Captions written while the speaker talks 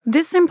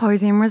This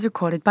symposium was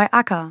recorded by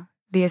ACCA,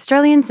 the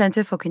Australian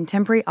Centre for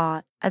Contemporary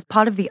Art, as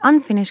part of the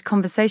Unfinished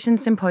Conversation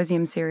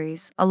Symposium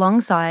series,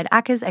 alongside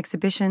ACCA's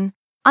exhibition,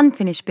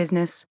 Unfinished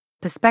Business,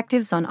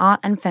 Perspectives on Art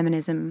and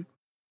Feminism.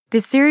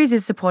 This series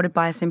is supported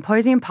by a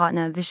symposium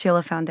partner, the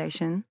Schiller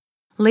Foundation,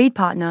 lead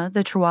partner,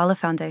 the Trawala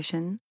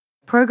Foundation,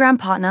 program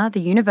partner, the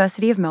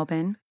University of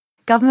Melbourne,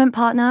 government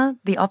partner,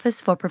 the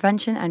Office for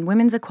Prevention and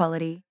Women's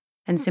Equality,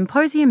 and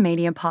symposium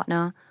media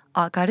partner,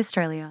 Art Guide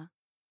Australia.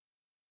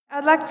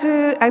 I'd like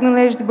to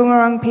acknowledge the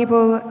Boonwurrung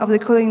people of the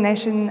Kulin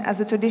Nation as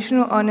the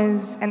traditional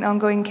owners and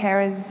ongoing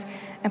carers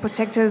and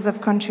protectors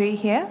of country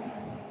here.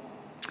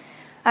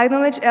 I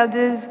acknowledge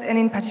elders, and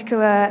in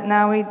particular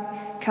Nawi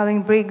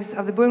Kaling Briggs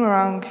of the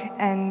Boonwurrung,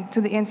 and to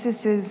the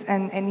ancestors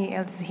and any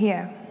elders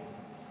here.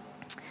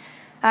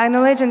 I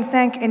acknowledge and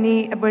thank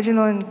any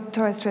Aboriginal and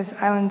Torres Strait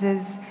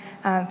Islanders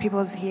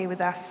peoples here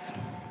with us.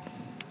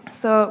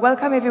 So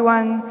welcome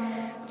everyone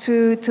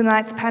to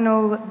tonight's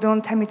panel,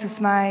 Don't Tell Me to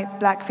Smile,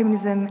 Black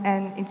Feminism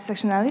and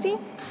Intersectionality.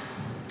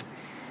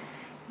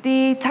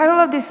 The title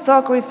of this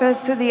talk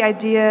refers to the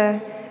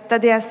idea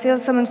that there are still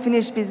some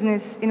unfinished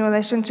business in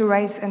relation to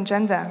race and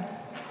gender.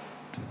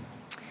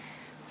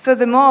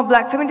 Furthermore,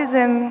 Black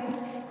feminism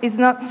is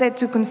not set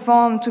to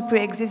conform to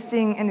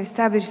pre-existing and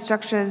established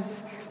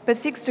structures, but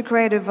seeks to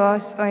create a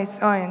voice on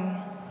its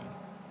own.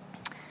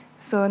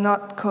 So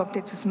not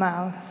co-opted to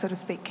smile, so to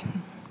speak.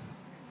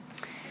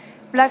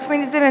 Black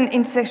feminism and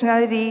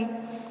intersectionality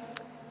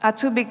are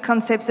two big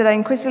concepts that are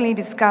increasingly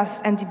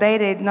discussed and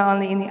debated not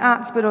only in the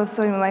arts but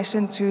also in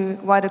relation to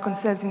wider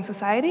concerns in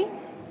society.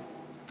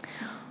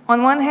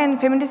 On one hand,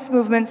 feminist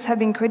movements have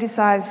been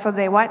criticized for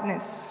their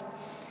whiteness.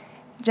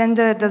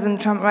 Gender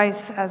doesn't trump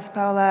race, as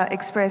Paola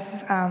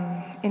expressed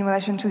in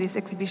relation to this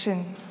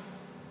exhibition.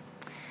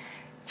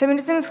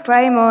 Feminism's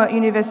claim or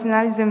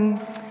universalism,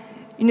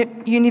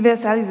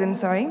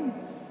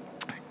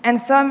 and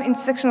some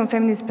intersectional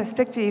feminist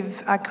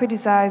perspectives are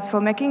criticized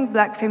for making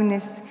Black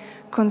feminist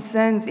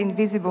concerns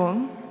invisible,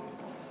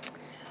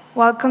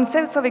 while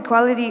concepts of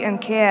equality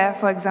and care,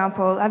 for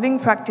example, are being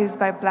practiced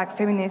by Black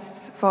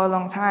feminists for a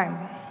long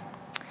time.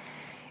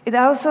 It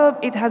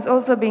has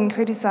also been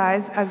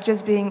criticized as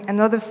just being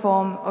another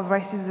form of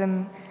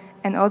racism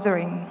and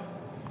othering.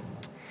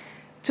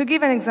 To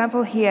give an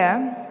example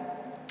here,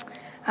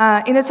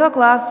 in a talk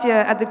last year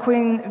at the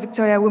Queen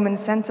Victoria Women's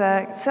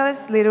Centre,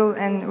 Celeste Little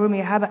and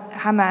Rumi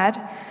Hamad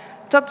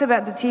talked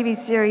about the TV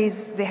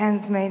series The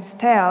Handmaid's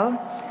Tale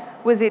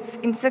with its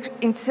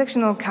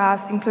intersectional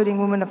cast, including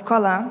women of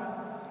colour,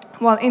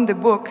 while in the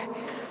book,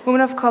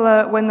 women of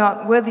colour were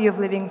not worthy of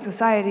living in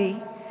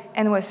society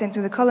and were sent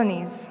to the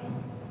colonies.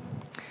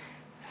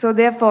 So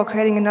therefore,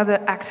 creating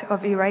another act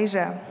of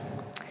erasure.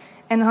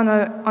 And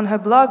on her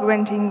blog,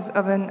 Rantings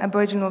of an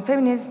Aboriginal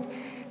Feminist,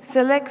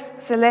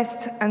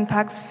 Celeste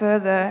unpacks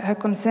further her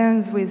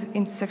concerns with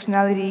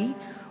intersectionality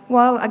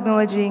while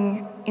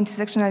acknowledging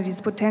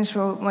intersectionality's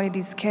potential when it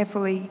is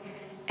carefully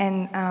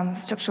and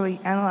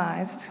structurally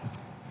analysed.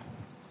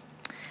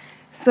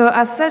 So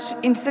as such,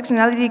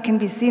 intersectionality can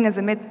be seen as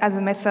a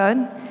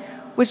method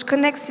which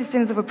connects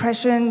systems of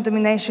oppression,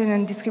 domination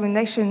and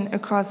discrimination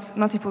across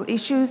multiple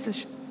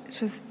issues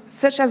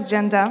such as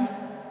gender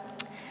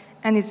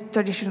and its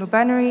traditional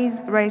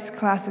binaries, race,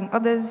 class and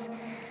others,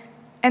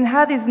 and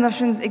how these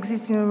notions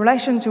exist in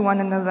relation to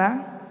one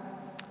another,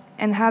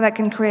 and how that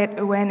can create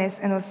awareness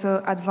and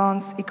also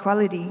advance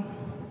equality.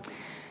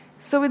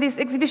 So with this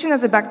exhibition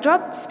as a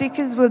backdrop,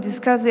 speakers will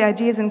discuss the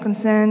ideas and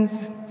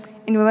concerns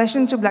in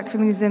relation to Black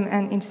feminism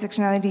and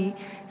intersectionality,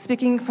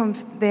 speaking from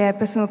their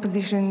personal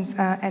positions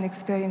and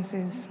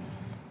experiences.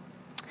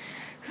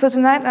 So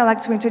tonight I'd like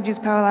to introduce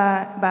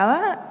Paola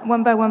Bala,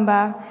 Wamba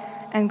Wamba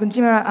and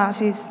Gundjimara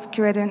artist,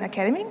 curator and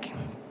academic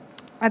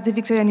at the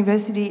Victoria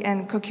University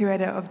and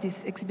co-curator of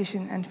this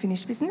exhibition,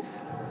 Unfinished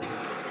Business.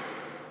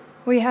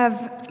 We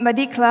have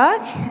Maddie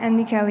Clark and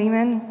Nika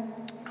Lehman,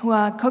 who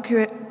are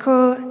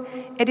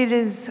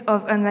co-editors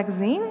of Un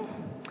Magazine.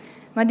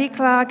 Maddie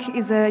Clark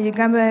is a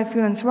Uganda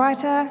freelance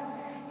writer,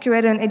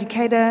 curator and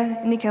educator.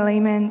 Nika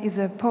Lehman is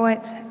a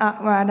poet, art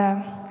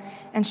writer,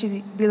 and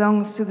she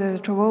belongs to the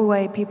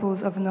Trawalway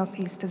peoples of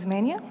Northeast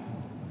Tasmania.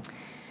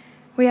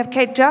 We have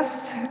Kate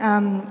Just,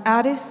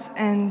 artist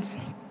and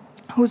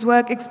whose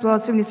work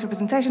explores feminist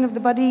representation of the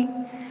body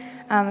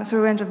through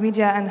a range of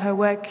media, and her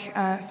work,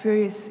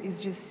 Furious,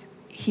 is just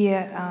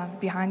here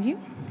behind you.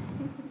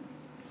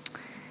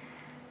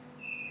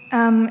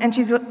 And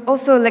she's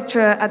also a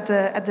lecturer at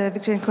the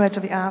Victorian College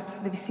of the Arts,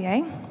 the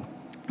VCA.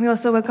 We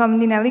also welcome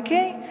Nina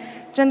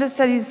Like, gender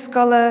studies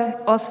scholar,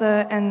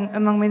 author, and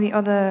among many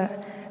other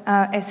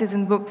essays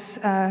and books,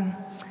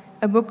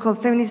 a book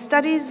called Feminist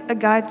Studies, A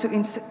Guide to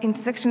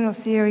Intersectional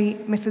Theory,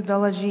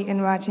 Methodology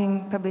and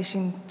Writing, published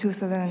in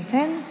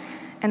 2010,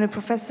 and a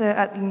professor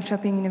at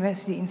Linköping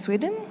University in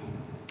Sweden.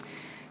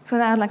 So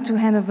now I'd like to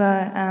hand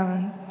over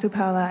to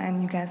Paola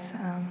and you guys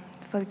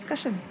for the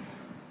discussion.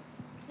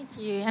 Thank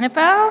you,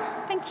 Annabelle.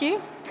 Thank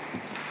you.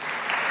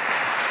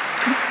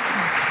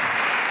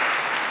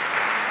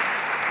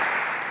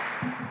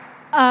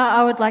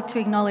 I would like to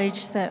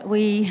acknowledge that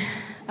we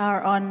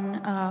are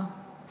on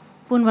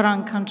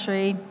Bunurong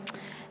country,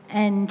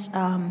 and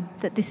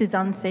that this is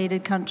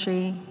unceded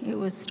country. It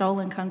was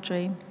stolen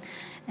country,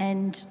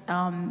 and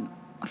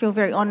I feel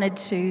very honoured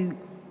to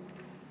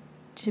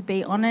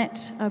be on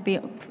it.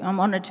 I'm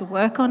honoured to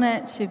work on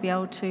it, to be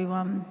able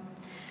to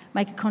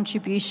make a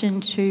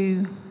contribution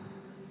to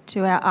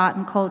our art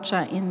and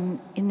culture in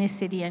this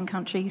city and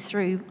country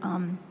through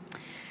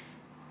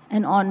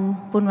and on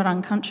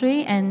Bunurong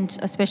country, and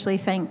especially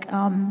thank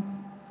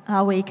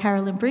Awi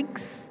Carolyn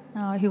Briggs,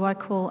 who I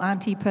call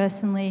Auntie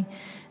personally,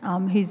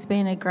 who's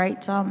been a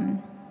great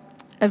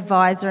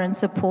advisor and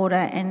supporter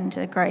and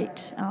a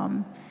great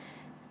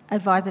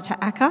advisor to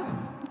ACCA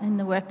and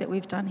the work that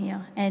we've done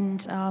here.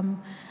 And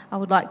I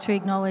would like to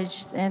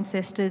acknowledge the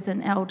ancestors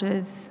and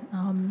elders,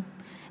 and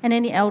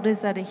any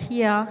elders that are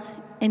here,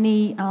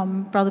 any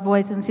brother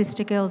boys and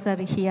sister girls that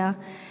are here,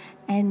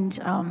 and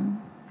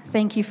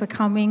thank you for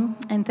coming,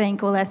 and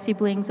thank all our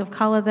siblings of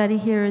colour that are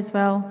here as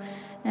well,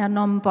 our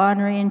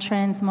non-binary and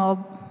trans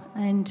mob,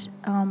 and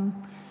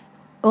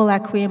all our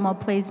queer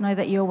mob. Please know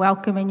that you're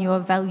welcome and you are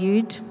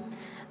valued.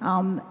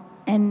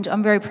 And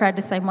I'm very proud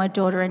to say my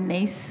daughter and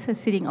niece are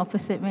sitting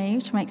opposite me,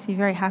 which makes me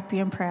very happy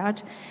and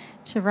proud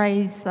to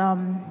raise,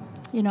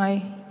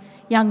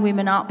 young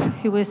women up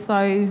who are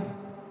so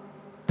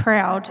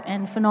proud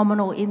and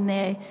phenomenal in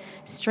their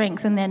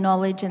strength and their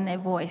knowledge and their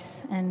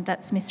voice. And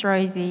that's Miss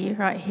Rosie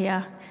right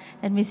here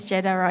and Miss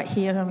Jeddah right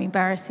here. I'm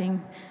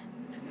embarrassing.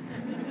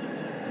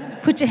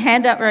 Put your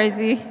hand up,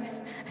 Rosie,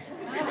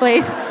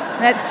 please.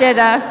 That's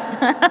Jeddah.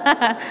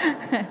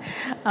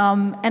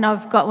 And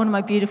I've got one of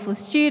my beautiful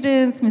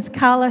students, Miss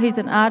Carla, who's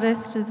an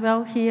artist as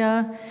well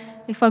here.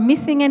 If I'm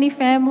missing any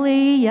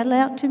family, yell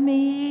out to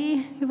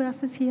me. Who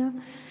else is here?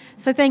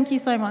 So thank you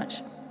so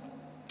much.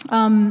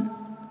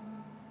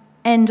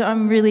 And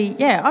I'm really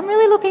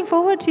looking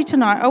forward to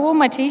tonight. I wore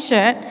my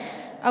T-shirt.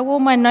 I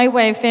wore my No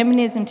Way of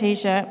Feminism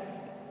T-shirt,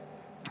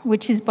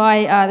 which is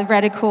by the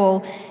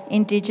radical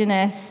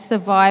Indigenous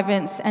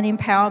survivance and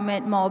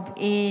empowerment mob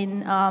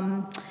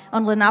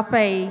on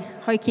Lenape,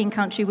 Hokkien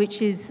country,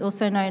 which is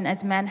also known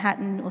as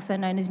Manhattan, also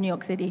known as New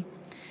York City.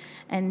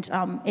 And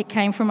it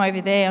came from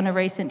over there on a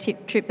recent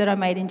trip that I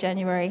made in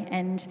January.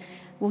 And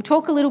we'll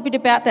talk a little bit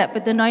about that,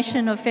 but the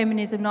notion of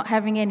feminism not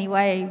having any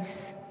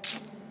waves.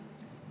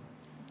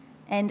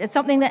 And it's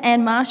something that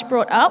Anne Marsh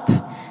brought up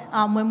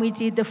when we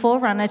did the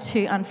forerunner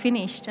to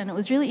Unfinished, and it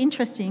was really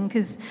interesting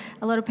because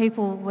a lot of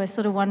people were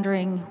sort of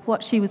wondering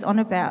what she was on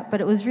about,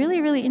 but it was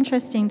really, really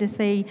interesting to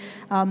see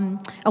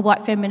a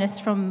white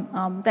feminist from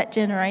that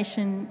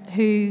generation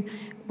who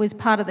was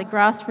part of the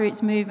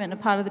grassroots movement, a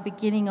part of the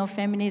beginning of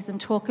feminism,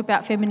 talk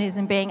about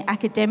feminism being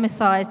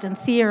academicised and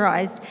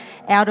theorised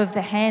out of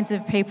the hands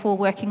of people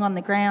working on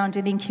the ground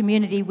and in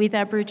community with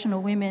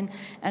Aboriginal women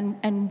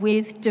and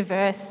with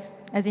diverse,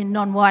 as in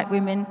non-white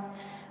women.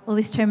 All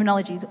this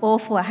terminology is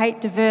awful. I hate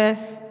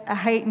diverse, I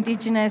hate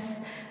Indigenous.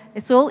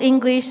 It's all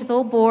English, it's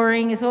all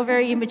boring, it's all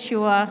very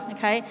immature,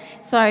 okay?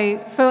 So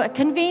for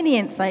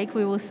convenience sake,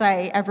 we will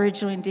say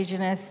Aboriginal,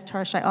 Indigenous,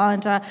 Torres Strait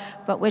Islander,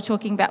 but we're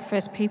talking about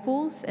First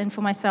Peoples. And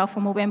for myself,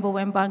 I'm a Wemba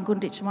Wemba and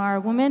Gunditj Mara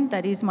woman.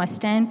 That is my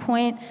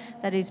standpoint,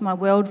 that is my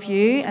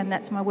worldview, and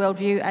that's my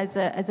worldview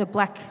as a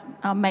black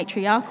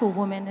matriarchal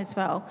woman as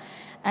well.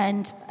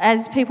 And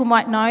as people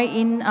might know,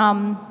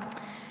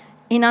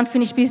 in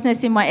Unfinished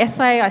Business, in my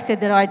essay, I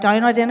said that I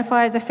don't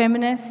identify as a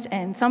feminist,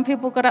 and some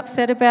people got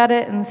upset about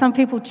it, and some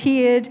people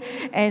cheered,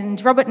 and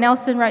Robert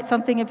Nelson wrote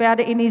something about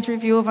it in his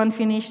review of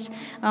Unfinished,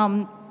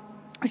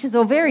 which is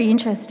all very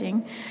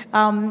interesting.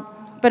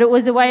 But it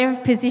was a way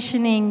of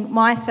positioning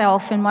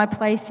myself and my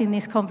place in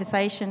this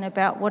conversation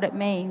about what it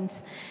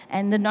means,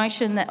 and the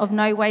notion of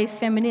no way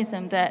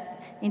feminism,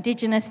 that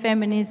Indigenous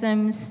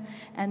feminisms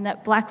and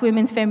that black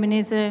women's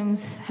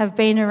feminisms have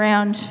been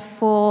around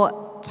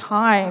for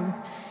time.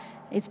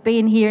 It's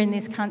been here in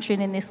this country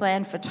and in this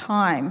land for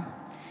time.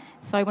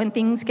 So when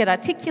things get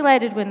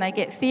articulated, when they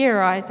get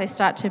theorised, they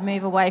start to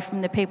move away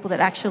from the people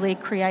that actually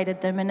created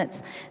them, and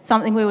it's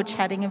something we were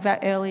chatting about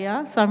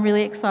earlier. So I'm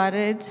really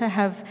excited to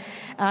have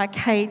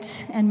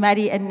Kate and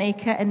Maddie and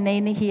Nika and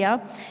Nina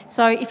here.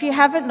 So if you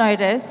haven't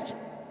noticed,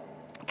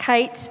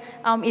 Kate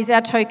is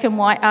our token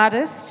white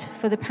artist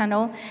for the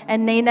panel,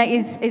 and Nina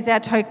is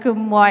our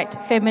token white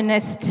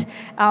feminist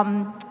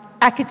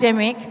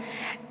academic.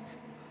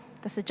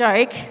 That's a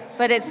joke,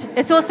 but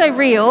it's also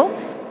real.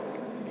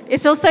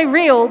 It's also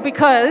real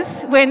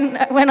because when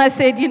I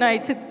said,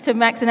 to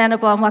Max and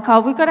Annabelle, I'm like,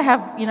 we've got to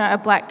have, a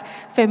black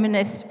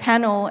feminist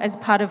panel as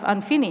part of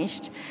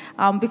Unfinished,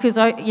 because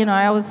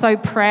I was so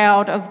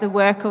proud of the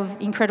work of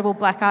incredible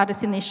black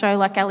artists in this show,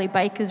 like Ali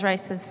Baker's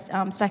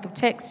Racist Stack of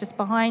Text just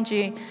behind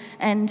you,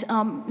 and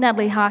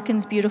Natalie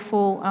Harkin's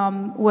beautiful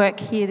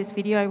work here, this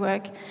video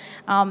work,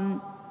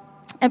 and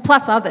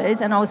plus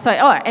others. And I was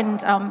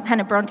and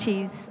Hannah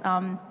Bronte's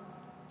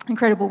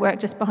incredible work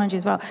just behind you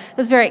as well. I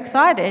was very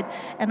excited,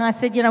 and I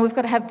said, we've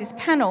got to have this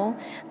panel,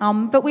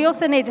 but we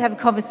also need to have a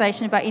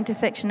conversation about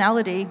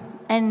intersectionality.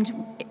 And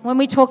when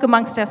we talk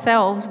amongst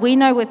ourselves, we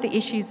know what the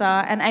issues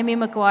are, and Amy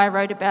Maguire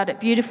wrote about it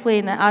beautifully,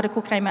 and that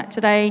article came out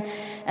today,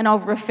 and I'll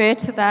refer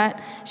to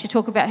that. She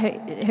talked about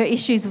her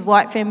issues with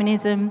white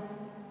feminism,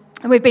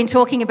 and we've been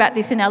talking about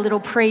this in our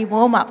little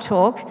pre-warm-up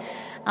talk.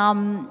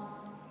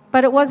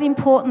 But it was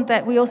important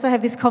that we also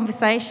have this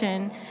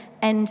conversation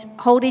and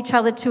hold each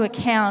other to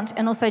account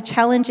and also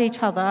challenge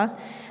each other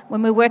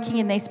when we're working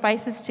in these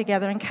spaces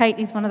together. And Kate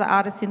is one of the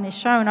artists in this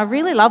show, and I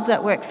really love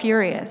that work,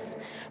 Furious,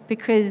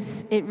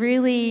 because I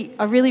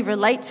really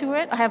relate to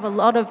it. I have a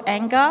lot of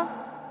anger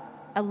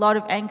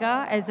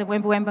as a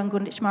Wemba Wemba and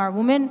Gunditj Mara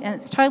woman, and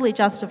it's totally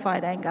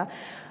justified anger.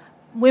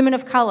 Women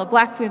of colour,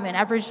 black women,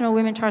 Aboriginal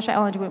women, Torres Strait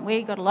Islander women,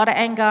 we got a lot of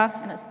anger,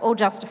 and it's all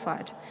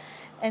justified.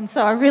 And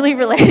so I really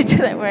related to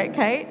that work,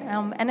 Kate.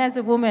 And as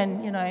a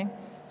woman,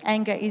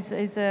 anger is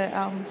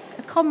a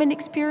common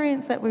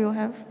experience that we all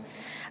have.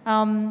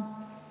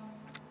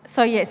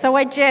 So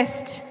I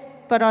jest,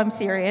 but I'm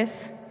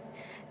serious.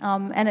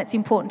 And it's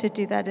important to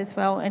do that as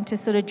well, and to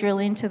sort of drill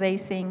into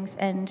these things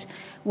and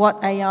what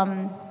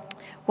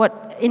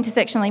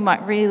intersectionally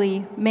might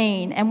really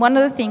mean. And one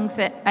of the things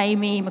that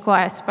Amy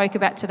Maguire spoke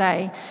about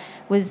today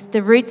was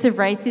the roots of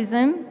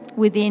racism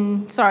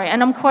within,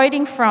 and I'm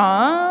quoting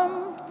from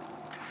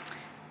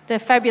the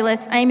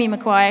fabulous Amy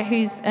Maguire,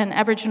 who's an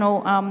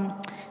Aboriginal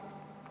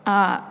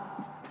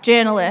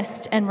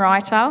journalist and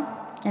writer.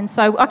 And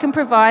so I can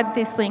provide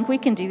this link. We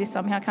can do this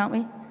somehow, can't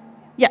we?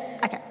 Yeah,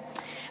 okay.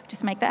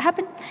 Just make that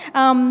happen.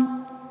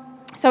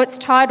 So it's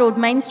titled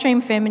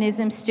Mainstream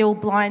Feminism Still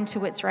Blind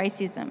to Its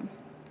Racism.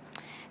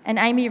 And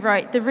Amy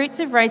wrote, the roots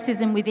of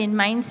racism within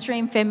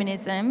mainstream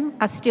feminism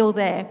are still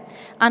there,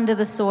 under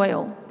the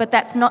soil. But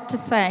that's not to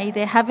say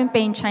there haven't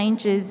been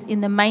changes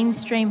in the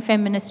mainstream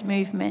feminist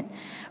movement.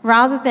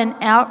 Rather than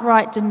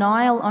outright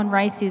denial on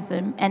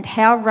racism and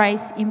how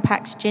race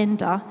impacts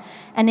gender,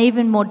 an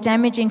even more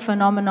damaging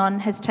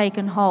phenomenon has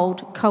taken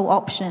hold,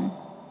 co-option.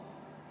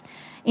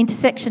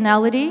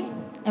 Intersectionality,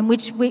 and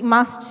which we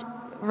must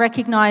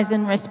recognise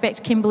and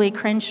respect Kimberly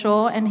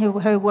Crenshaw and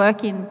her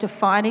work in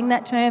defining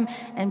that term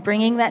and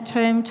bringing that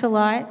term to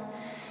light,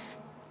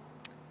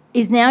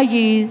 is now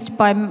used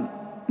by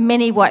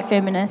many white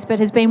feminists but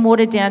has been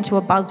watered down to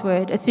a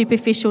buzzword, a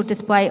superficial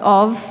display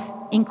of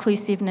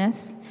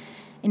inclusiveness,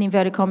 in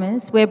inverted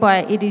commas,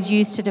 whereby it is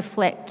used to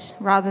deflect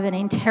rather than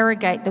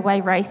interrogate the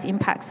way race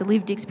impacts the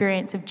lived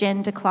experience of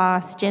gender,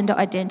 class, gender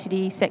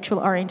identity,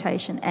 sexual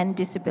orientation and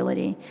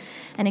disability.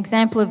 An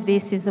example of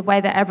this is the way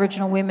that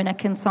Aboriginal women are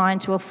consigned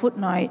to a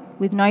footnote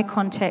with no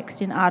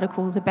context in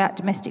articles about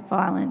domestic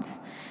violence,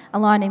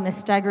 aligning the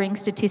staggering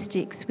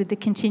statistics with the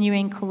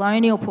continuing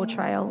colonial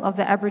portrayal of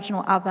the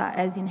Aboriginal other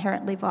as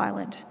inherently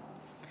violent.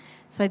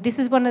 So this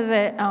is one of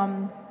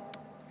the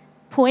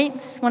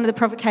points, one of the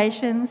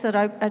provocations that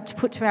I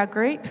put to our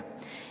group.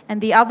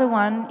 And the other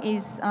one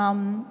is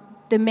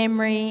the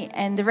memory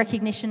and the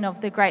recognition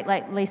of the great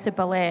late Lisa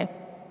Bellaire,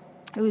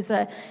 who was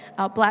a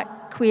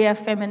black queer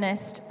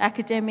feminist,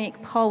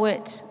 academic,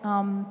 poet,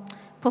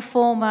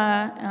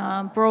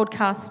 performer,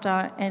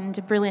 broadcaster and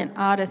a brilliant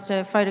artist,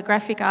 a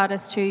photographic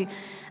artist who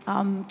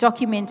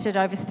documented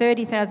over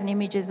 30,000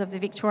 images of the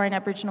Victorian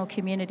Aboriginal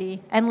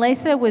community. And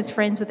Lisa was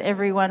friends with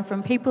everyone,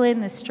 from people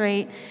in the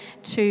street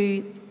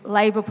to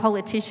Labor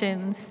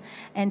politicians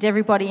and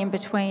everybody in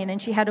between.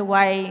 And she had a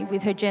way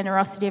with her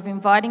generosity of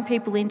inviting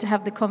people in to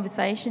have the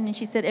conversation. And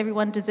she said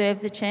everyone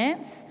deserves a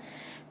chance.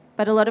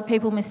 But a lot of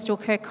people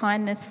mistook her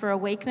kindness for a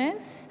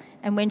weakness.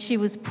 And when she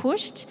was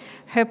pushed,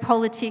 her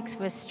politics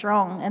were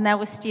strong and they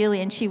were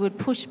steely, and she would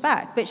push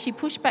back. But she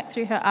pushed back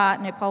through her art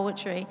and her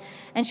poetry.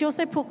 And she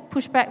also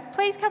pushed back,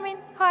 please come in,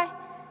 hi,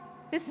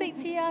 this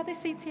seat's here, this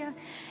seat's here.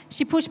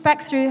 She pushed back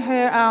through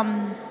her,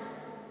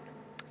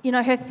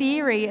 her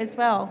theory as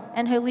well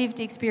and her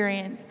lived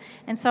experience.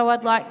 And so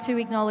I'd like to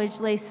acknowledge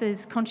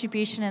Lisa's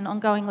contribution and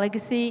ongoing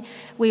legacy.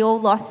 We all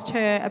lost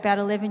her about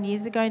 11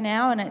 years ago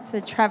now, and it's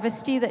a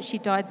travesty that she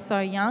died so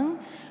young.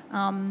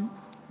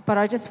 But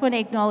I just want to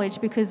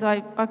acknowledge, because I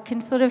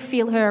can sort of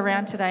feel her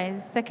around today.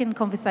 Third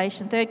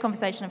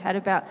conversation I've had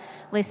about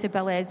Lisa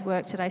Bellaire's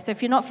work today. So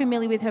if you're not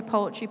familiar with her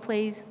poetry,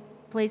 please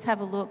have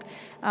a look.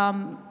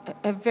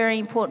 A very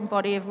important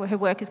body of her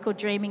work is called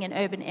Dreaming in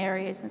Urban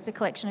Areas. It's a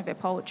collection of her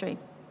poetry.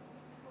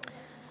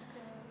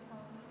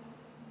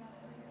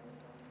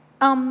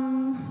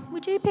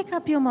 Would you pick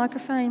up your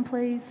microphone,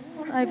 please,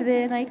 over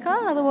there, Nika?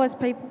 Otherwise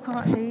people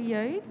can't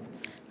hear you.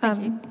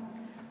 Thank you.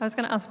 I was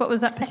going to ask, what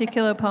was that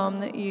particular poem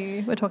that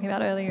you were talking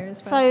about earlier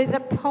as well? So the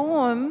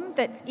poem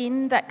that's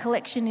in that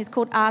collection is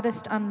called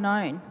Artist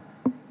Unknown.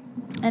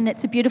 And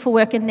it's a beautiful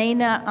work. And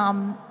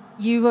Nina,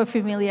 you were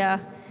familiar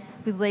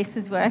with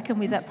Lisa's work and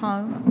with that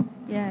poem.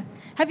 Yeah.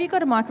 Have you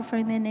got a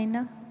microphone there,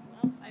 Nina?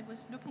 Well, I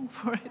was looking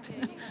for it.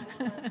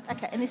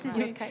 Okay, and this is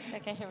yours, Kate.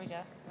 Okay, here we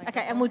go.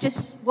 Okay, and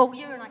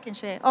you and I can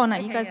share. Oh, no,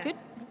 you guys good?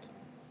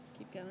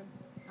 Keep going.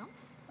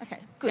 Okay.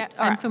 Good. Yeah,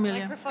 All I'm right.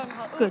 familiar.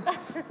 Good.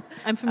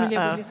 I'm familiar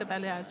with Lisa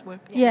Balear's work.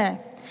 Yeah.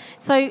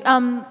 So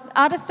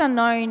Artist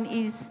Unknown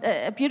is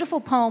a beautiful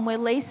poem where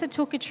Lisa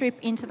took a trip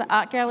into the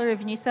Art Gallery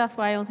of New South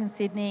Wales in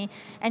Sydney,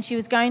 and she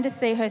was going to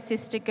see her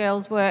sister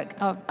girl's work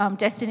of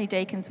Destiny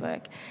Deacon's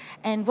work.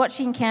 And what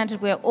she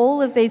encountered were all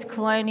of these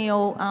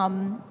colonial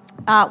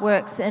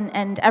artworks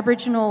and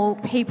Aboriginal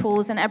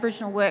peoples and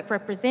Aboriginal work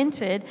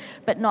represented,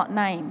 but not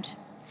named.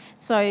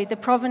 So the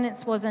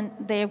provenance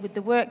wasn't there with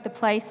the work, the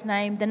place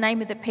name, the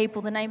name of the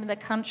people, the name of the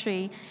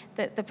country,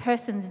 the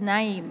person's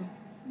name,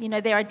 you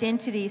know, their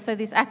identity. So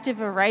this active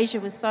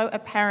erasure was so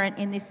apparent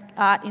in this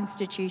art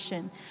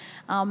institution.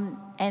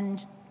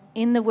 And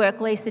in the work,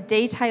 Lisa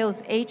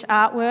details each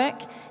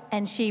artwork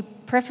and she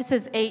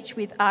prefaces each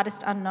with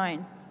Artist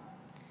Unknown.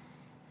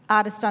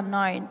 Artist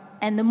Unknown.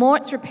 And the more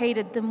it's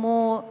repeated, the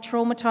more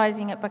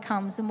traumatising it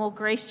becomes, the more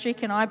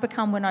grief-stricken I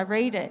become when I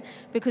read it,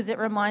 because it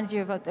reminds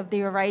you of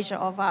the erasure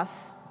of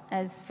us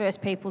as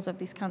First Peoples of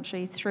this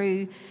country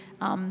through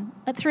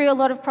a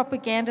lot of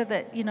propaganda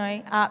that, you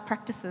know, art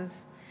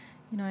practices,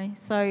 you know.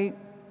 So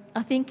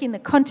I think in the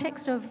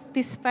context of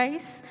this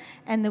space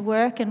and the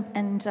work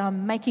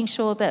and making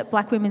sure that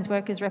black women's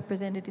work is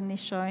represented in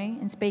this show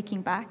and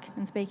speaking back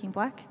and speaking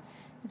black,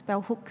 as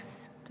Bell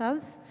Hooks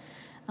does,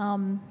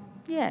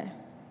 yeah.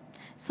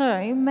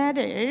 So,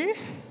 Maddie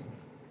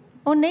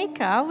or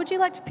Nika, would you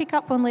like to pick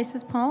up on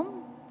Lisa's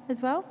poem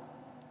as well?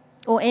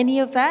 Or any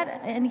of that?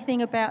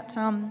 Anything about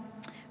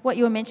what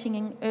you were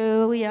mentioning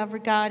earlier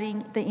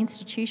regarding the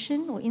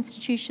institution or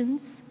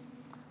institutions?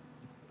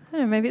 I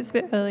don't know, maybe it's a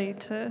bit early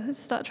to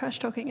start trash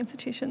talking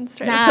institutions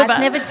straight off off the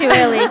bat. It's never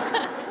too early.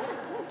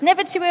 It's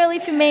never too early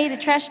for me to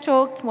trash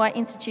talk white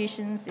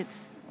institutions.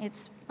 It's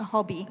a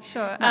hobby.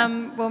 Sure.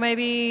 No. Well,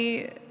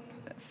 maybe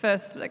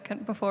first,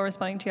 before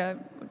responding to you, I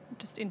would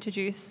just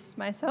introduce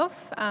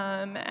myself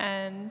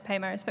and pay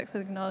my respects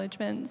with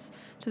acknowledgements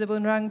to the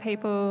Boonwurrung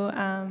people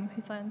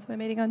whose lands we're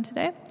meeting on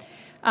today.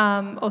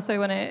 Also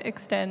want to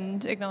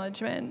extend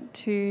acknowledgement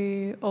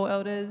to all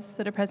elders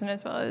that are present,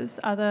 as well as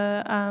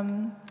other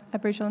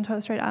Aboriginal and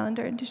Torres Strait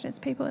Islander Indigenous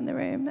people in the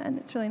room, and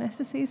it's really nice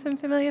to see some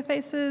familiar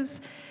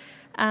faces.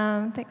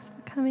 Thanks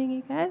for coming,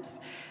 you guys.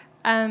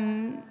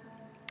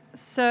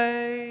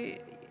 So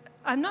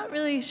I'm not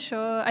really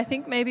sure. I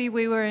think maybe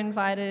we were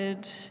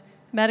invited,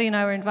 Maddie and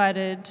I were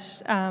invited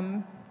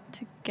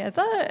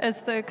together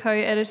as the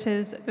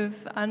co-editors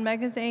of Un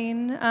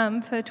magazine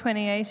for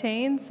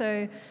 2018.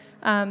 So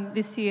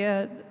this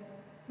year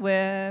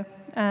we're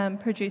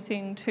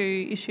producing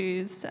 2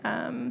 issues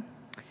and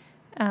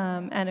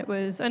it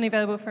was only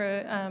available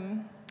for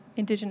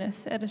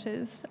Indigenous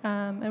editors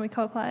and we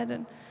co-applied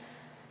and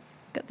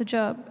got the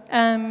job.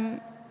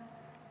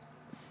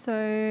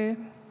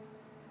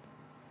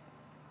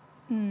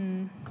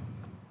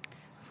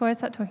 Before I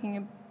start talking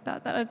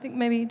about that, I think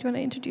maybe, do you want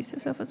to introduce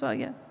yourself as well?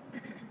 Yeah.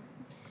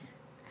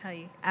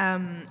 Hi.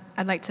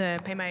 I'd like to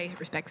pay my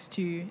respects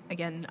to,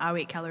 again,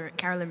 Awit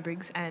Carolyn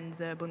Briggs and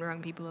the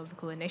Boonwurrung people of the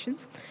Kulin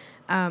Nations,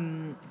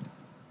 and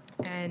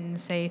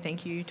say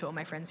thank you to all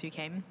my friends who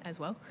came as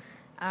well.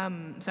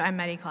 So I'm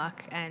Maddie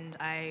Clark, and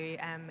I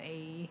am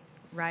a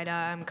writer.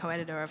 I'm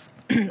co-editor of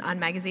Un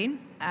magazine.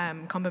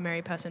 I'm a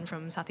Kombumerri person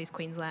from southeast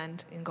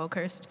Queensland in Gold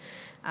Coast,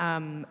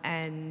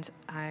 and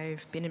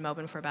I've been in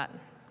Melbourne for about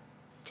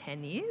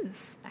 10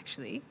 years,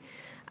 actually.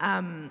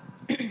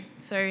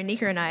 So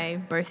Nika and I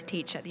both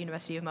teach at the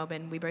University of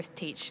Melbourne. We both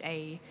teach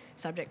a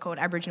subject called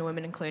Aboriginal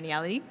Women and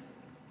Coloniality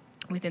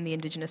within the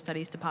Indigenous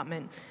Studies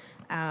Department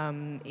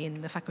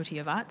in the Faculty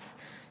of Arts.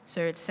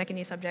 So it's a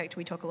second-year subject.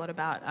 We talk a lot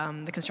about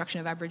the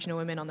construction of Aboriginal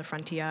women on the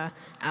frontier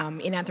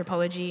in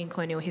anthropology and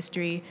colonial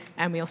history,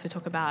 and we also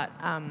talk about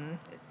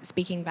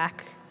speaking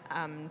back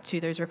to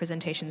those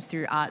representations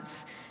through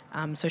arts,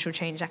 social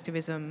change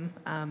activism,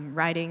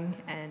 writing,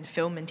 and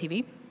film and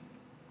TV.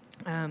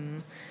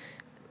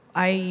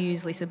 I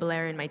use Lisa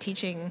Balear in my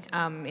teaching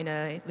in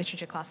a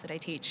literature class that I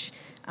teach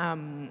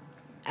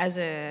as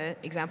an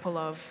example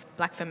of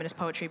black feminist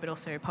poetry, but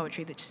also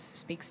poetry that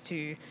speaks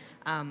to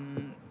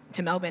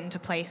Melbourne, to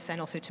place, and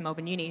also to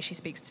Melbourne Uni. She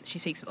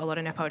speaks a lot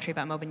in her poetry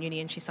about Melbourne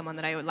Uni, and she's someone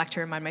that I would like to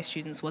remind my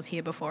students was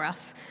here before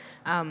us,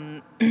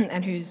 and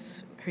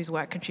whose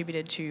work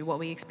contributed to what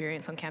we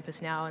experience on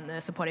campus now and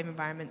the supportive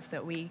environments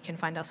that we can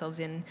find ourselves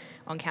in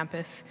on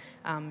campus.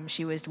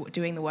 She was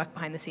doing the work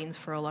behind the scenes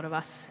for a lot of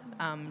us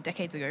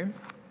decades ago,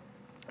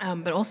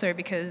 but also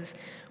because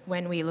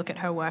when we look at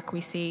her work,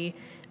 we see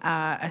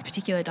a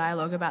particular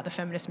dialogue about the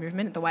feminist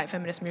movement, the white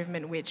feminist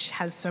movement, which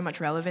has so much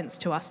relevance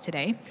to us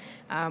today,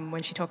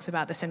 when she talks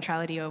about the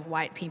centrality of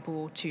white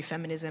people to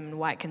feminism,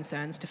 white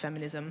concerns to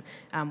feminism,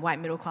 white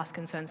middle-class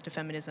concerns to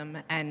feminism,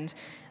 and,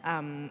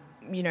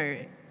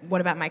 what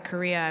about my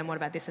career and what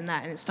about this and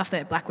that? And it's stuff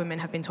that black women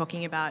have been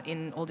talking about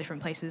in all different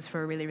places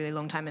for a really, really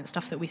long time, and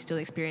stuff that we still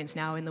experience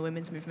now in the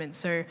women's movement.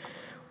 So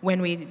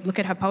when we look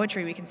at her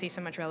poetry, we can see so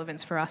much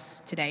relevance for us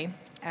today.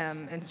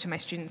 And to my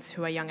students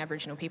who are young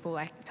Aboriginal people,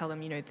 I tell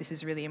them, this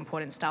is really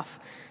important stuff.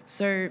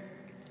 So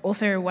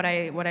also what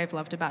I've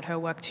loved about her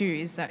work too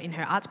is that in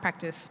her arts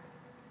practice,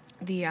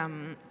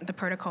 the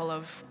protocol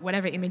of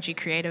whatever image you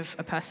create of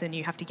a person,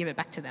 you have to give it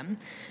back to them.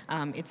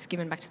 It's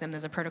given back to them.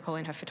 There's a protocol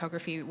in her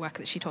photography work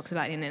that she talks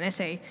about in an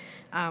essay,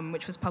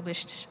 which was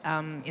published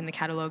in the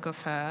catalogue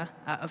of her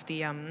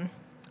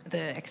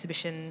the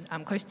exhibition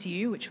Close to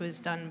You, which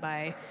was done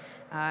by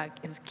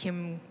it was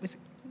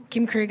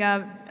Kim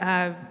Kruger,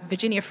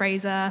 Virginia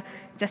Fraser,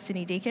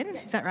 Destiny Deacon.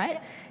 Is that right?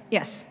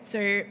 Yes.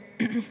 So,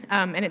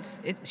 and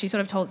she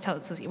sort of tells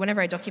us, whenever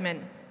I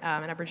document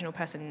an Aboriginal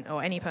person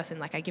or any person,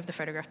 like I give the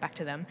photograph back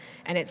to them,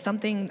 and it's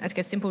something like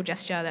a simple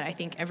gesture that I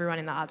think everyone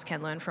in the arts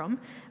can learn from.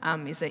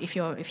 Is that if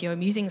you're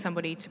amusing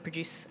somebody to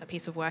produce a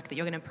piece of work that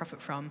you're going to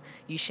profit from,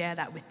 you share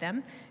that with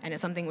them, and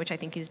it's something which I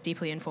think is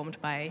deeply informed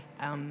by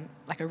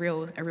like a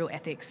real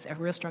ethics, a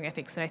real strong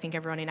ethics that I think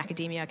everyone in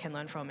academia can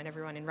learn from, and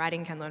everyone in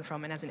writing can learn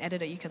from, and as an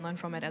editor you can learn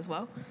from it as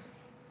well.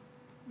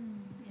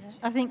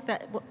 I think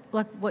that,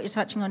 like what you're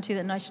touching on too,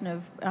 the notion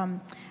of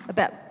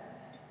about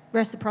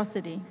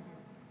reciprocity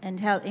and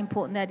how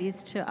important that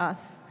is to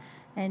us,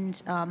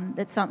 and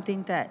that's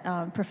something that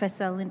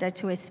Professor Linda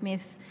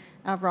Tuohy-Smith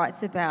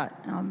writes about,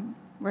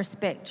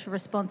 respect,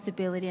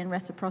 responsibility and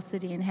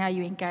reciprocity, and how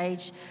you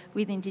engage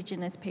with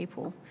Indigenous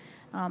people,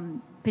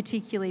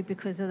 particularly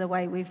because of the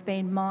way we've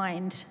been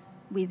mined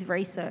with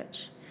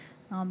research.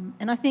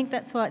 And I think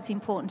that's why it's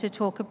important to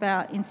talk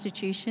about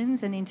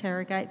institutions and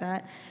interrogate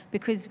that,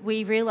 because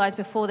we realised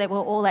before that we're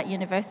all at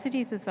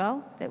universities as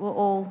well, that we're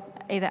all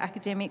either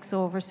academics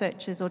or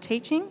researchers or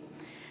teaching.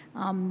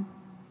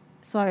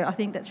 So I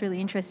think that's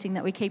really interesting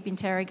that we keep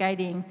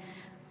interrogating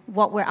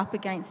what we're up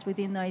against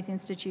within those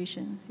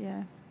institutions,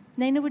 yeah.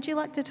 Nina, would you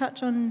like to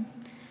touch on...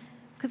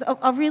 Because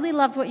I really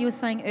loved what you were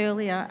saying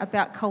earlier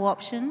about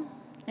co-option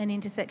and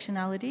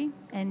intersectionality,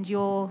 and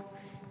your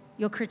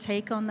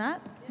critique on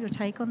that, your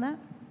take on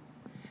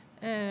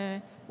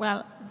that?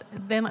 Well,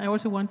 then I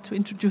also want to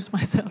introduce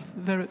myself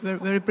very, very,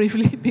 very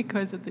briefly,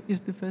 because it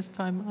is the first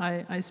time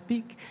I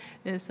speak.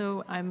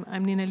 So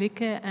I'm Nina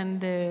Lykke,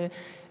 and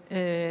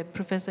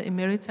Professor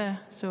Emerita,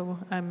 so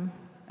I'm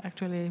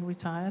actually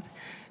retired,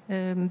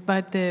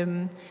 but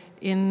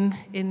in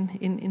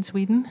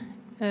Sweden,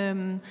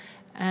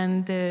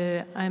 and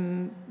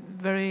I'm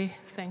very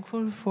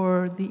thankful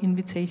for the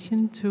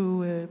invitation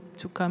to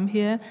come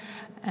here,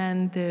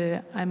 and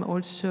I'm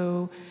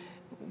also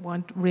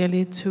want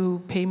really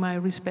to pay my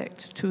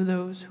respect to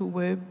those who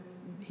were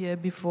here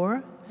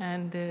before,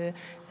 and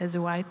as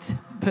a white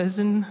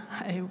person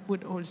I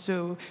would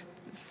also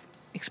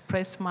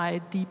express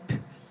my deep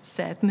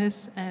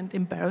sadness and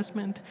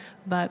embarrassment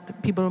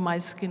that people of my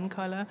skin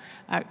color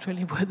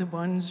actually were the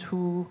ones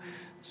who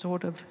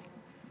sort of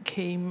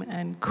came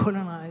and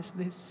colonized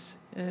this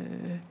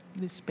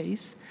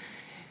space.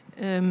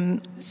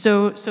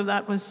 So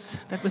that was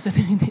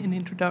an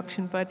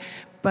introduction, but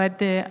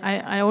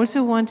I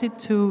also wanted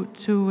to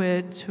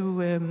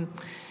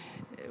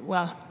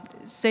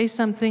say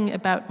something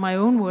about my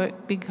own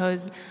work,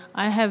 because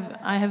I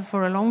have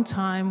for a long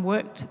time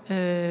worked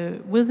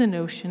with the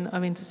notion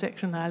of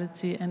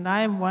intersectionality, and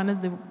I am one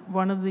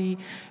of the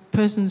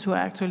persons who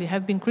actually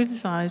have been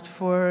criticized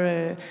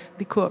for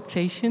the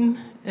co-optation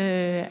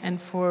and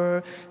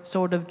for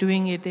sort of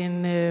doing it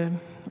in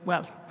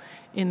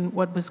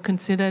what was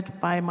considered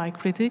by my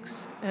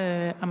critics,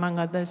 among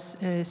others,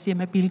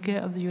 Siema Bilge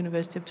of the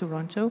University of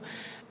Toronto,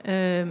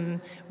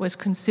 was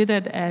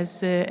considered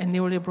as a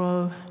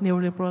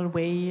neoliberal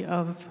way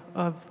of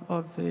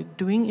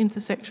doing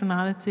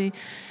intersectionality.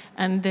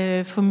 And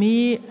for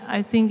me,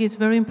 I think it's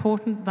very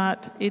important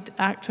that it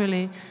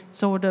actually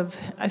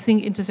I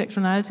think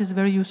intersectionality is a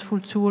very useful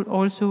tool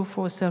also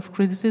for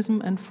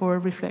self-criticism and for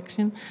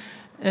reflection.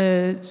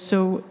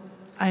 So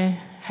I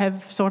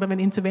have sort of an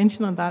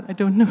intervention on that. I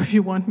don't know if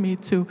you want me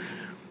to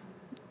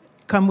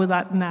come with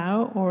that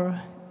now, or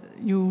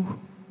you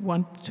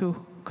want to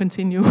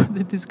continue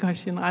the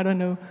discussion. I don't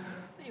know. What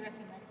do you reckon,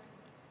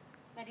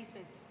 Maddie? Maddie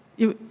says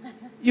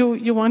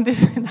you want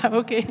it now?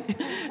 Okay.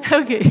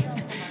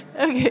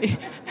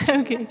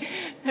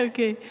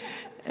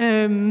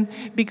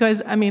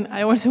 Because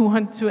I also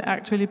want to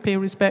actually pay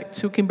respect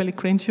to Kimberly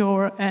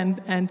Crenshaw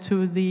and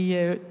to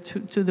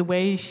the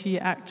way she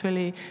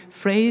actually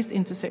phrased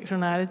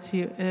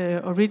intersectionality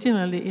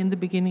originally in the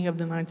beginning of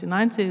the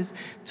 1990s,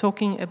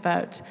 talking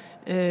about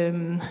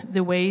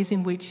the ways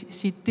in which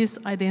she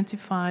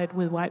disidentified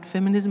with white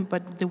feminism,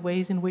 but the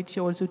ways in which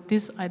she also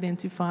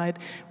disidentified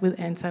with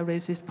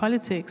anti-racist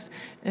politics,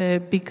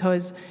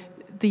 because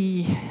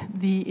the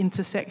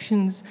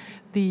intersections,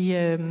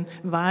 the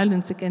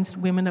violence against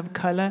women of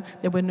color,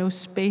 there were no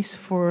space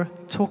for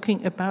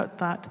talking about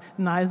that,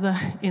 neither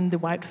in the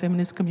white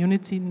feminist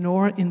community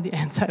nor in the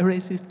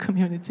anti-racist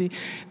community,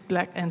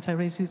 black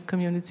anti-racist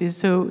community.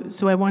 So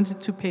I wanted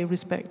to pay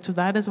respect to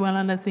that as well,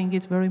 and I think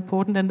it's very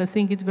important. And I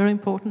think it's very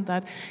important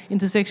that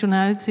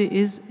intersectionality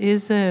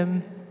is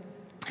a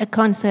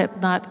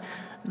concept that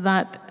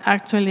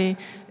actually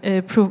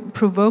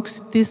provokes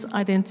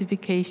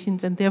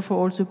disidentifications, and therefore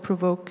also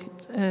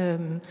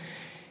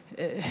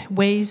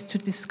ways to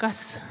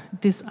discuss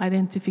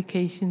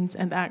disidentifications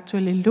and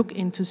actually look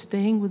into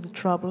staying with the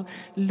trouble,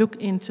 look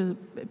into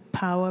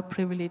power,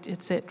 privilege,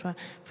 etc.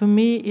 For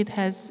me, it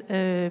has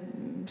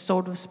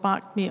sort of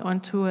sparked me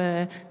onto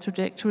a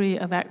trajectory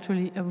of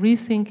actually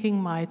rethinking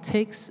my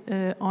takes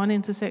on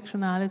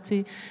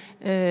intersectionality,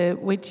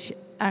 which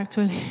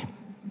actually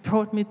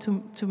brought me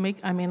to make.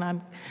 I mean,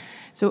 I'm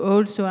so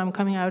old, so I'm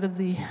coming out of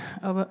the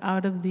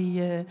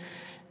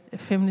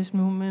feminist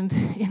movement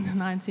in the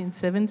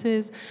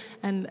 1970s,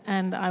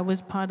 and I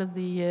was part of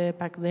the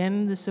back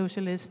then the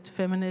socialist,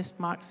 feminist,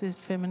 Marxist,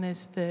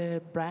 feminist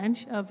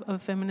branch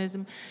of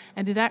feminism,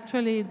 and it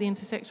actually, the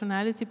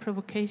intersectionality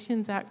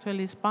provocations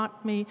actually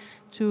sparked me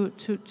to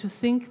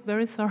think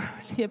very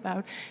thoroughly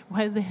about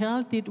why the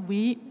hell did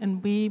we,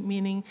 and we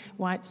meaning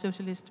white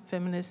socialist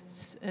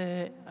feminists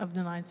of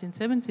the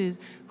 1970s,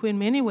 who in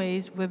many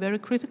ways were very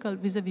critical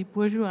vis-a-vis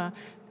bourgeois,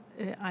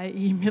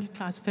 i.e.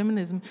 middle-class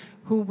feminism,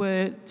 who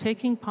were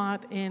taking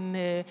part in,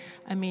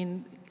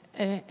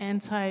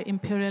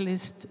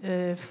 anti-imperialist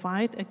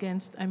fight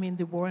against,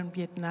 the war in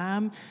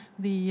Vietnam,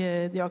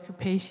 the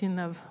occupation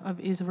of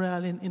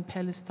Israel in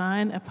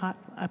Palestine,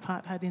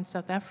 apartheid in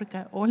South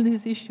Africa. All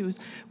these issues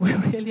were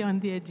really on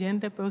the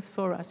agenda, both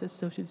for us as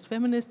socialist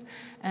feminists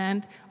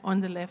and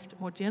on the left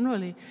more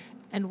generally.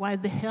 And why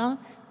the hell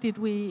did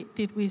we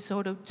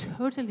sort of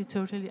totally,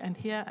 and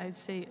here I'd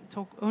say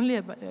talk only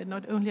about,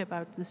 not only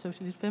about the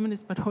socialist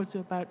feminists, but also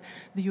about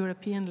the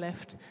European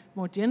left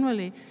more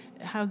generally,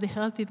 how the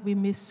hell did we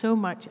miss so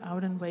much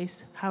out in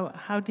race?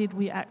 How did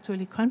we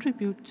actually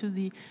contribute to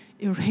the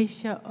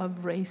erasure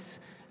of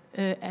race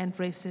and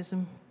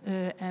racism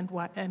and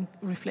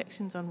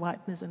reflections on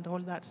whiteness and all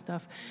that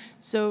stuff?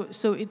 So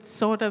it's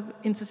sort of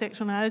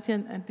intersectionality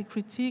and the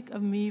critique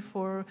of me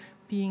for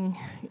being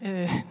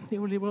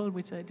neoliberal,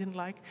 which I didn't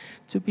like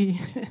to be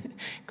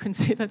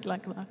considered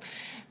like that.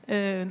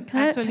 Can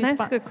I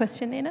ask a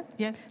question, Nina?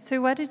 Yes.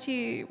 So why do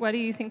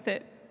you think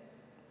that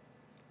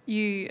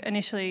you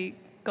initially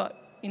got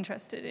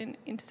interested in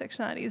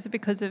intersectionality? Is it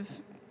because of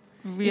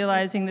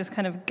realizing this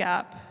kind of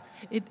gap?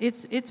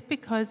 It's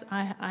because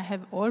I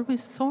have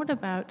always thought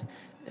about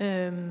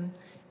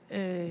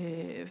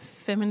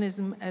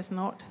feminism as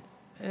not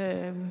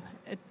an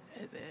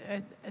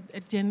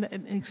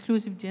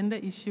exclusive gender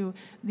issue.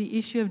 The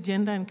issue of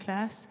gender and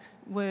class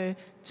were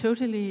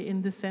totally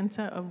in the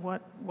center of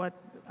what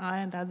I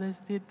and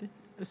others did,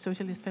 the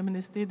socialist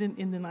feminists did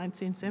in the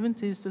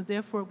 1970s. So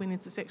therefore, when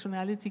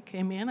intersectionality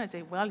came in, I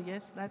say, well,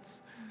 yes,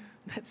 that's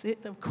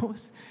it, of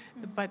course.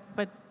 But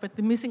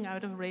the missing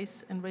out of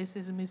race and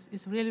racism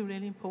is really,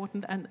 really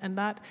important, and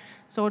that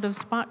sort of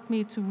sparked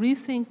me to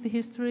rethink the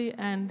history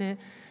and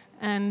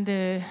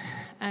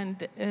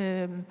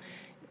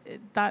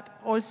that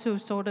also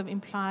sort of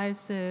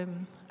implies,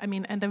 and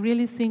I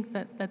really think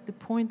that the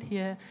point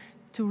here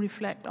to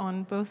reflect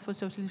on, both for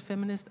socialist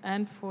feminists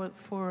and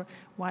for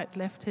white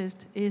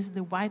leftists, is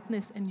the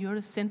whiteness and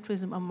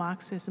Eurocentrism of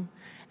Marxism.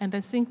 And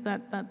I think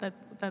that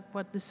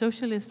what the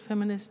socialist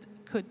feminist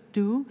could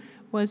do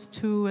was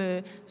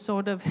to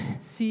sort of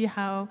see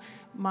how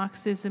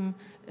Marxism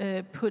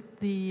put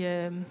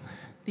the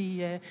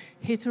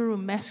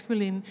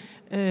heteromasculine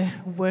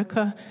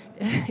worker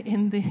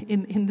in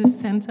the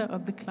center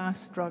of the class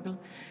struggle,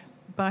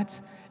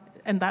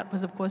 and that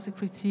was, of course, a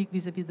critique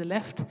vis-a-vis the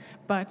left,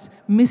 but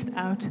missed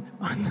out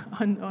on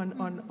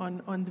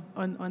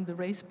the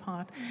race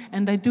part.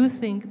 And I do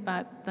think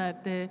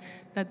that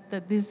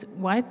this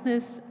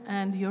whiteness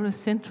and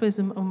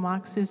Eurocentrism of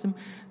Marxism,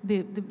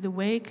 the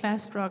way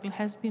class struggle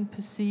has been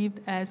perceived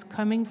as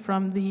coming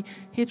from the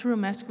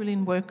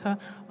heteromasculine worker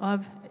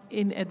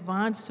in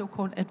advanced,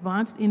 so-called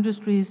advanced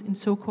industries in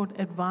so-called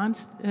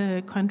advanced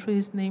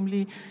countries,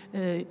 namely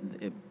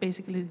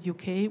basically the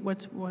UK,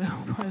 what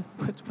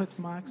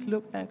Marx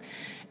looked at,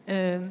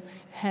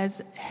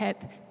 has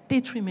had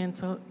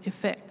detrimental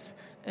effects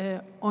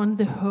on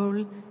the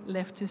whole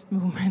leftist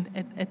movement,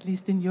 at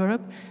least in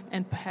Europe,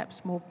 and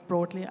perhaps more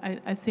broadly.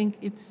 I think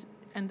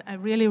and I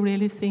really,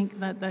 really think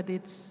that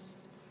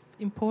it's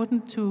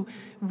important to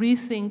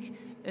rethink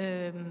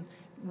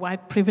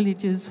white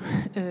privileges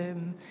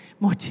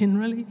more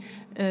generally,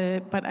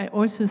 but I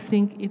also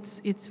think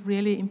it's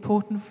really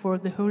important for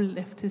the whole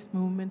leftist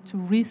movement to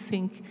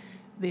rethink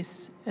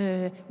this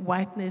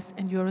whiteness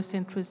and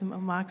Eurocentrism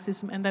of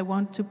Marxism. And I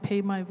want to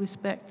pay my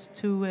respect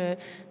to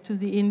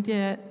the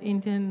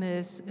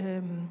Indian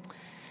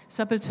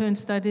subaltern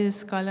studies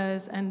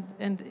scholars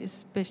and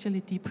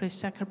especially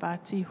Deepesh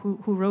Chakrabarti,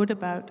 who wrote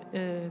about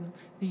a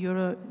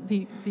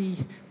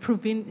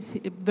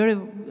very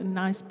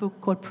nice book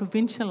called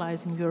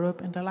Provincializing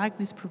Europe, and I like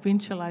this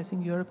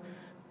Provincializing Europe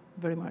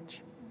very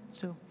much.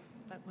 So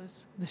that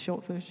was the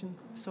short version.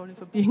 Sorry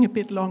for being a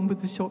bit long with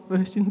the short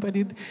version, but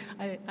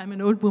I'm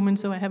an old woman,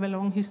 so I have a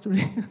long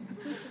history.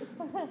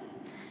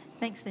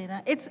 Thanks,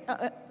 Nina. It's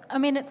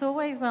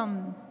always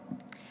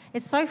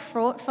it's so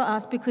fraught for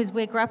us because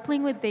we're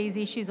grappling with these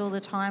issues all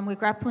the time. We're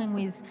grappling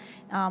with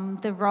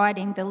the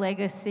writing, the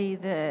legacy,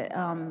 the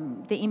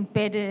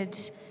embedded,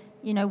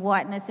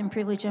 whiteness and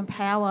privilege and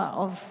power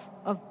of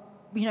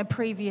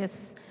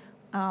previous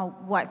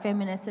white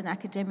feminists and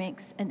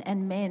academics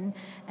and men,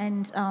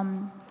 and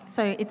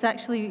so it's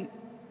actually,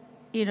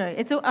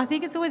 I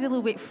think it's always a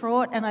little bit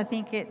fraught, and I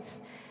think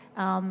it's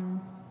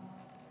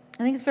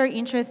very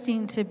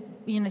interesting to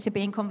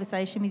be in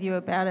conversation with you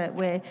about it,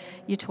 where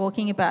you're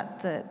talking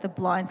about the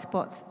blind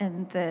spots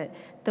and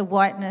the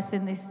whiteness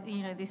and this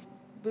this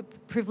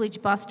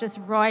privileged bus just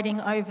riding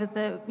over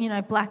the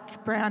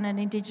black, brown and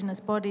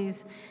Indigenous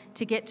bodies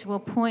to get to a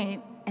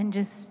point, and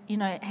just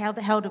how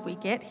the hell did we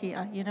get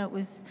here? It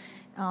was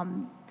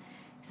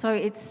so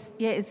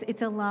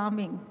it's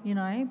alarming,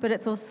 but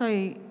it's also,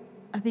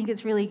 I think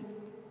it's really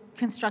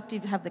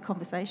constructive to have the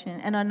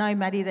conversation. And I know,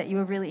 Maddie, that you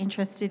were really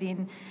interested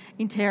in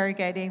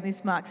interrogating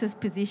this Marxist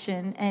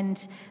position,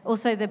 and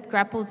also the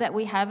grapples that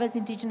we have as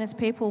Indigenous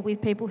people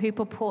with people who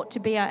purport to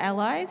be our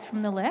allies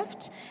from the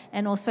left,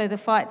 and also the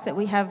fights that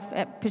we have,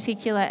 at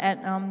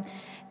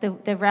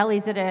the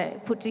rallies that are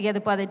put together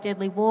by the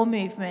Deadly War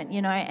movement,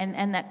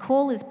 and that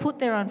call is put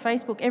there on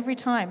Facebook every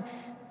time.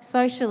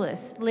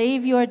 Socialists,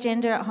 leave your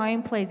agenda at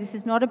home, please. This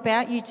is not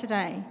about you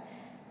today.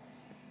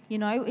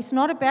 It's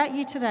not about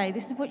you today.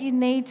 This is what you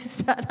need to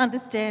start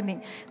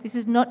understanding. This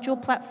is not your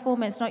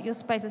platform, it's not your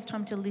space, it's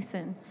time to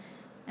listen.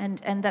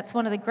 And that's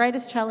one of the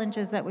greatest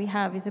challenges that we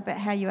have, is about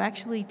how you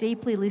actually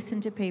deeply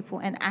listen to people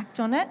and act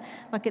on it.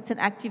 Like, it's an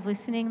active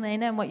listening,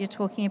 Lena, and what you're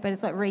talking about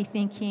is like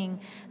rethinking,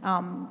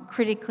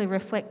 critically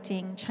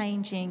reflecting,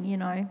 changing,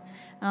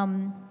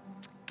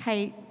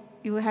 Kate,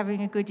 you were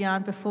having a good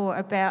yarn before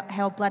about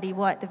how bloody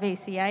white the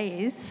VCA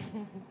is.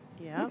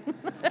 Yeah.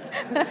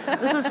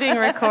 This is being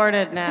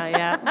recorded now,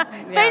 yeah.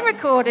 It's been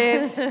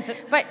recorded.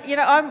 But,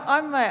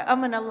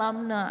 I'm an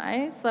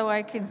alumni, so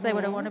I can say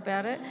what I want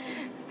about it.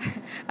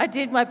 I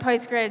did my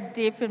postgrad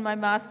dip and my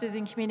master's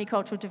in community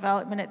cultural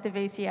development at the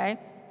VCA,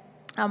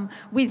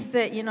 with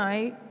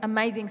the,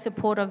 amazing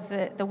support of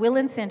the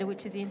Willan Centre,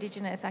 which is the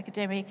Indigenous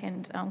academic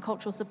and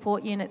cultural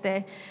support unit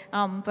there.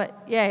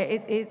 But yeah,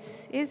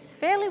 it's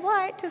fairly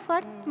white, just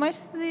like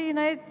most of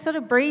the, sort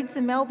of breeds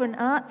the Melbourne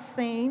arts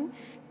scene,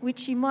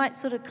 which you might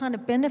sort of kind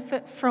of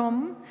benefit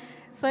from.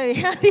 So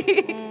how do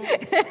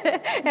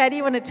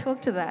you want to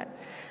talk to that?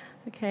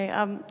 Okay,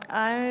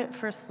 I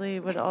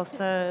firstly would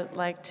also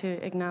like to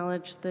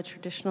acknowledge the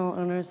traditional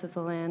owners of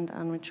the land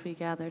on which we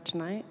gather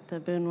tonight, the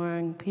Boon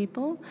Wurrung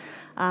people,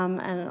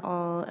 and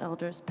all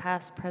elders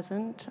past,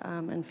 present,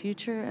 and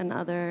future, and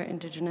other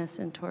Indigenous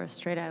and Torres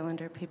Strait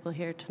Islander people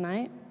here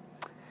tonight.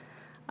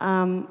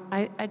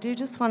 I do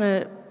just want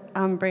to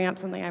bring up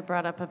something I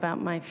brought up about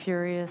my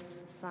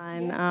furious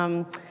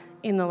sign.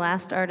 In the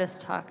last artist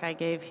talk I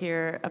gave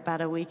here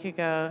about a week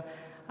ago,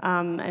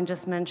 and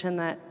just mention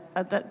that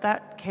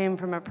that came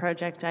from a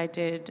project I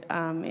did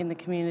in the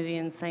community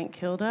in St.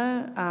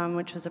 Kilda,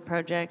 which was a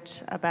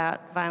project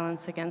about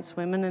violence against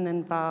women, and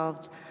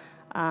involved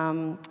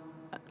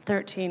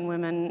 13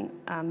 women,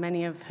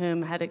 many of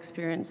whom had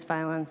experienced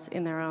violence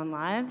in their own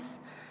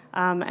lives.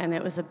 And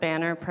it was a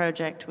banner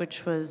project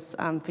which was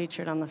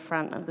featured on the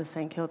front of the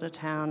St. Kilda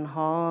Town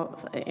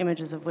Hall,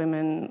 images of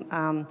women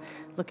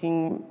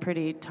looking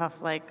pretty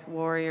tough, like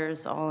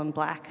warriors, all in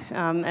black.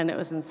 And it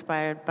was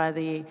inspired by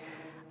the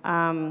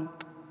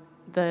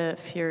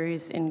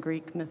Furies in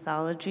Greek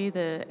mythology,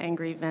 the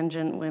angry,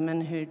 vengeant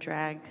women who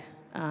drag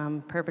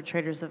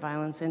perpetrators of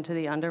violence into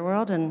the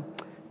underworld and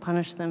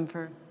punish them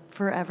for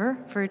forever,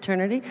 for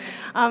eternity.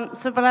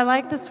 But I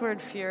like this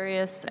word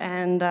furious,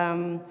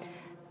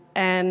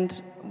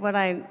 and what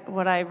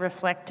I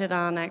reflected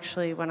on,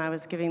 actually, when I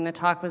was giving the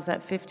talk, was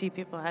that 50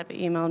 people had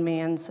emailed me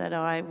and said,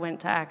 "Oh, I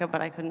went to ACCA,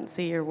 but I couldn't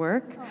see your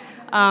work,"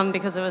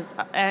 because it was,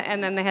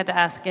 and then they had to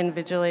ask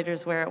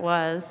invigilators where it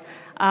was,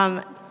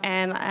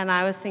 and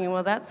I was thinking,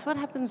 well, that's what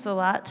happens a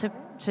lot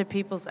to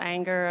people's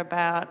anger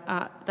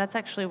about. That's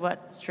actually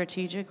what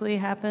strategically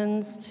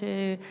happens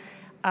to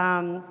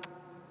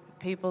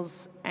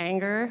people's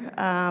anger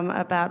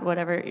about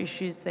whatever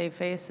issues they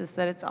face, is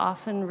that it's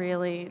often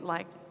really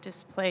like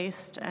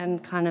displaced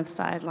and kind of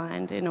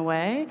sidelined in a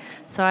way.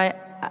 So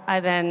I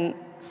then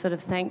sort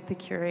of thank the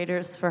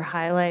curators for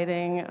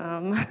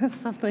highlighting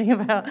something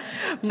about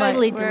it's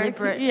totally my work.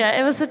 Deliberate. Yeah,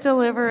 it was a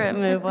deliberate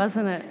move,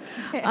 wasn't it?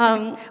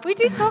 We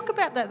did talk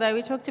about that, though.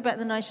 We talked about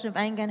the notion of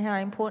anger and how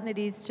important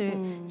it is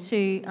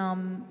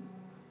to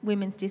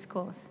women's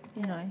discourse,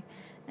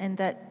 and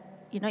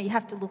that, you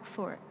have to look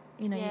for it.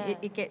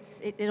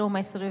 It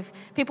almost sort of,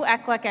 people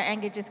act like our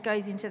anger just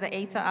goes into the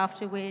ether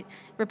after we're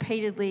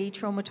repeatedly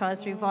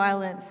traumatised through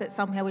violence, that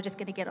somehow we're just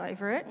going to get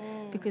over it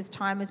because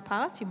time has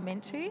passed, you're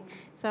meant to.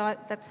 So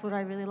that's what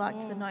I really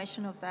liked, the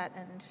notion of that,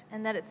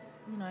 and that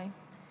it's,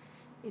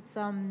 it's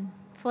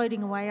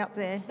floating away up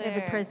there,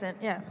 ever present,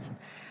 yeah.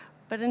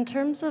 But in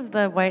terms of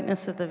the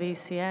whiteness of the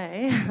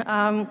VCA,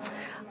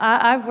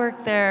 I've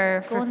worked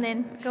there for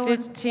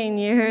 15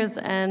 years,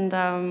 and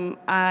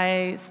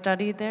I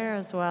studied there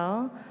as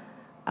well.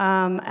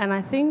 And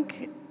I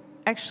think,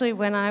 actually,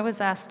 when I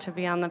was asked to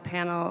be on the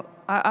panel,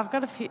 I've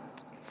got a few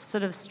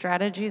sort of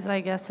strategies,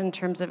 I guess, in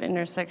terms of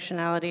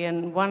intersectionality,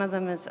 and one of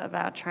them is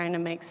about trying to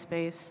make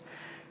space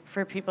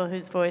for people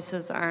whose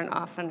voices aren't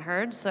often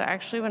heard. So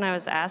actually, when I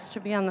was asked to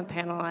be on the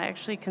panel, I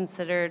actually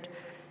considered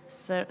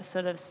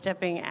sort of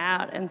stepping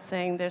out and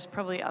saying there's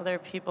probably other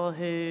people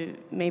who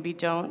maybe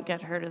don't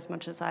get heard as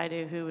much as I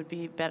do who would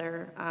be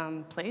better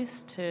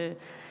placed to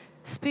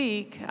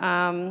speak.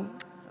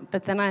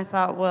 But then I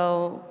thought,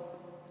 well,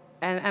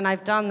 and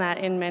I've done that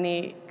in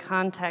many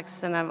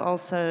contexts, and I've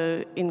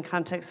also, in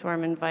contexts where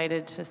I'm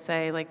invited to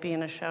say, like, be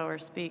in a show or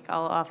speak,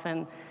 I'll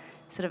often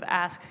sort of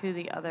ask who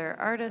the other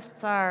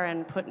artists are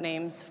and put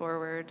names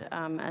forward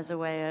as a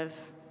way of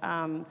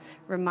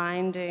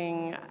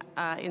reminding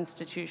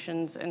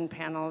institutions and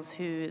panels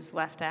who is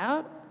left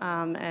out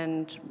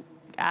and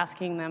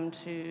asking them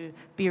to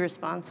be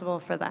responsible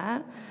for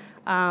that.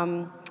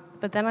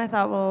 But then I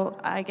thought, well,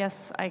 I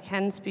guess I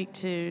can speak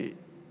to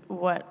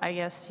what I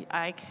guess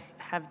I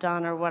have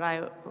done, or what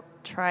I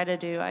try to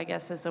do, I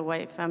guess, as a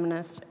white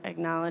feminist,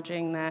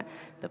 acknowledging that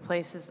the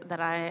places that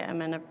I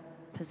am in a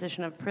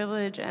position of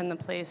privilege and the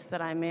place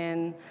that I'm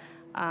in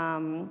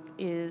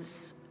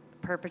is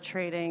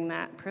perpetrating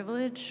that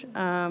privilege.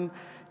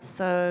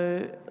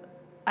 So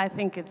I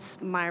think it's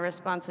my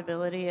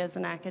responsibility as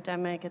an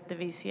academic at the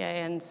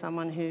VCA and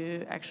someone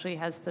who actually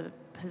has the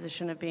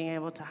position of being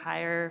able to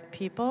hire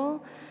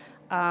people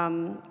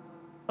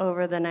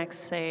over the next,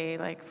 say,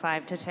 like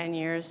 5 to 10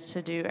 years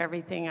to do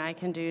everything I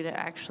can do to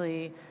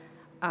actually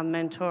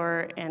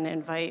mentor and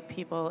invite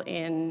people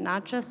in,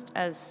 not just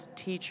as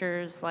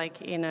teachers,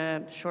 like in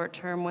a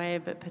short-term way,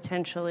 but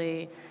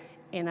potentially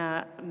in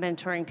a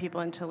mentoring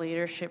people into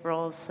leadership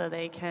roles so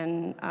they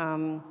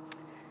can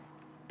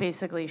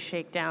basically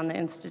shake down the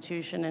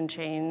institution and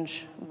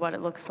change what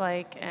it looks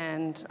like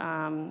and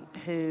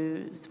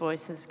whose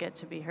voices get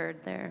to be heard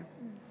there.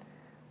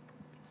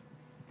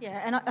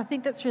 Yeah, and I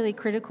think that's really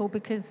critical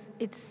because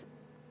it's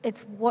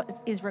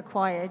what is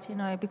required, you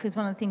know, because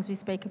one of the things we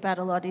speak about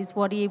a lot is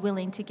what are you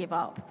willing to give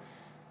up,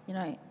 you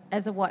know,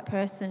 as a white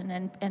person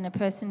and a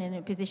person in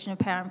a position of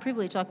power and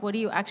privilege, like what are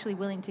you actually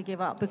willing to give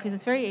up? Because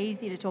it's very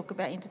easy to talk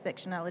about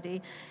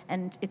intersectionality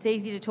and it's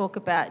easy to talk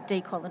about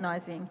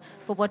decolonising,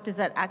 but what does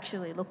that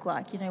actually look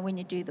like, you know, when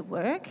you do the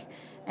work,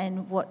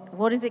 and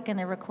what is it going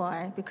to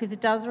require? Because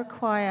it does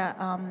require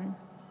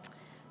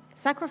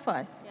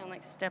sacrifice. Yeah,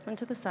 like step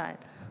into the side.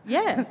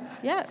 Yeah.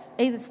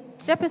 Either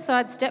step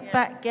aside, step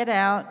back, get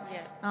out,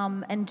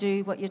 and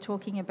do what you're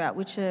talking about,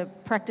 which are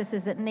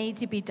practices that need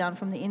to be done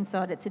from the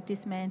inside. It's a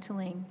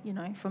dismantling, you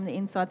know, from the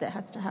inside that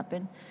has to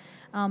happen.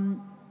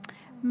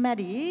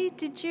 Maddie,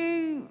 did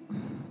you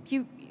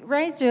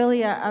raised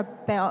earlier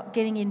about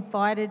getting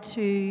invited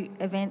to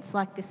events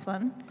like this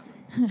one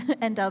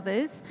and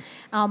others,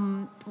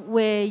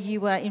 where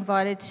you were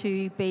invited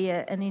to be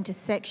an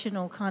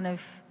intersectional kind of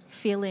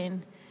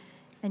fill-in,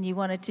 and you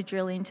wanted to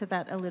drill into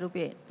that a little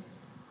bit.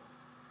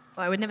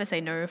 Well, I would never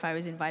say no if I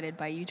was invited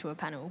by you to a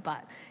panel,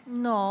 but...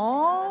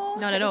 No.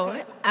 Not at all.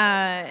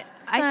 I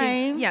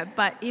think, yeah,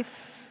 but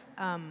if...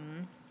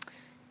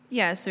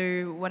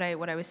 so what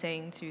I was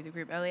saying to the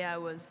group earlier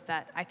was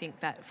that I think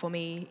that for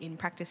me, in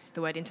practice,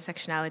 the word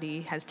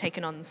intersectionality has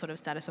taken on the sort of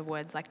status of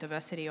words like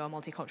diversity or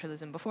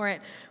multiculturalism before it,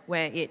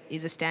 where it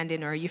is a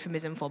stand-in or a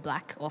euphemism for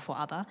black or for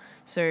other.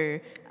 So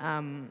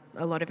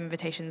a lot of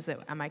invitations that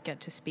I might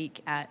get to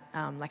speak at,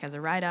 like as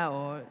a writer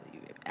or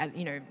as,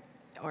 you know,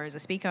 or as a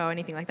speaker or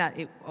anything like that,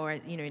 or,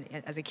 you know,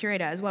 as a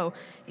curator as well,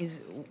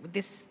 is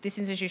this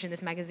institution,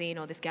 this magazine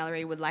or this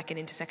gallery would like an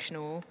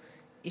intersectional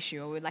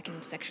issue, or would like an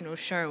intersectional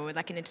show, or would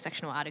like an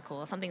intersectional article,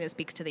 or something that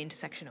speaks to the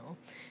intersectional.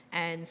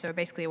 And so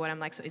basically what I'm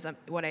like, so is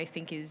what I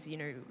think is, you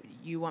know,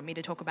 you want me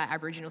to talk about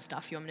Aboriginal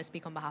stuff, you want me to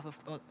speak on behalf of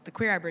the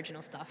queer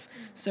Aboriginal stuff.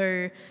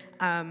 So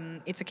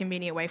it's a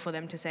convenient way for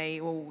them to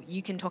say, well,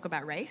 you can talk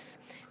about race.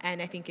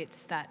 And I think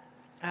it's that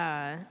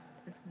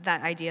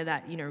that idea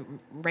that, you know,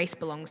 race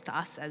belongs to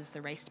us as the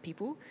raced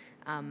people,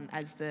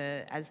 as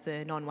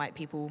the non-white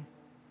people.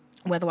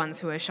 We're the ones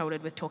who are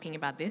shouldered with talking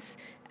about this.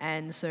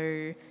 And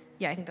so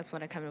yeah, I think that's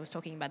what I kind of was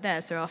talking about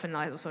there. So often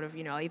I'll sort of,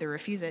 you know, I'll either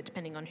refuse it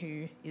depending on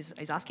who is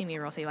asking me,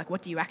 or I'll say, like,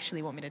 what do you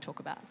actually want me to talk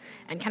about?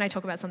 And can I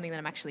talk about something that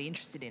I'm actually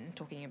interested in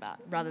talking about,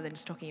 rather than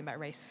just talking about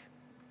race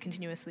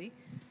continuously? Do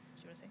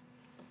you want to say?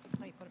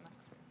 Oh, you got it, Mark.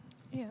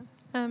 Yeah.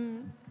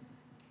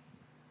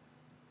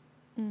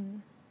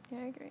 Yeah,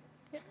 I agree.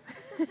 Yeah.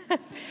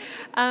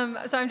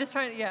 So I'm just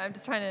trying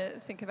to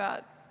think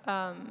about,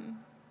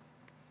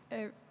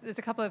 there's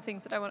a couple of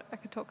things that I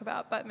could talk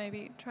about, but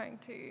maybe trying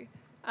to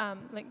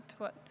link to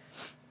what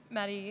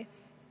Maddie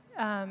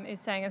is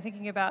saying. I'm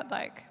thinking about,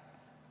 like,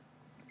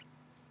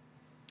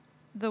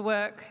 the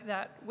work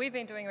that we've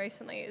been doing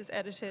recently as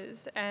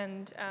editors,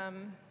 and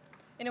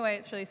in a way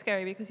it's really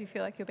scary because you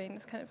feel like you're being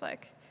this kind of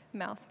like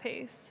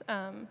mouthpiece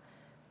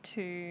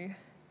to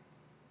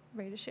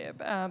readership,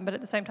 but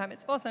at the same time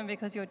it's awesome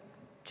because you're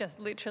just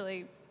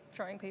literally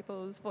throwing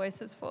people's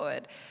voices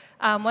forward.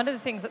 One of the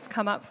things that's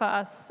come up for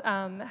us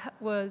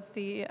was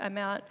the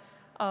amount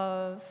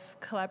of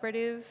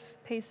collaborative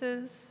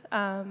pieces,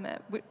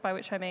 by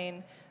which I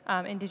mean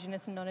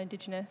Indigenous and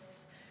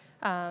non-Indigenous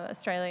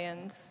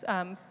Australians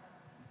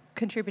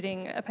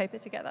contributing a paper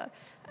together.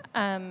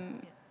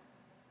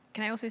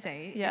 Can I also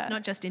say, it's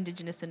not just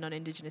Indigenous and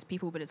non-Indigenous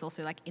people, but it's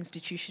also like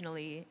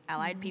institutionally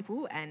allied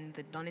people and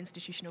the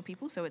non-institutional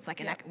people. So it's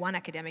like one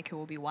academic who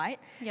will be white,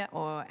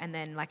 and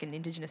then like an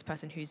Indigenous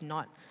person who's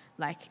not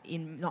like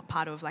not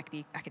part of like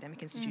the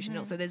academic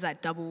institution. So there's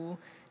that double,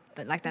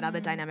 that other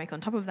dynamic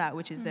on top of that,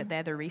 which is that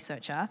they're the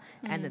researcher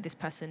and that this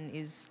person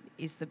is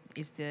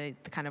the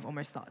kind of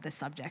almost the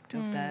subject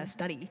of the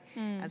study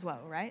as well,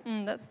 right?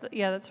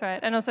 That's right.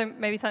 And also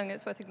maybe something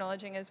that's worth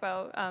acknowledging as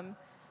well.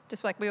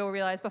 Just like we all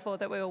realised before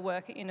that we all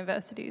work at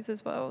universities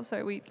as well,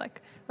 so we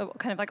like are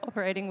kind of like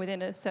operating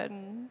within a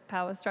certain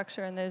power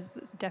structure, and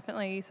there's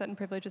definitely certain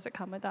privileges that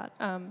come with that.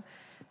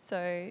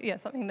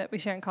 Something that we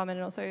share in common,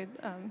 and also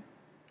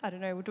I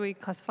don't know, do we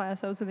classify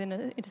ourselves within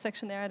an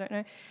intersection there? I don't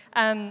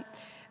know.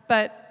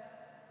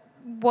 But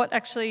what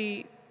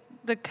actually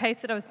the case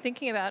that I was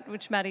thinking about,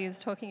 which Maddie is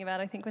talking about,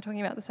 I think we're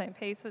talking about the same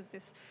piece, was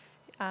this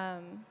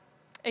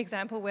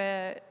example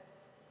where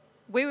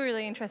we were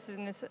really interested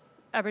in this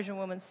Aboriginal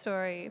woman's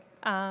story,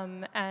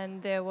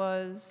 and there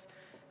was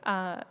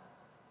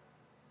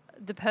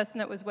the person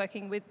that was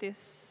working with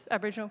this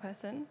Aboriginal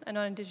person, a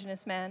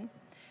non-Indigenous man,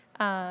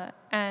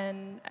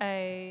 and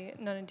a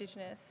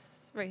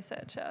non-Indigenous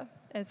researcher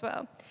as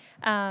well.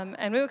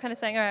 And we were kind of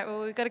saying, all right,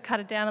 well, we've got to cut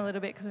it down a little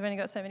bit because we've only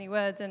got so many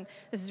words, and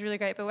this is really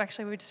great, but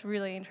we're just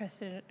really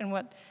interested in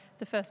what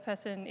the first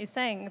person is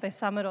saying. They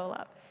sum it all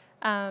up.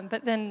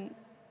 But then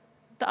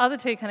the other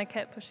two kind of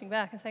kept pushing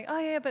back and saying, oh,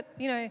 yeah, but,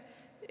 you know,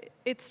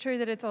 it's true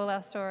that it's all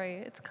our story,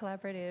 it's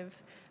collaborative,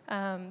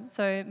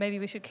 so maybe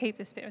we should keep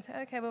this bit. And say,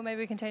 okay, well, maybe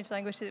we can change the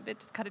language a bit,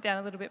 just cut it down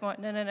a little bit more.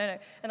 No. And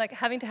like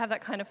having to have that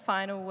kind of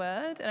final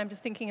word, and I'm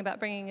just thinking about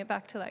bringing it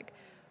back to like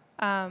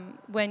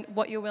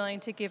what you're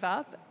willing to give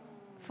up.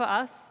 For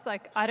us,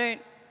 like I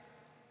don't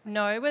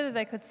know whether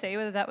they could see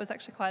whether that was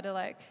actually quite a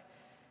like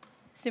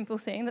simple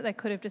thing that they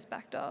could have just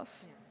backed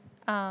off.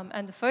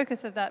 And the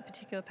focus of that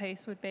particular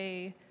piece would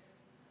be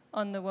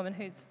on the woman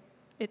who's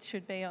it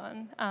should be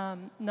on,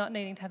 not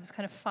needing to have this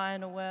kind of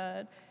final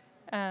word.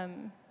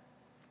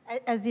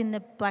 As in the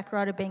black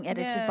writer being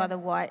edited by the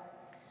white.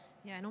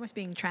 Yeah, and almost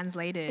being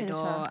translated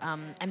editor.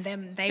 And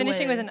then they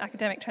finishing with an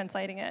academic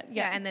translating it.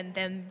 Yeah, and then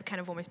them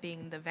kind of almost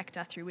being the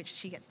vector through which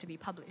she gets to be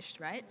published,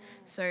 right?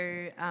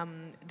 So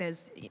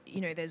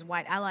there's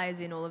white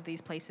allies in all of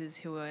these places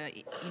who are,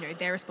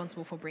 they're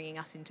responsible for bringing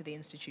us into the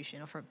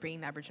institution or for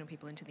bringing the Aboriginal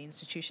people into the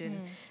institution.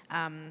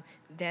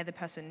 They're the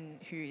person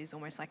who is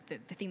almost like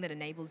the thing that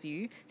enables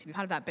you to be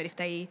part of that. But if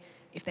they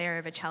are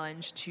ever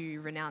challenged to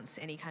renounce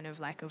any kind of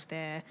like of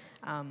their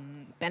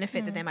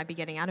benefit that they might be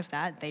getting out of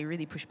that, they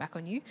really push back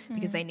on you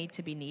because they need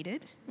to be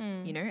needed,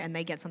 and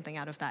they get something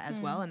out of that as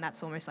well. And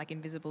that's almost like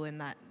invisible in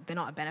that they're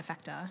not a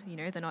benefactor,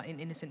 they're not an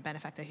innocent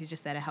benefactor who's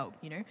just there to help,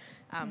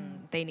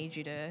 They need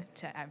you to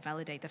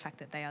validate the fact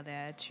that they are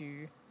there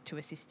to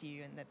assist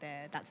you and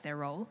that that's their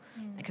role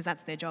because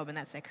that's their job and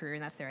that's their career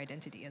and that's their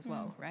identity as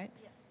well, right?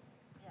 Yeah.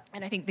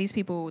 And I think these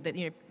people that,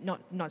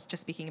 not just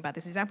speaking about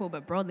this example,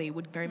 but broadly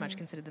would very much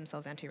consider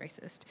themselves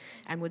anti-racist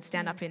and would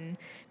stand up in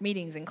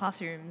meetings, in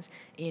classrooms,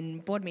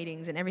 in board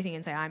meetings and everything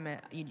and say,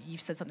 you've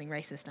said something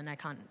racist and I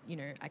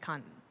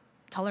can't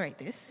tolerate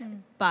this.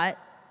 But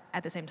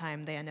at the same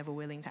time, they are never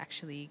willing to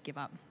actually give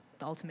up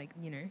the ultimate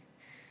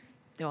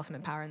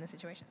power in the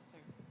situation. So.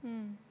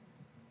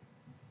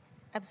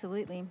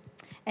 Absolutely.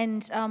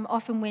 And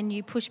often when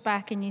you push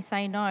back and you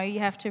say no, you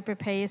have to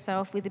prepare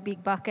yourself with a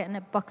big bucket and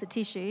a box of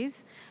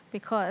tissues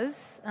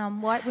because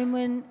white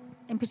women,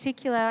 in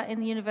particular in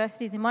the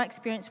universities, in my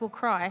experience, will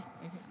cry.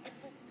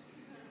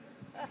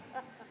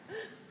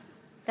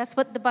 That's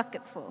what the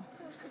bucket's for.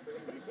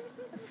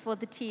 It's for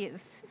the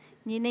tears.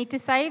 You need to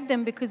save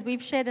them because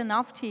we've shed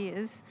enough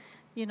tears.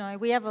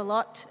 We have a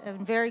lot of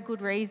very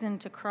good reason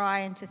to cry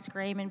and to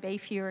scream and be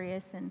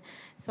furious. And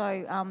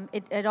so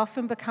it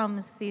often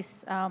becomes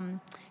this,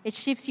 it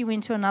shifts you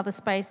into another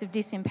space of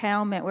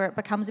disempowerment where it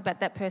becomes about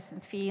that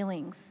person's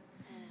feelings.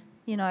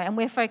 And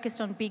we're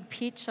focused on big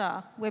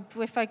picture.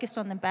 We're focused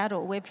on the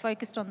battle. We're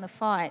focused on the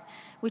fight,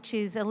 which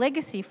is a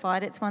legacy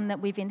fight. It's one that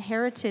we've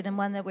inherited and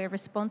one that we're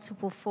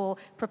responsible for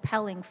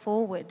propelling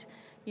forward.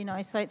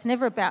 So it's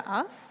never about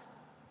us.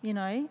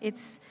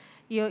 It's...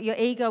 Your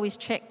ego is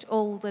checked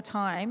all the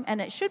time,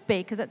 and it should be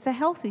because it's a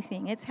healthy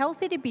thing. It's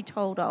healthy to be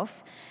told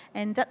off,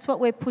 and that's what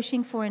we're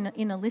pushing for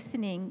in a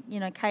listening,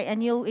 Kate.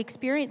 And you'll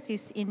experience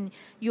this in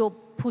your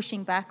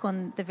pushing back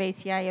on the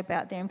VCA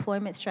about their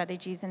employment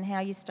strategies and how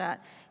you start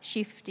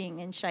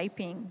shifting and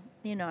shaping,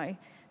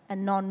 a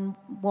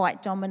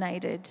non-white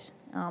dominated,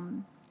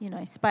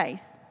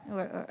 space.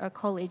 Or a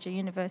college, a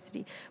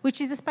university,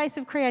 which is a space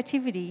of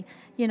creativity,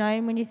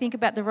 and when you think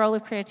about the role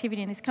of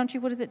creativity in this country,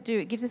 what does it do?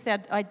 It gives us our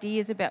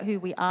ideas about who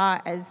we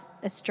are as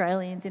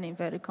Australians, in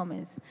inverted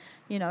commas,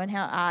 and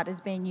how art has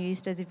been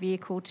used as a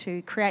vehicle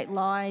to create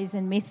lies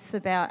and myths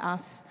about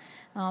us.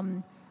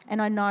 And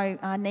I know,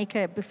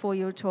 Nika, before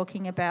you were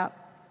talking about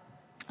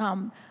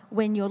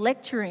when you're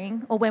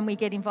lecturing or when we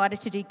get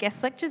invited to do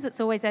guest lectures, it's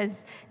always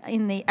as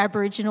in the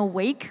Aboriginal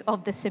week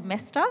of the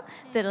semester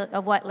that a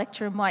white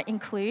lecturer might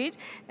include.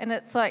 And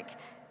it's like,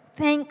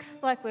 thanks,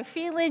 like we're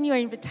feeling your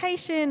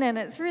invitation and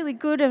it's really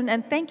good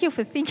and thank you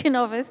for thinking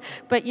of us.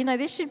 But,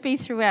 this should be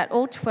throughout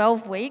all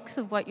 12 weeks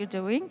of what you're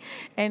doing.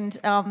 And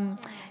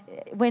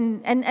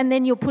and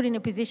then you're put in a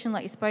position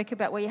like you spoke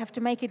about where you have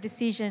to make a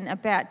decision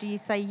about, do you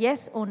say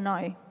yes or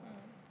no?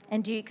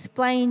 And do you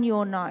explain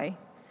your no?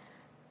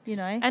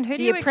 And who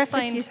do you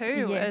explain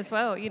to yes. as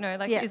well?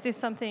 Is this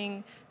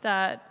something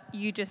that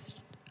you just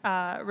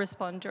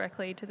respond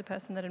directly to the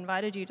person that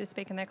invited you to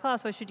speak in their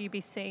class, or should you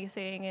be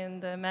CCing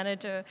in the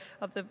manager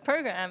of the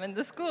program and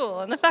the school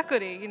and the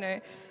faculty?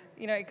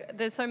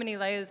 There's so many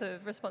layers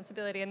of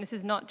responsibility, and this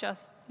is not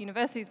just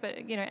universities, but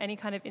any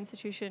kind of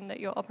institution that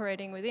you're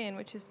operating within,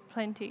 which is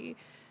plenty.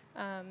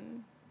 How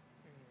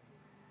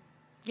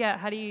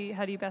do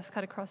you best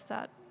cut across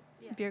that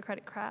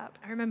bureaucratic crap?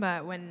 I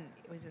remember when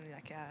it was in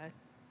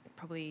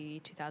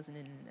probably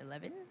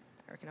 2011.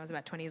 I reckon I was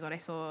about 20 years old. I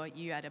saw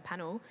you at a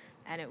panel,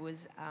 and it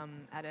was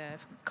at a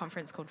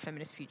conference called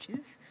Feminist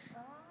Futures.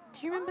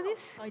 Do you remember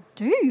this? I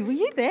do. Were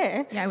you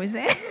there? Yeah, I was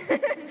there.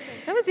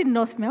 That was in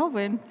North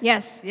Melbourne.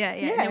 Yes, yeah.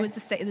 And it was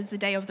the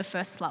day of the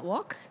first slut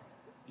walk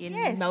in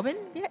Melbourne.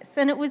 Yes,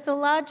 and it was the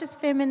largest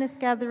feminist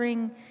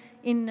gathering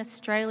in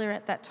Australia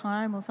at that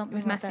time, or something. It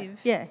was like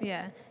massive. That.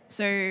 Yeah.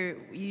 So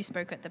you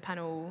spoke at the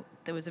panel.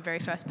 There was a very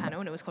first panel,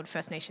 and it was called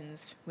First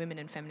Nations Women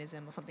and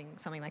Feminism, or something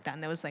like that.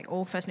 And there was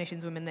all First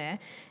Nations women there,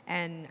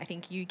 and I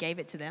think you gave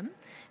it to them,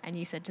 and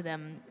you said to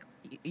them,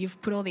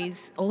 "You've put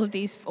all of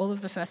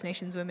the First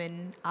Nations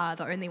women are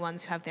the only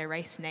ones who have their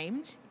race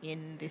named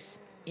in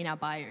our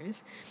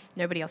bios.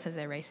 Nobody else has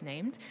their race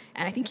named."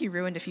 And I think you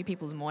ruined a few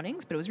people's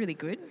mornings, but it was really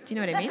good. Do you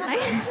know what I mean?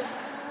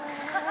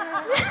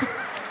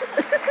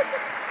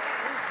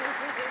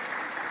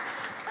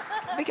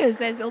 Because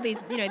there's all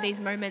these, these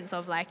moments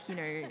of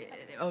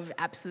of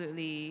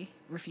absolutely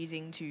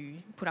refusing to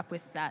put up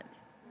with that,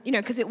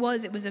 because it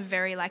was a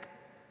very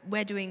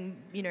we're doing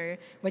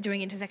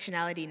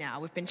intersectionality now.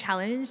 We've been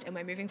challenged and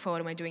we're moving forward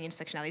and we're doing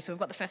intersectionality. So we've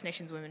got the First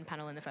Nations Women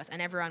panel in the first,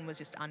 and everyone was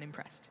just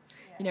unimpressed.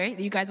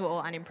 You guys were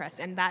all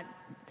unimpressed, and that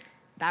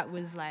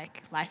was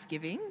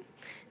life-giving.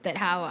 That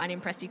how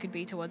unimpressed you could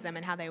be towards them,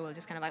 and how they were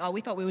just kind of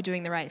we thought we were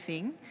doing the right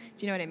thing.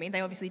 Do you know what I mean?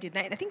 They obviously did.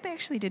 I think they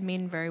actually did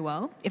mean very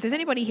well. If there's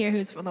anybody here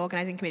who's on the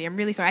organising committee, I'm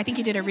really sorry. I think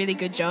you did a really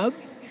good job.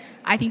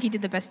 I think you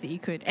did the best that you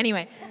could.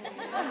 Anyway,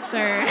 so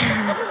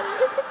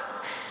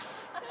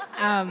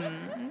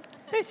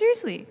no,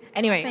 seriously.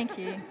 Anyway, Thank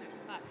you.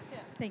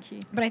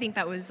 But I think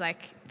that was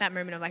that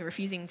moment of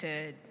refusing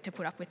to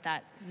put up with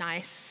that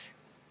nice.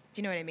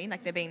 Do you know what I mean?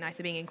 They're being nice,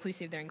 they're being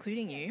inclusive, they're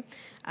including you,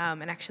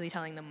 and actually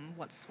telling them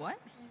what's what.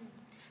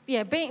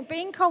 Yeah,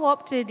 being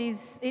co-opted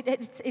is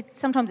it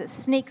sometimes it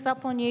sneaks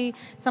up on you.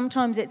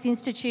 Sometimes it's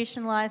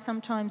institutionalised.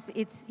 Sometimes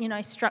it's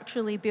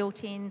structurally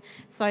built in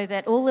so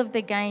that all of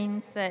the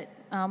gains that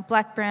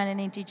Black, Brown, and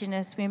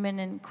Indigenous women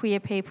and queer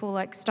people,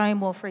 like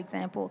Stonewall, for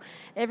example,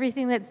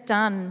 everything that's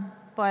done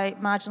by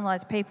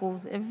marginalised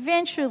peoples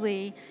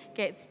eventually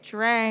gets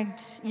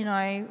dragged,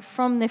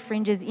 from the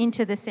fringes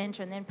into the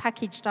centre and then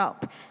packaged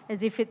up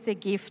as if it's a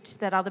gift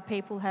that other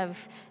people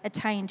have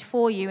attained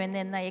for you, and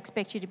then they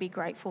expect you to be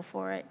grateful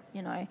for it,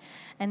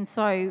 And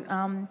so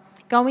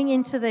going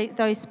into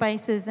those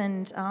spaces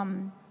and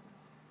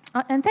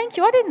thank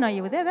you, I didn't know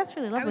you were there. That's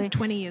really lovely. I was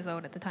 20 years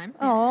old at the time.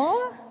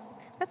 Oh,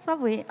 that's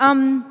lovely.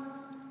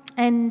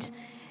 And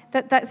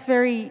that's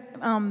very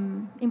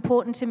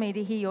important to me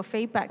to hear your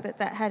feedback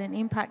that had an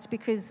impact,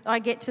 because I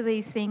get to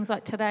these things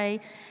like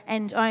today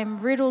and I'm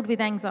riddled with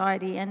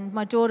anxiety, and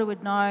my daughter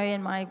would know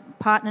and my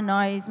partner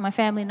knows, my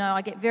family know.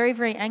 I get very,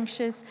 very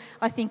anxious.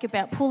 I think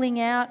about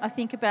pulling out. I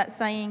think about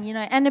saying,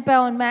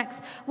 Annabelle and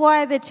Max,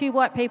 why are there two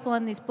white people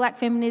on this Black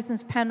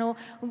feminisms panel,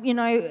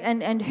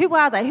 and who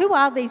are they? Who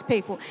are these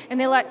people? And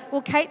they're like,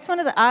 well, Kate's one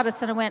of the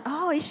artists. And I went,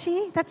 oh, is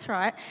she? That's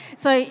right.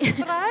 So,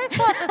 but I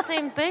thought the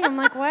same thing. I'm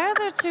like, why are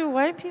there two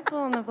white people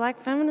on the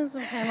Black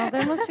feminism panel?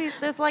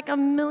 There's a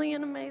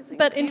million amazing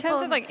But in people.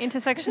 terms of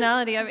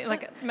intersectionality, I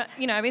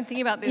mean, I've been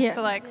thinking about this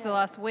for the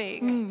last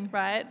week,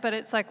 right? But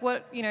it's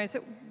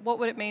what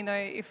would it mean though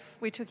if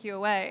we took you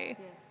away?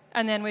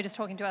 And then we're just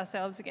talking to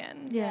ourselves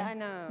again. Yeah, I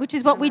know. Which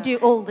is what we do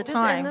all the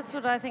time. And that's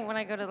what I think when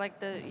I go to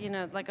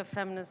a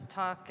feminist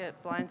talk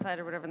at Blindside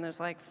or whatever, and there's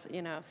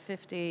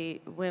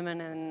 50 women,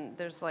 and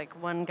there's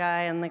one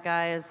guy, and the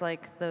guy is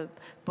the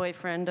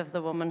boyfriend of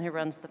the woman who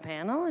runs the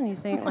panel, and you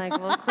think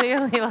well,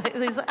 clearly,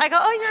 I go,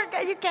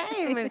 oh, you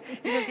came, and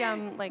he goes, yeah,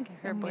 I'm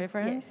her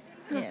boyfriend.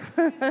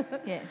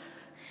 Yes.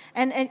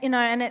 And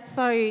it's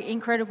so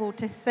incredible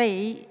to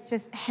see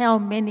just how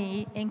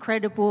many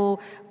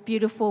incredible,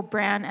 beautiful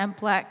brown and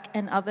Black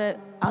and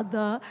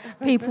other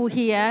people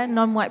here,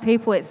 non-white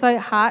people. It's so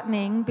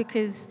heartening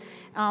because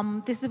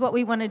this is what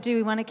we want to do.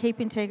 We want to keep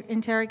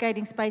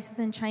interrogating spaces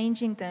and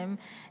changing them.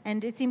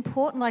 And it's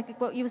important, like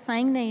what you were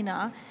saying,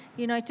 Nina,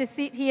 to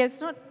sit here.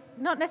 It's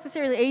not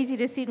necessarily easy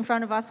to sit in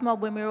front of us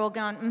mob when we're all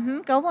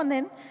going, go on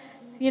then.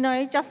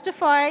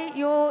 justify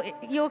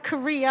your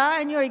career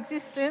and your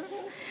existence.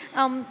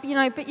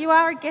 But you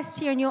are a guest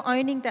here and you're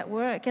owning that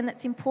work, and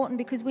that's important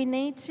because we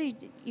need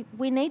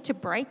to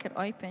break it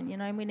open,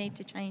 and we need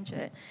to change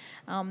it.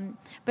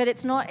 But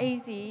it's not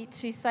easy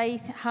to say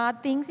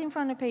hard things in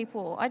front of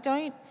people. I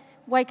don't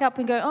wake up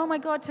and go, oh my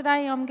God,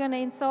 today I'm going to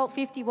insult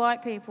 50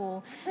 white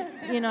people,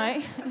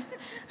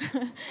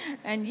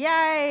 and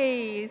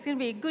yay, it's going to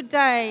be a good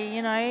day,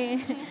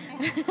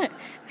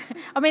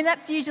 I mean,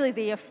 that's usually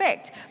the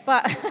effect,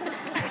 but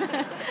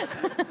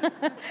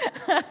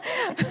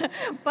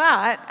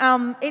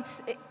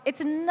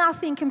it's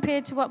nothing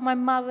compared to what my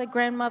mother,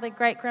 grandmother,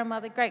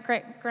 great-grandmother,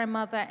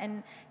 great-great-grandmother,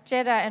 and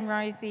Jetta and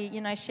Rosie,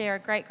 share a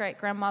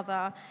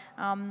great-great-grandmother,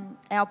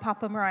 our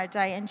Papa Mariah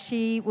Day, and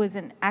she was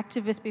an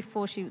activist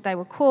before they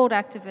were called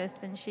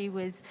activists, and she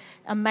was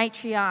a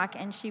matriarch,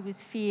 and she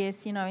was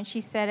fierce, and she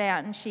set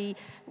out, and she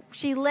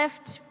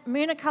left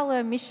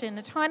Moonacalla Mission,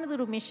 a tiny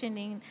little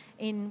mission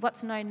in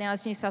what's known now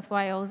as New South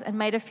Wales, and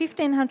made a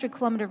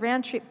 1,500-kilometre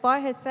round trip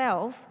by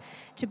herself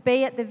to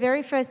be at the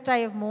very first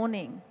day of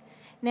mourning.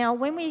 Now,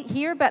 when we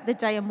hear about the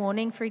day of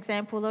mourning, for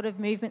example, a lot of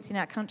movements in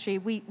our country,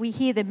 we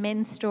hear the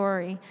men's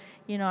story,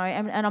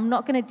 and I'm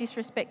not going to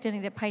disrespect any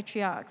of the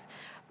patriarchs,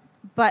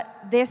 but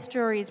their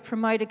story is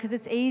promoted because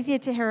it's easier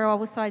to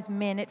heroicise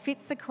men. It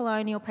fits the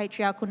colonial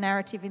patriarchal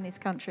narrative in this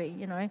country,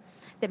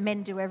 that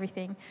men do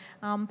everything.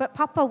 But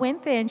Papa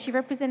went there and she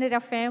represented our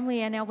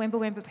family and our Wemba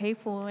Wemba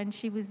people, and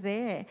she was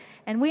there.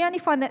 And we only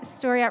find that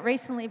story out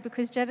recently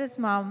because Jetta's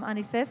mum,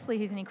 Auntie Cecily,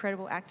 who's an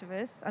incredible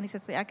activist, Auntie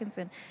Cecily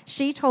Atkinson,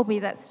 she told me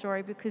that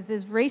story because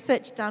there's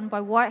research done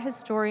by white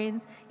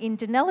historians in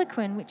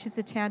Deniliquin, which is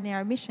the town near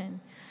our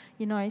mission.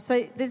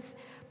 So there's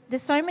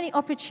so many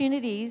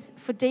opportunities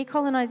for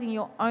decolonising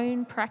your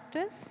own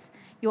practice,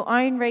 your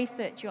own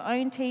research, your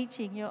own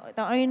teaching, your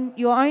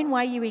own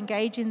way you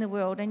engage in the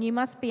world, and you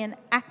must be an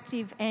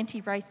active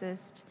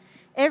anti-racist.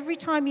 Every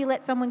time you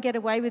let someone get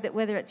away with it,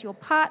 whether it's your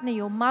partner,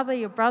 your mother,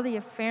 your brother,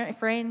 your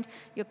friend,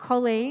 your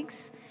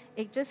colleagues,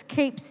 it just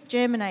keeps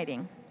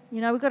germinating.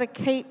 We've got to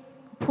keep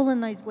pulling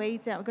those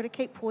weeds out. We've got to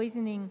keep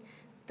poisoning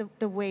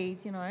the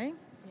weeds,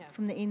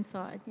 from the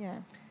inside,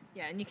 Yeah,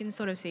 and you can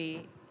sort of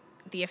see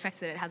the effect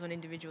that it has on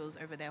individuals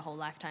over their whole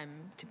lifetime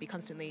to be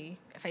constantly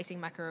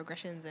facing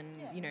microaggressions and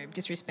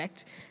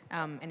disrespect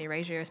and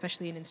erasure,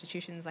 especially in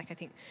institutions. Like I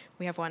think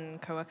we have one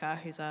coworker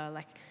who's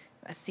a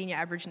senior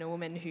Aboriginal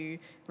woman who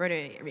wrote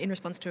in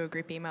response to a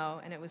group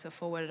email, and it was a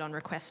forwarded on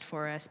request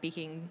for a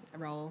speaking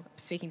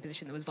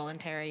position that was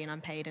voluntary and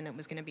unpaid, and it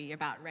was going to be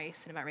about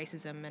race and about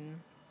racism, and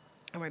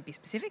I won't be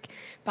specific,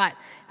 but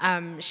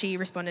she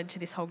responded to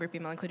this whole group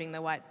email, including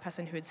the white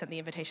person who had sent the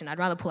invitation, "I'd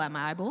rather pull out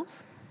my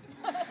eyeballs."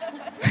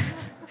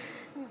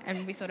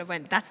 And we sort of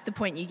went, that's the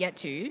point you get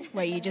to,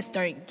 where you just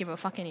don't give a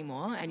fuck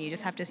anymore, and you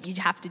have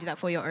to do that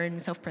for your own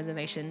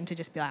self-preservation, to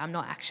just be like, I'm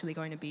not actually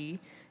going to be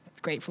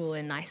grateful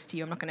and nice to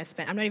you. I'm not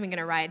even going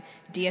to write,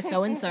 "Dear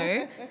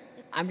so-and-so,"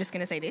 I'm just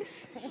going to say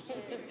this,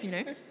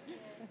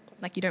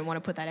 Like you don't want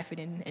to put that effort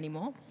in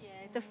anymore.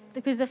 Yeah,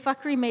 because the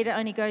fuckery meter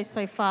only goes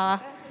so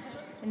far,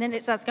 and then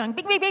it starts going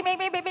bing, bing, bing, bing,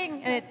 bing, bing,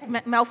 bing, and it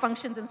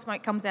malfunctions and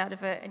smoke comes out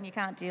of it, and you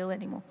can't deal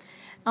anymore.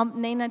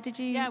 Nina, did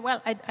you? Yeah,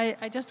 well,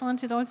 I just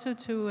wanted also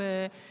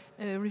to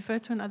refer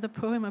to another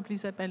poem of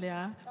Lisa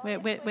Balear,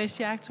 where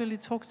she actually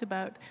talks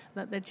about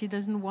that she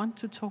doesn't want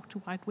to talk to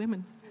white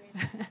women.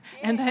 Yes.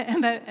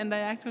 and I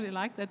actually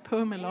like that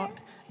poem a lot.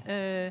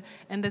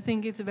 And I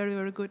think it's a very,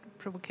 very good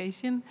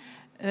provocation.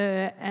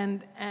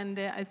 And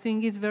I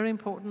think it's very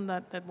important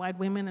that white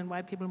women and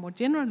white people more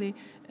generally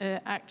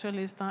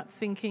actually start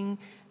thinking,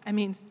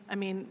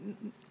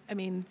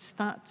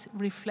 start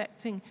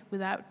reflecting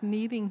without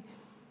needing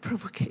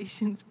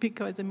provocations,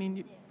 because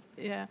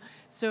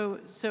So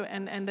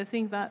I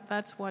think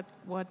that's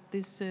what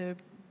this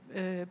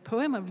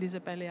poem of Lisa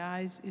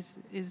Balear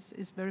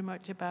is very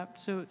much about.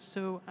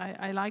 So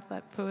I like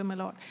that poem a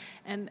lot,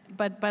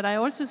 but I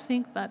also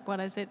think that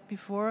what I said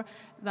before,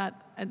 that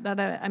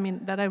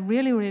I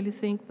really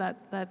think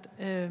that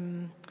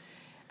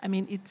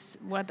it's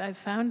what I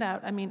found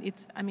out.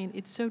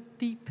 It's so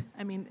deep.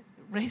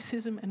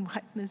 Racism and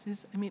whiteness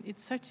is.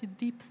 It's such a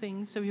deep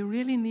thing. So you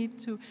really need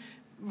to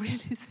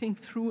really think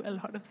through a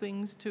lot of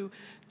things to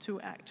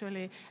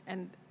actually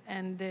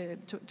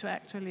to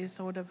actually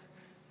sort of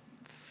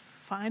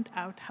find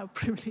out how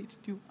privileged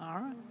you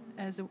are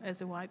as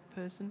a white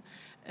person,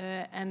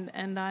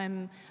 and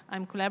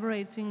I'm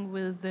collaborating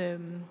with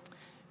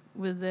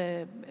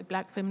a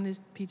black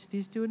feminist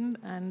PhD student,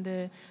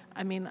 and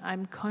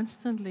I'm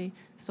constantly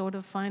sort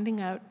of finding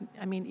out.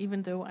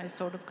 Even though I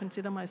sort of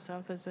consider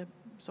myself as a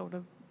sort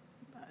of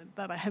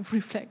that I have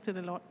reflected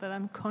a lot, that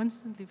I'm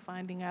constantly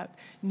finding out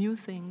new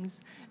things,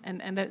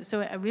 and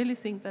so I really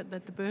think that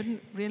the burden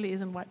really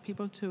is on white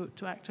people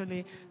to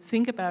actually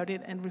think about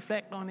it and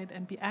reflect on it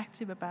and be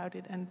active about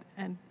it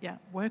and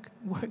work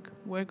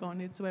on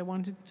it. So I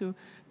wanted to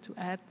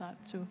add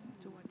that to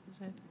what you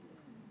said.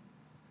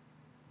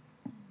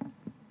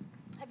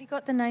 Have you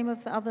got the name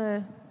of the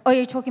other? Oh,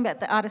 you're talking about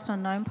the Artist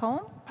Unknown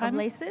poem? of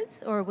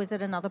Lisa's, or was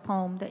it another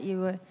poem that you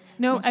were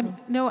No, mentioning?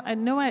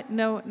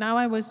 Now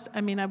I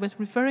was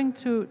referring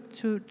to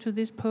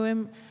this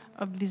poem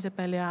of Lisa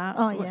Balear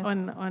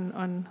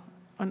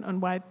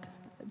on white.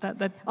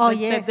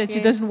 That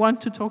she doesn't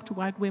want to talk to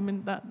white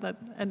women.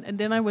 And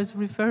then I was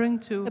referring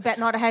to about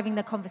not having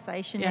the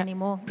conversation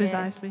anymore.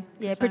 Precisely.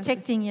 Yeah,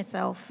 protecting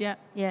yourself. Yeah.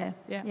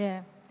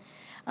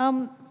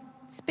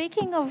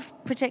 Speaking of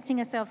protecting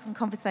ourselves from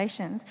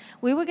conversations,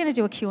 we were going to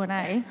do a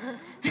Q&A,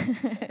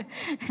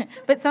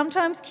 but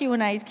sometimes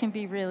Q&As can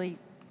be really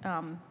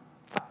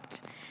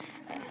fucked.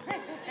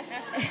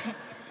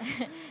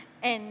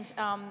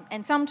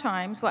 And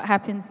sometimes what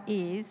happens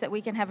is that we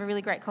can have a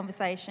really great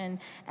conversation,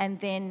 and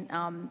then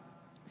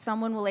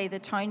someone will either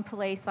tone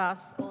police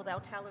us, or they'll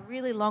tell a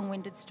really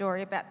long-winded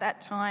story about that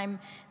time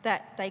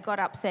that they got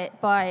upset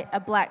by a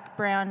black,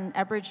 brown,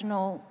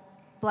 Aboriginal,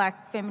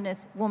 black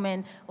feminist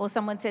woman, or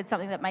someone said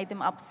something that made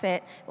them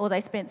upset, or they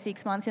spent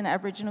 6 months in an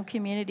Aboriginal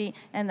community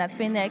and that's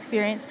been their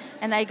experience,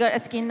 and they got a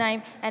skin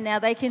name and now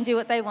they can do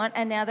what they want,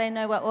 and now they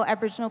know what all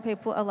Aboriginal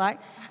people are like.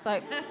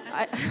 So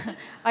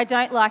I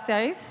don't like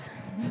those.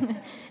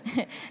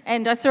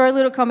 And I saw a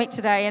little comic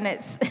today, and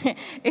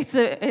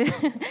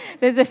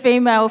there's a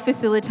female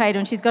facilitator,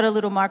 and she's got a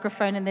little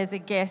microphone, and there's a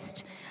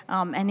guest,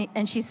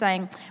 and she's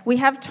saying, "We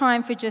have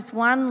time for just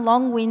one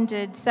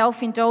long-winded,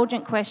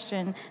 self-indulgent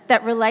question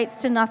that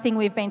relates to nothing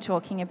we've been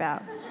talking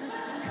about."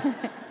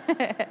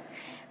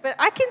 But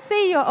I can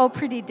see you're all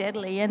pretty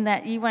deadly, and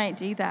that you won't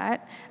do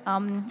that.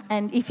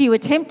 And if you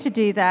attempt to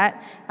do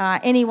that,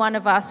 any one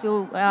of us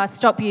will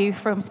stop you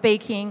from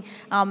speaking.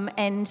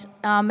 And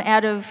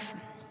out of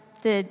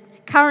the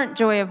current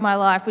joy of my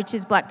life, which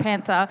is Black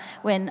Panther,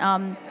 when...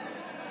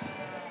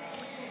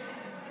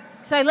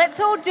 So let's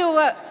all do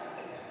it.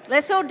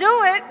 Let's all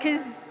do it,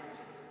 because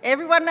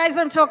everyone knows what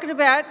I'm talking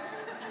about.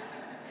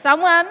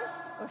 Someone,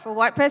 if a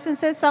white person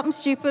says something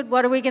stupid,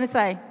 what are we going to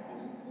say?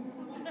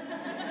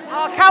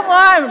 Oh, come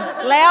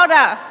on,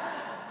 louder.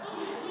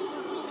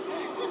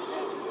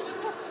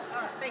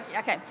 All right, thank you.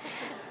 Okay.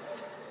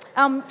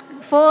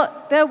 For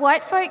the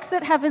white folks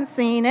that haven't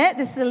seen it,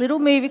 this is a little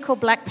movie called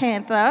Black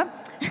Panther.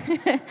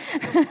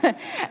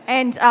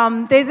 And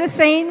there's a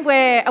scene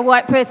where a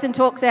white person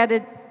talks out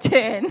of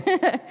turn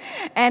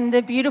and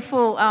the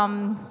beautiful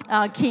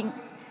king...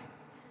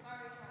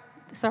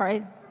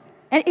 Sorry.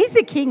 And he's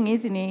the king,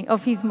 isn't he,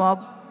 of his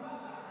mob?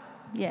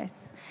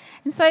 Yes.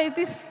 And so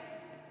this...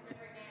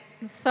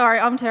 Sorry,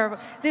 I'm terrible.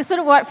 This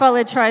sort of white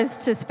fella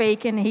tries to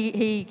speak, and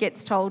he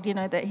gets told,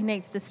 that he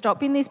needs to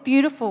stop in this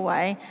beautiful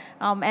way,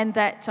 and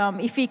that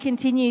if he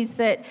continues,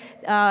 that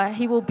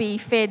he will be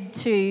fed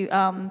to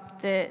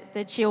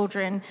the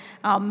children.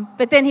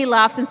 But then he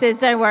laughs and says,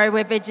 "Don't worry,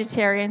 we're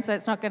vegetarian, so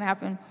it's not going to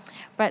happen."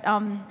 But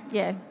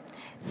yeah,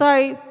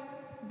 so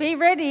be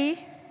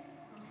ready.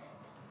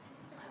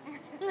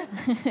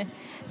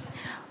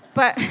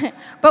 But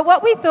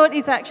what we thought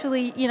is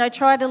actually,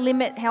 try to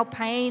limit how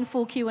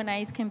painful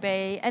Q&As can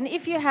be. And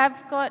if you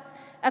have got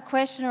a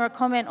question or a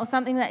comment or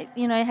something that,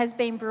 has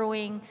been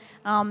brewing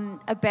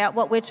about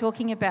what we're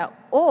talking about,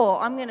 or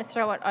I'm going to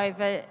throw it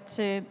over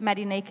to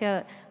Maddie,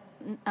 Nika,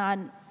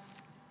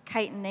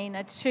 Kate and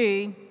Nina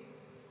to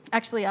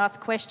actually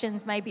ask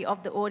questions maybe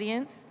of the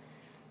audience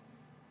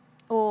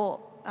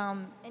or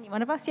any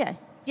one of us, yeah.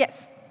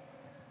 Yes.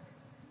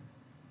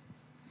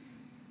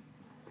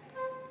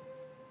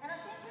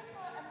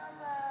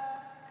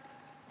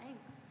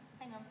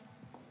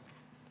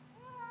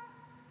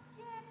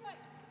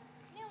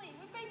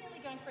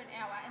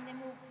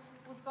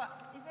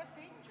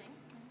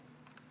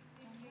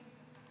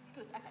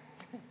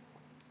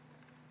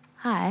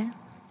 Hi.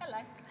 Hello.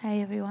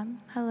 Hey, everyone.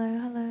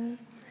 Hello.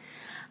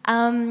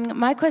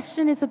 My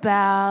question is it's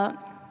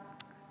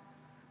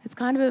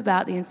kind of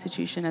about the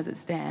institution as it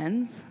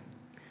stands.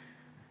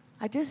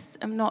 I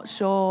just am not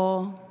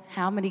sure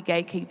how many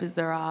gatekeepers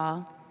there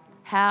are,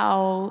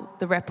 how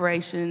the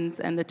reparations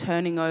and the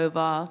turning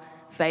over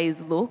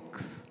phase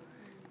looks,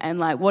 and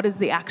what is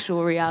the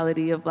actual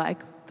reality of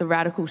the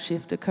radical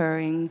shift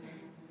occurring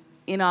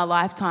in our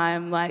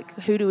lifetime.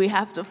 Who do we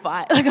have to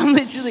fight? I'm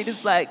literally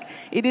just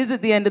it is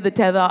at the end of the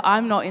tether.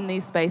 I'm not in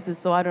these spaces,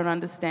 so I don't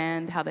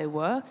understand how they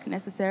work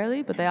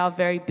necessarily, but they are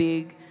very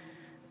big.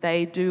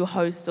 They do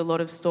host a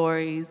lot of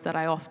stories that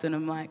I often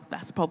am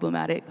that's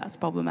problematic.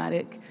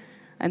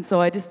 And so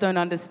I just don't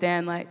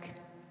understand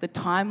the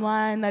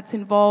timeline that's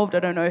involved. I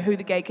don't know who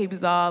the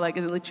gatekeepers are.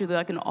 Is it literally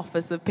an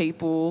office of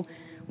people?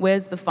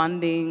 Where's the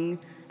funding?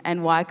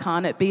 And why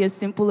can't it be as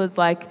simple as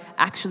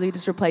actually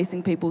just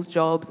replacing people's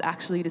jobs,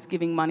 actually just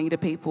giving money to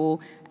people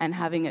and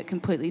having it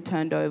completely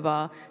turned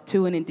over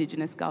to an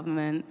Indigenous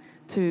government,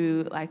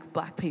 to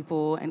black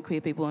people and queer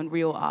people and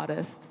real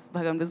artists?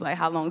 I'm just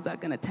how long is that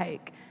going to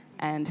take?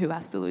 And who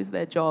has to lose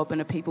their job?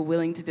 And are people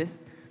willing to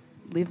just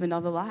live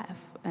another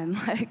life and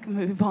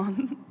move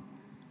on?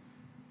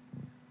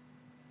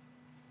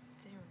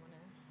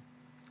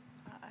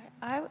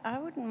 I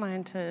wouldn't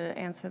mind to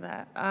answer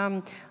that.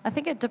 I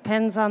think it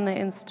depends on the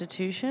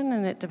institution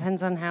and it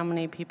depends on how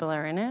many people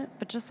are in it.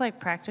 But just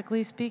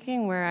practically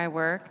speaking, where I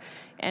work,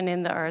 and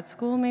in the art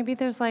school, maybe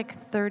there's like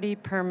 30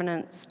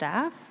 permanent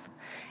staff.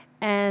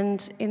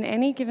 And in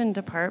any given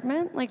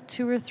department, like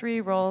 2 or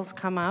 3 roles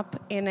come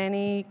up in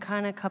any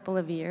kind of couple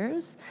of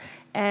years.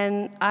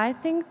 And I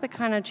think the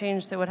kind of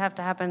change that would have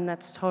to happen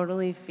that's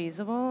totally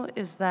feasible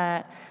is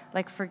that,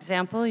 like, for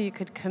example, you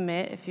could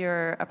commit, if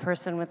you're a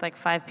person with like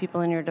 5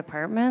 people in your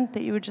department,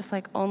 that you would just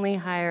like only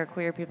hire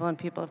queer people and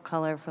people of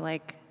color for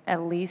like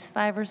at least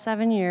 5 or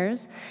 7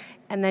 years.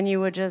 And then you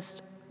would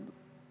just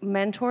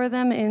mentor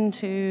them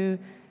into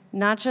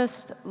not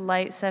just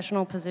light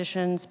sessional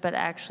positions, but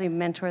actually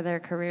mentor their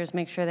careers,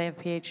 make sure they have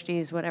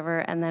PhDs, whatever.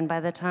 And then by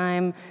the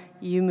time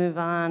you move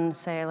on,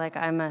 say like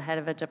I'm a head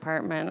of a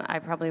department, I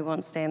probably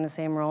won't stay in the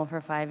same role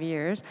for 5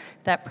 years.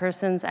 That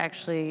person's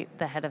actually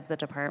the head of the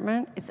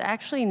department. It's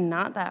actually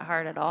not that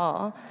hard at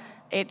all.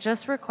 It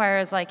just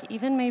requires like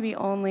even maybe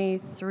only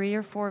 3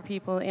 or 4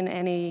 people in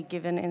any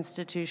given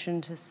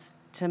institution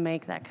to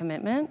make that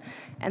commitment.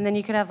 And then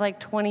you could have like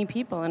 20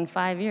 people in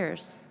 5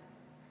 years.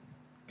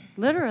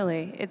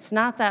 Literally, it's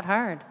not that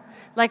hard.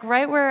 Like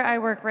right where I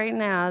work right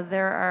now,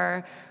 there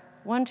are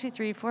 1, 2,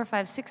 3, 4,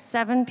 5, 6,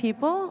 7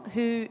 people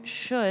who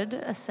should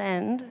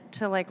ascend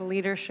to like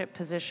leadership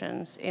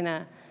positions in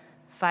a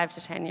 5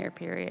 to 10 year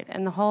period.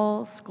 And the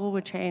whole school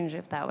would change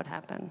if that would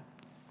happen.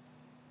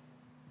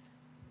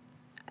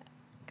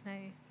 Can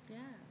I? Yeah.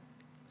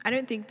 I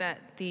don't think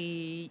that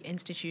the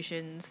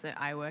institutions that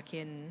I work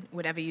in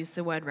would ever use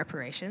the word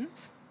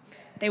reparations.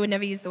 They would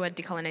never use the word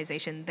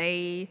decolonization.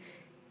 They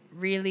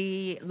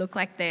really look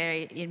like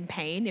they're in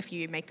pain if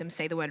you make them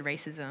say the word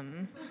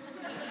racism.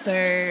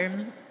 So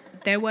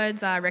their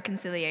words are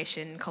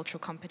reconciliation, cultural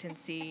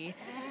competency.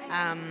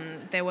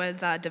 Their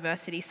words are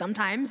diversity,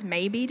 sometimes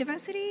maybe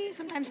diversity,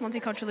 sometimes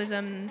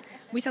multiculturalism.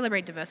 We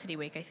celebrate Diversity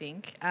Week, I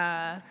think.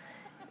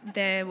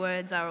 Their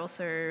words are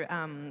also,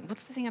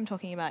 what's the thing I'm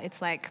talking about?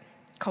 It's like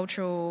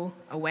cultural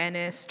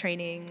awareness,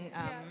 training,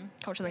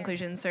 cultural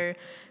inclusion. So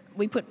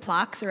we put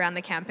plaques around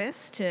the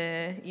campus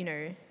to,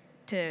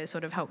 to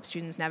sort of help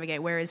students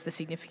navigate where is the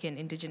significant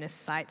Indigenous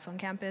sites on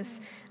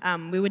campus.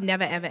 We would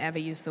never, ever, ever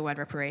use the word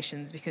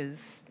reparations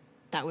because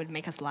that would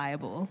make us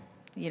liable,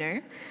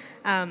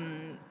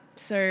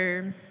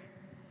 So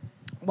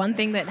one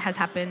thing that has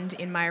happened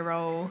in my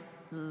role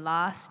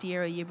last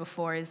year or year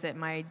before is that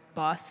my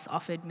boss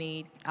offered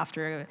me,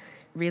 after a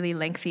really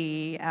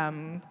lengthy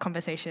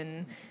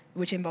conversation,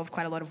 which involved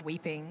quite a lot of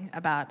weeping,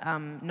 about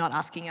not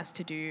asking us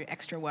to do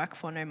extra work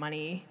for no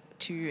money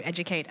to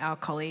educate our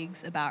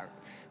colleagues about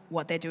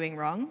what they're doing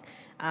wrong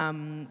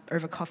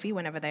over coffee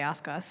whenever they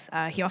ask us.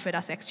 He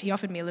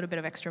offered me a little bit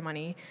of extra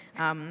money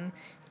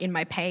in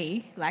my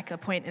pay, like an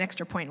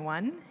extra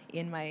 0.1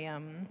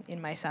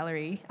 in my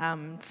salary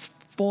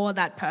for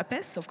that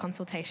purpose of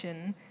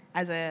consultation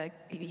as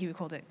he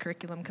called it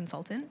curriculum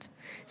consultant.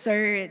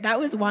 So that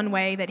was one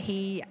way that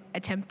he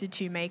attempted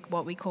to make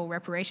what we call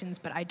reparations,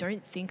 but I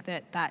don't think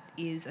that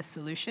is a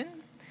solution.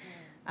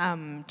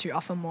 To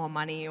offer more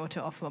money or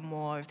to offer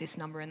more of this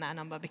number and that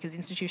number, because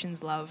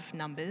institutions love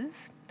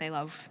numbers. They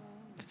love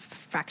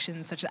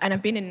fractions such as, and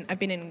I've been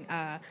in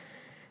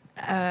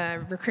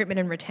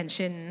recruitment and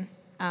retention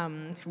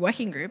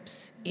working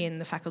groups in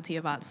the Faculty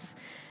of Arts,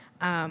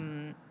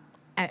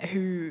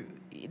 who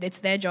it's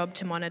their job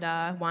to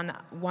monitor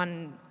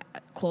one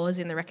clause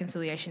in the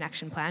Reconciliation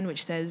Action Plan,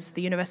 which says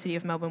the University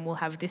of Melbourne will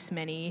have this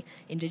many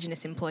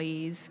Indigenous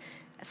employees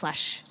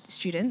 /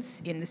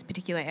 students in this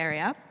particular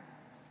area.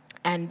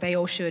 And they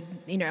all should,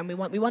 and we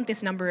want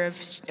this number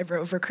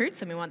of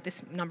recruits, and we want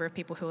this number of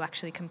people who will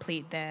actually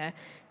complete their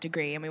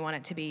degree, and we want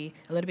it to be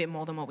a little bit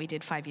more than what we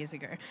did 5 years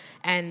ago.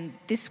 And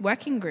this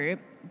working group,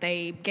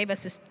 they gave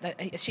us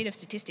a sheet of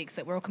statistics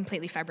that were all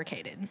completely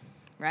fabricated,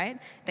 right?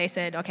 They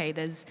said, okay,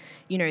 there's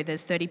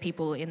 30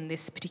 people in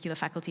this particular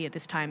faculty at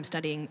this time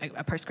studying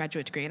a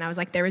postgraduate degree, and I was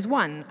like, there is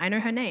one, I know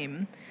her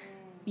name,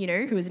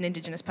 who is an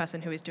Indigenous person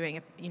who is doing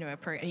a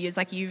program. And it's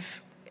like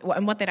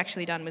and what they'd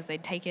actually done was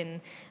they'd taken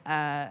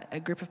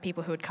a group of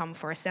people who had come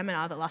for a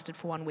seminar that lasted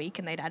for 1 week,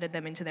 and they'd added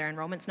them into their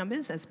enrollments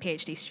numbers as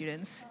PhD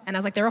students. And I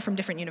was like, they're all from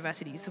different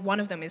universities. One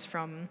of them is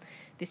from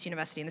this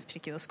university in this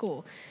particular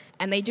school.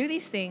 And they do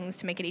these things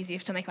to make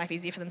life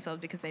easier for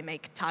themselves, because they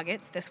make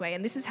targets this way.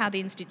 And this is how the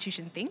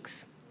institution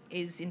thinks,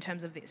 is in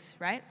terms of this,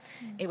 right?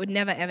 It would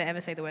never, ever, ever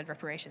say the word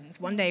reparations.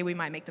 One day we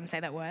might make them say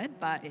that word,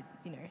 but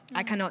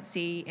I cannot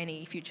see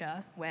any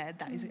future where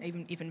that is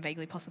even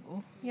vaguely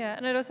possible. Yeah,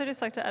 and I'd also just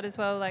like to add as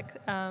well,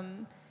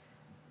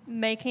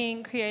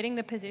 creating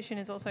the position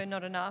is also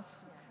not enough.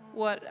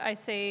 What I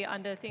see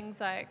under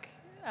things like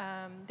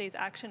these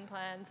action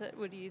plans that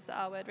would use the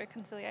R word,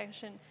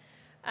 reconciliation,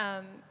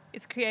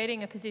 is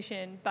creating a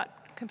position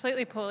but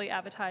completely poorly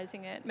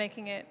advertising it,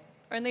 making it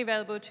only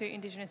available to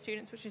Indigenous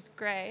students, which is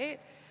great,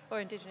 or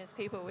Indigenous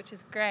people, which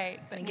is great.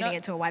 And giving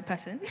it to a white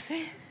person.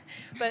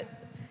 But,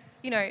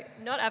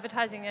 not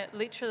advertising it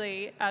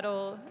literally at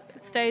all.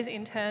 It stays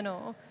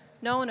internal.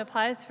 No one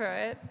applies for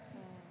it.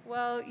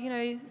 Well,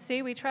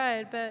 see, we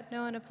tried, but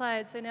no one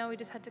applied, so now we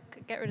just had to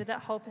get rid of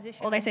that whole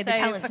position. Or they say the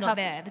talent's not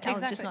there. The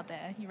talent's just not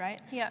there. You're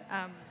right. Yeah.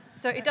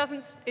 So it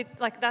doesn't,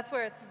 that's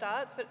where it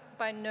starts, but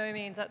by no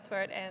means that's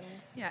where it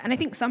ends. Yeah, and I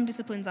think some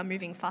disciplines are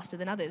moving faster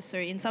than others. So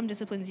in some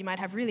disciplines, you might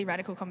have really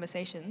radical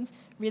conversations,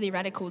 really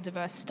radical,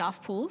 diverse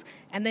staff pools,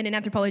 and then in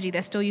anthropology,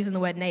 they're still using the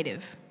word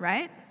native,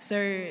 right?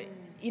 So,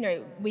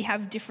 we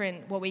have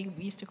different, what we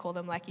used to call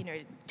them,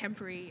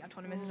 temporary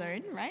autonomous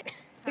zone, right?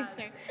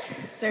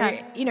 So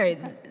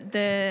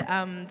the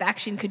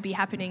action could be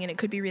happening and it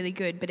could be really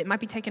good, but it might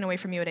be taken away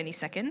from you at any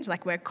second.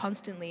 Like, we're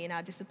constantly in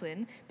our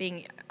discipline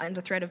being under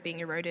threat of being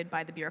eroded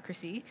by the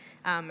bureaucracy,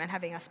 and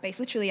having our space,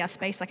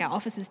 like our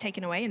office is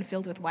taken away and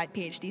filled with white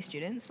PhD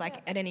students.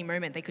 Like, at any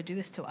moment they could do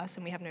this to us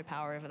and we have no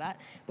power over that.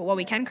 But what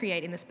we can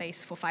create in the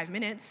space for 5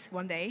 minutes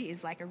one day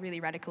is like a really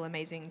radical,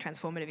 amazing,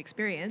 transformative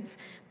experience,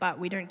 but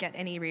we don't get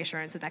any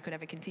reassurance that could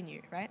ever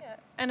continue, right? Yeah.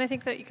 And I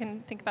think that you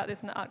can think about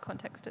this in the art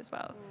context as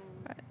well.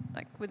 Right,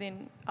 like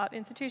within art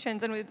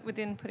institutions and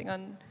within putting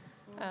on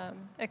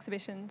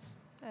exhibitions.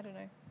 I don't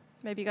know.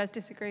 Maybe you guys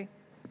disagree.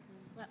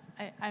 Well,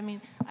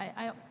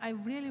 I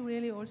really,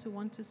 really also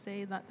want to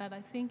say that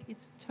I think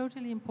it's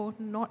totally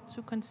important not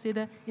to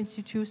consider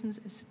institutions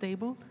as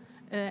stable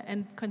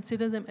and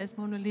consider them as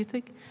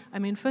monolithic. I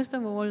mean, first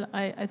of all,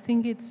 I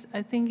think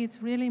it's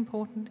really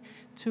important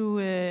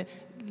to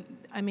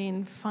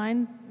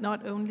find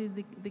not only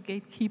the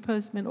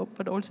gatekeepers,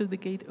 but also the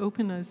gate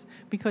openers,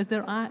 because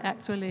there are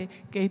actually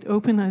gate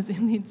openers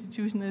in the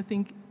institution. I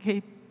think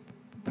Kate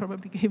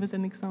probably gave us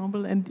an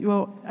example, and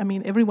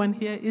everyone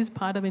here is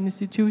part of an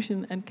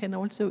institution and can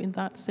also, in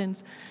that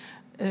sense,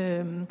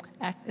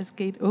 act as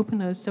gate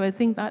openers. So I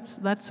think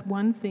that's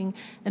one thing.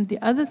 And the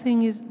other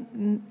thing is,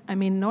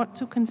 not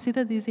to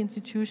consider these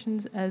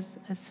institutions as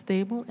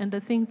stable. And I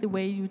think the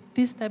way you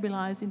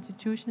destabilize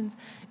institutions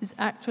is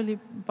actually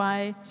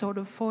by sort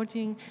of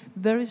forging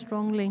very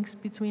strong links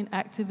between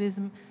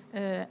activism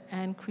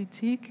and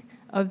critique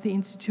of the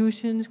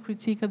institutions,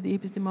 critique of the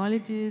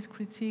epistemologies,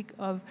 critique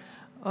of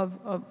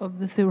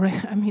the theory,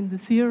 the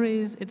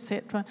theories,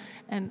 etc.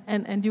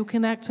 And you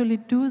can actually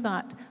do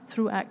that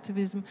through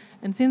activism.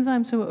 And since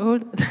I'm so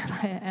old that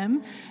I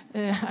am,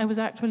 I was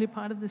actually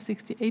part of the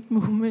 '68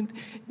 movement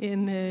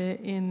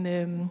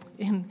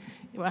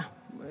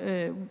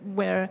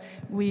where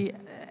we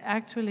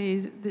actually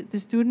the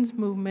students'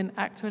 movement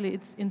actually,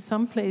 it's in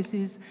some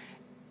places.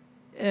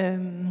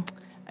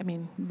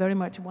 Very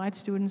much white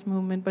students'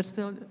 movement, but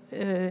still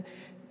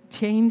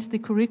changed the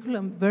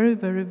curriculum very,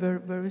 very, very,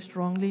 very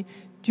strongly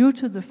due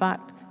to the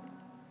fact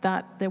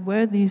that there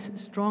were these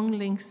strong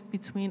links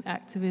between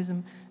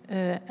activism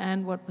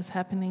and what was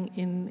happening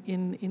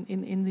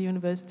in the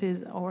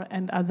universities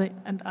and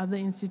other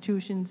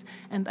institutions.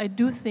 And I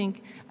do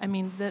think,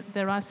 that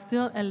there are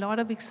still a lot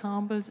of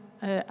examples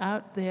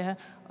out there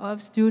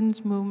of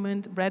students'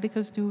 movement,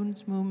 radical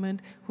students'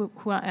 movement,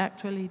 who are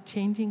actually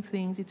changing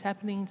things. It's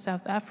happening in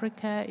South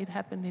Africa, it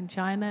happened in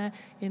China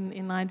in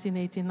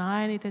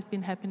 1989, it has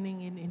been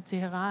happening in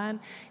Tehran,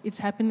 it's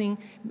happening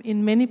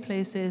in many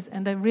places,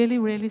 and I really,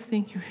 really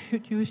think you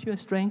should use your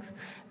strength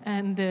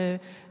and,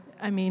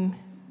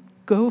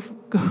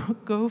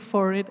 go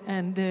for it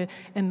and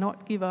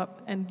not give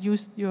up and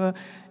use your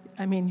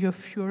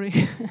fury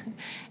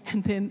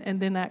and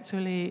then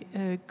actually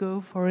go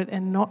for it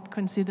and not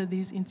consider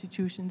these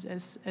institutions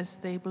as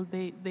stable.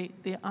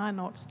 They are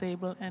not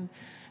stable, and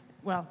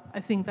I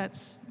think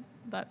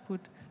that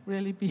would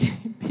really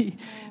be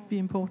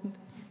important.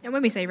 And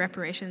when we say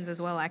reparations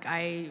as well,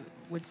 I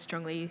would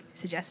strongly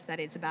suggest that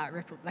it's about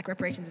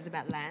reparations is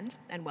about land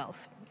and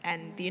wealth.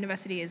 And the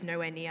university is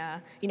nowhere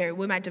near,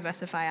 we might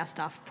diversify our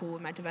staff pool, we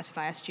might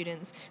diversify our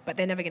students, but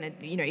they're never going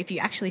to, if you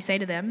actually say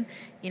to them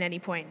in any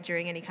point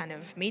during any kind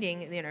of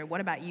meeting, what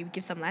about you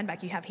give some land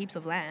back? You have heaps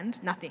of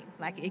land, nothing.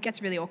 It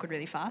gets really awkward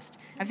really fast.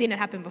 I've seen it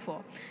happen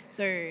before.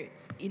 So,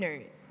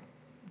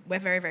 we're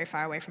very, very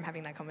far away from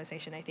having that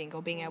conversation, I think,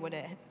 or being able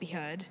to be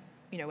heard.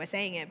 We're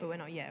saying it, but we're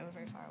not yet. We're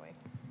very far away.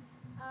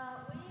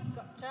 We've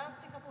got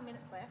just a couple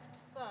minutes left,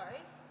 so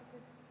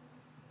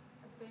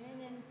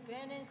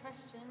burn-in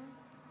question.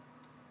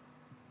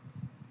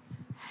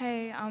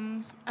 Hey,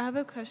 I have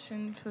a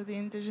question for the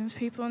Indigenous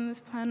people on this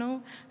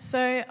panel.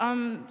 So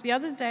the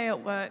other day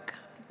at work,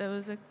 there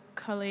was a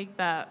colleague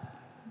that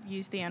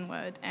used the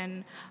N-word,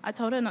 and I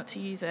told her not to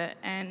use it,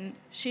 and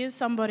she is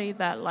somebody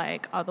that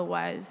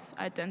otherwise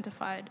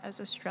identified as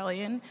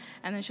Australian,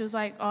 and then she was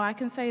like, oh, I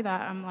can say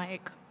that, I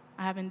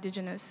have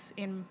Indigenous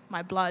in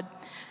my blood.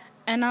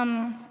 And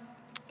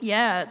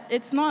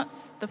it's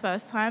not the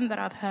first time that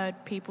I've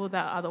heard people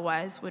that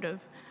otherwise would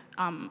have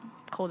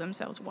called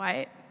themselves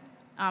white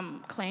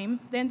claim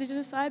the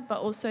Indigenous side, but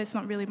also it's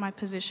not really my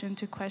position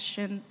to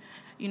question,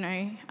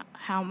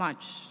 how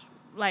much,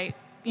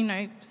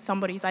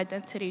 somebody's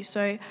identity.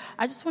 So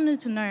I just wanted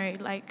to know,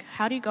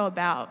 how do you go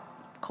about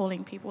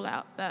calling people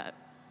out that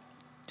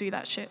do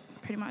that shit,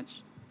 pretty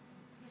much?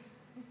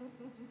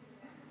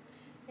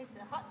 It's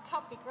a hot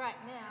topic right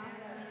now.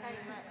 I'll tell you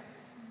what.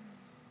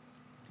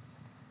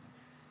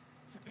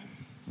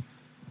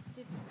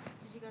 Did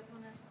you guys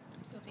want to?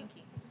 I'm still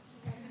thinking.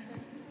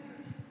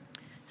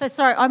 So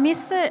sorry, I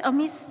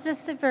missed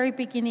just the very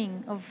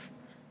beginning of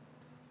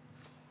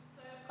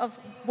of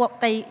what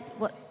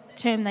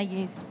term they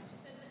used.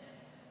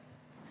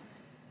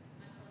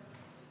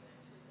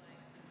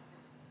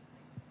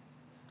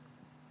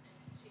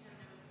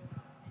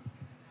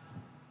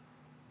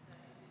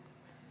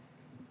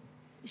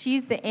 She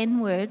used the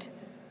N-word,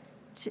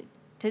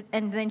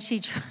 and then she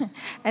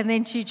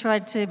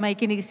tried to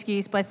make an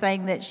excuse by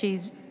saying that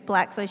she's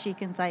black so she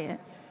can say it.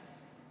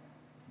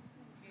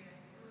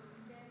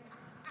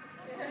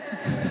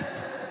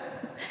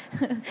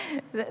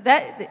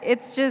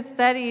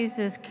 That is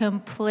just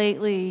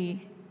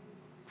completely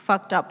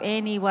fucked up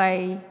any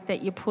way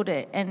that you put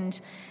it,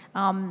 and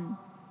and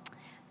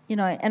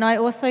I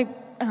also.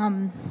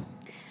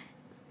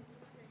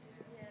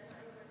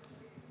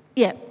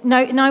 Yeah,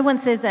 no one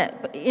says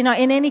that. But, in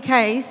any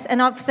case,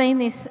 and I've seen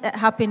this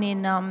happen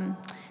in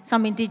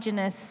some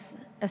Indigenous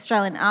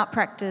Australian art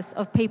practice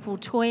of people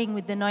toying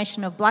with the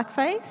notion of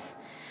blackface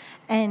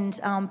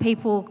and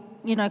people,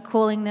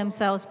 calling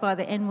themselves by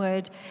the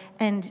N-word.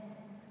 And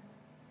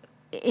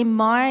in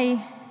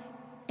my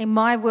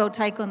world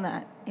take on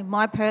that, in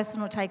my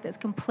personal take, that's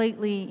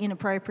completely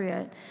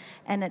inappropriate,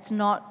 and it's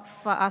not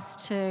for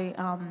us to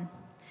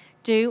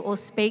do or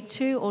speak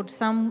to, or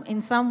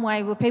in some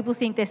way where people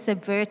think they're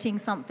subverting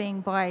something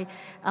by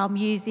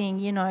using,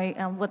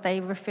 what they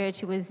refer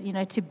to as,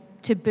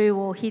 taboo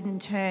or hidden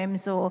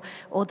terms, or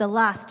the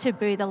last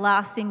taboo, the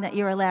last thing that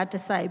you're allowed to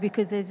say,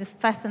 because there's a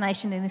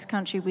fascination in this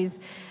country with,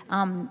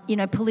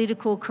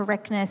 political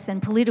correctness,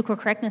 and political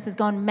correctness has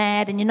gone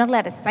mad, and you're not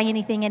allowed to say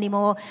anything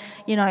anymore,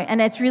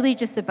 and it's really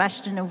just the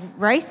bastion of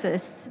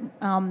racists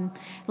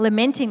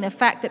lamenting the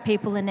fact that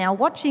people are now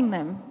watching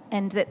them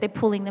and that they're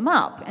pulling them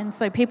up. And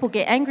so people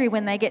get angry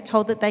when they get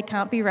told that they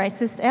can't be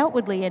racist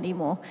outwardly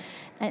anymore.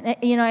 And,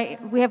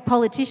 we have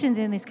politicians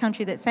in this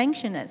country that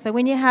sanction it. So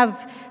when you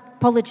have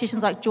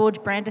politicians like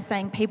George Brander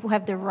saying people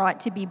have the right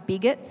to be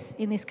bigots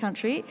in this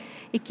country,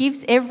 it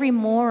gives every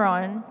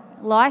moron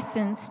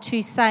license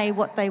to say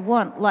what they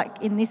want,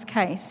 like in this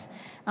case.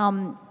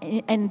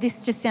 And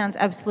this just sounds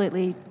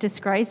absolutely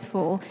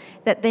disgraceful,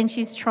 that then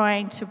she's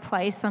trying to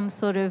play some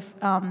sort of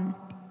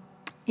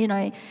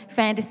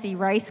fantasy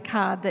race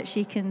card that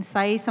she can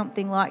say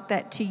something like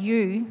that to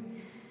you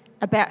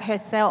about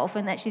herself,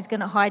 and that she's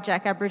going to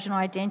hijack Aboriginal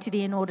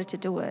identity in order to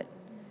do it.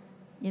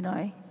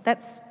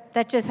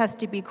 That just has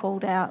to be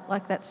called out.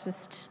 Like, that's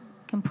just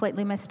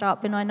completely messed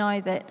up. And I know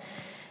that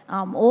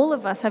all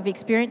of us have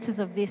experiences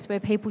of this where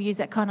people use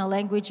that kind of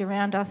language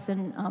around us.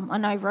 And I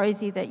know,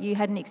 Rosie, that you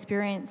had an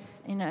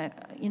experience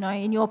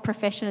in your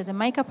profession as a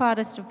makeup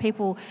artist of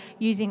people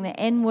using the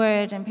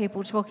N-word and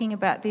people talking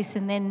about this,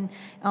 and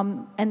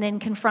then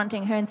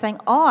confronting her and saying,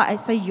 "Oh,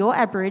 so you're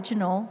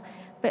Aboriginal,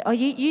 but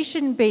you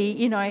shouldn't be,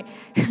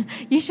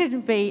 you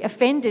shouldn't be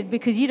offended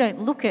because you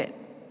don't look it."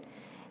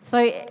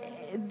 So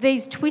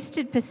these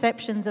twisted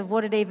perceptions of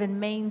what it even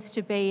means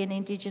to be an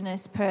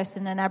Indigenous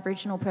person, an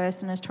Aboriginal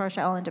person, a Torres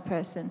Strait Islander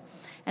person.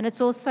 And it's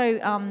also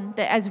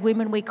that as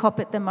women we cop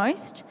it the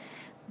most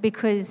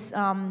because,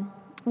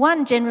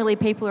 one, generally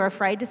people are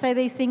afraid to say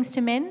these things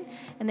to men,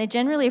 and they're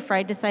generally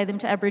afraid to say them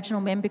to Aboriginal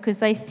men because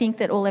they think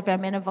that all of our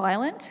men are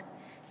violent,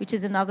 which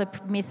is another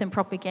myth and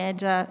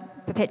propaganda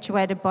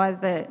perpetuated by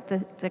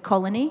the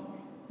colony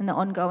and the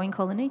ongoing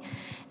colony.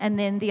 And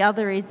then the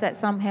other is that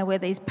somehow we're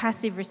these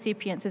passive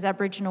recipients as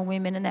Aboriginal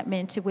women, and that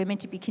we're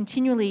meant to be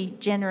continually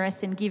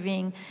generous and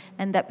giving,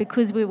 and that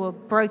because we were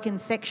broken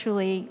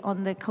sexually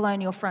on the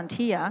colonial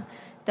frontier,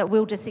 that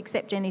we'll just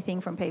accept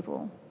anything from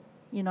people,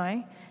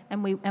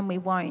 and we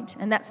won't.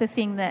 And that's the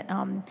thing that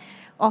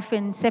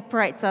often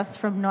separates us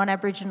from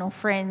non-Aboriginal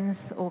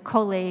friends or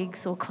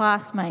colleagues or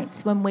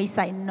classmates when we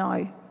say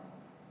no,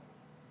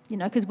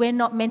 because we're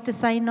not meant to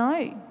say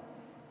no.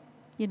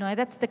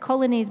 That's the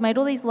colonies made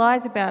all these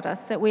lies about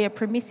us, that we are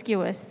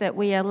promiscuous, that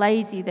we are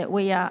lazy, that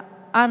we are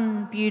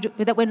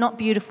that we're not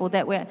beautiful,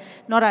 that we're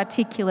not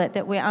articulate,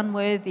 that we're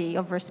unworthy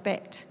of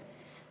respect.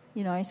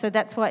 So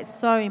that's why it's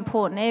so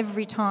important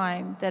every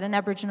time that an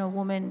Aboriginal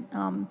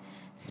woman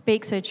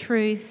speaks her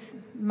truth,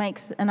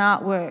 makes an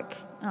artwork,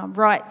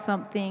 writes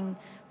something,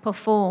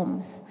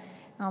 performs,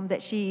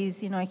 that she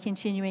is,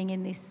 continuing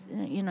in this,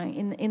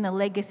 in the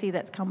legacy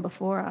that's come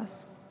before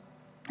us.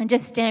 And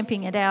just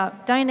stamping it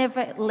out. Don't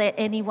ever let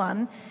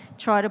anyone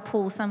try to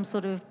pull some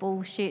sort of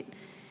bullshit,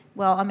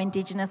 well, I'm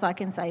Indigenous, I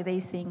can say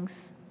these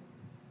things.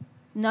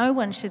 No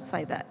one should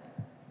say that.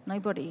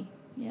 Nobody,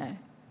 yeah.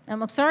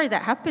 And I'm sorry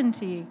that happened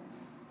to you.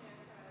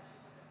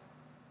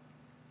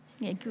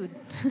 Yeah, good.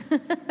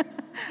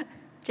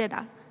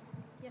 Jeddah.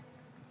 Yeah.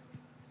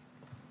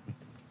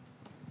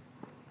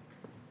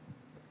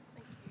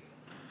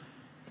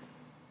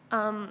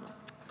 Thank you.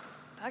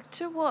 Back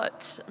to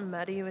what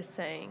Maddie was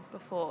saying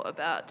before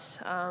about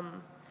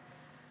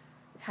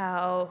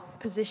how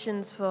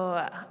positions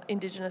for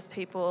Indigenous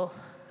people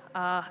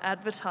are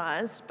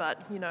advertised,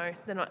 but,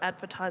 they're not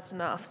advertised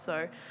enough,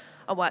 so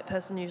a white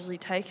person usually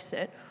takes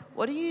it.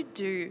 What do you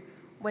do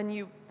when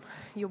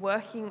you're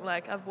working,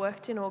 like I've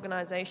worked in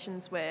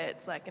organisations where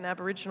it's like an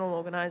Aboriginal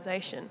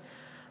organisation,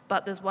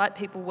 but there's white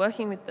people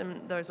working with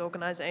those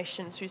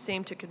organisations who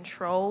seem to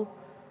control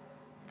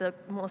the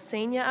more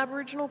senior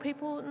Aboriginal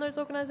people in those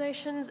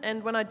organisations,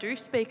 and when I do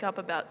speak up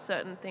about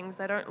certain things,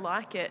 they don't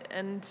like it.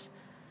 And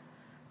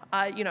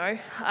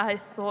I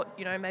thought,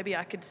 maybe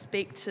I could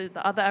speak to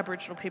the other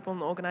Aboriginal people in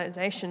the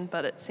organisation,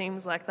 but it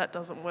seems like that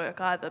doesn't work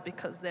either,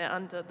 because they're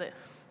under the,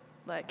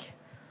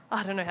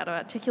 I don't know how to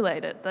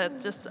articulate it. They're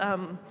just,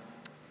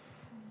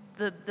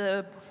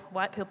 the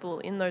white people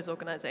in those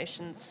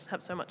organisations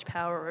have so much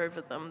power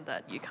over them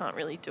that you can't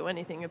really do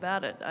anything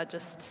about it. I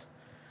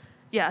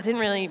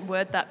didn't really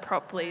word that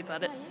properly,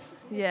 but it's,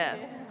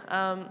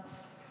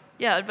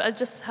 I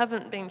just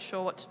haven't been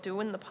sure what to do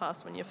in the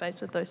past when you're faced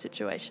with those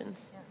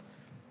situations.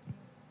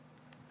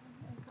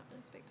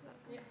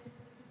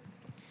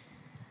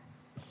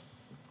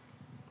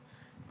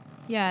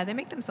 Yeah, they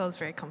make themselves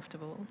very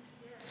comfortable.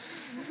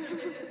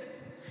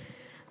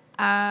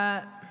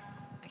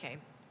 Okay.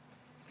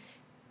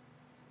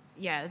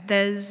 Yeah,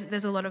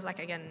 there's a lot of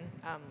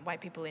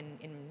white people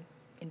in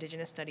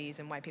Indigenous studies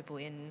and white people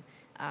in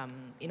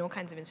all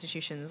kinds of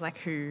institutions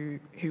who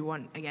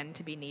want, again,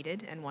 to be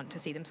needed and want to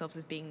see themselves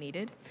as being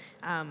needed.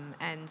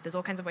 And there's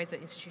all kinds of ways that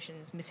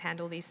institutions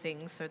mishandle these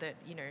things so that,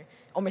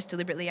 almost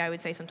deliberately, I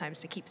would say sometimes,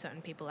 to keep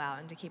certain people out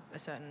and to keep a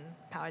certain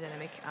power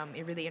dynamic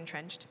really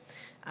entrenched.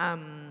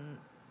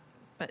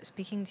 But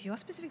speaking to your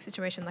specific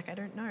situation, I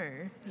don't know,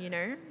 do you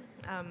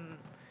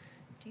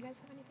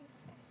guys have anything to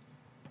say?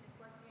 It's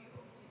like you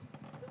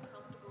feel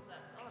comfortable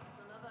that,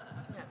 there's another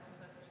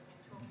person you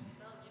can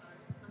talk to,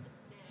 they'll,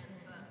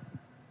 understand, but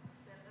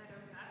they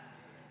don't back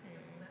you,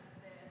 and that's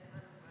their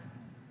kind of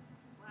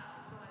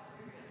wow, what do I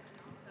do as a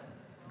young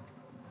person as well in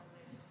the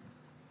organisation?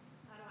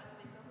 How do I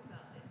speak up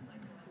about this? Do I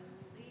just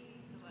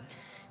leave?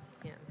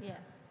 Yeah.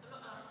 I'm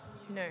not asking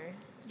you. No.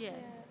 Yeah.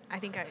 I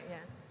think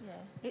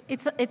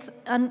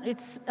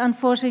It's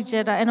unfortunately,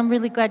 Jetta, and I'm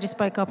really glad you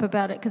spoke up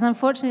about it, because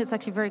unfortunately it's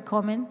actually very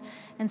common,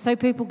 and so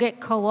people get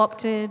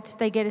co-opted,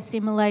 they get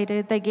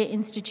assimilated, they get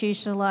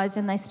institutionalised,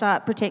 and they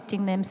start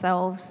protecting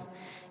themselves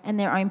and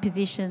their own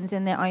positions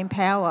and their own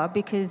power,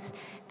 because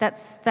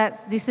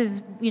this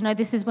is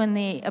when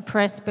the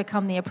oppressed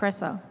become the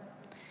oppressor.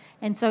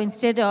 And so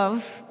instead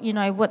of,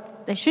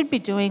 what they should be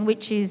doing,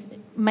 which is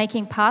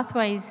making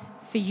pathways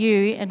for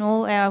you and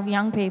all our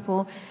young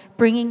people,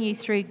 bringing you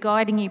through,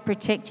 guiding you,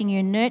 protecting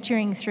you,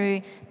 nurturing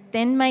through,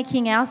 then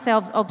making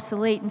ourselves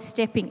obsolete and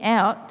stepping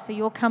out, so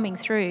you're coming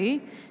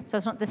through, so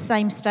it's not the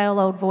same stale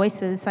old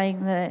voices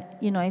saying the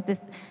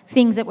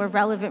things that were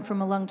relevant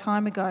from a long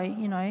time ago,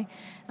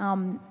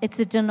 It's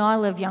a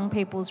denial of young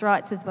people's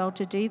rights as well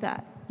to do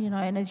that.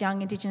 And as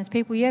young Indigenous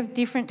people, you have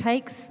different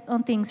takes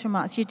on things from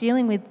us. You're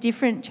dealing with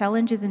different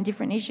challenges and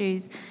different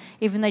issues,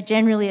 even though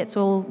generally it's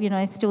all,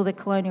 still the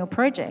colonial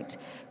project.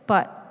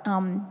 But,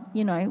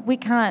 we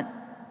can't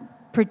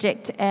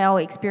project our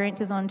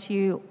experiences onto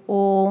you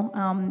or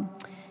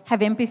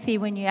have empathy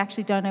when you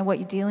actually don't know what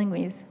you're dealing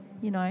with,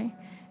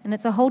 And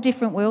it's a whole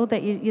different world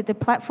that the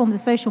platforms, the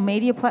social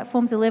media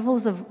platforms, the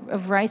levels of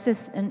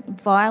racist and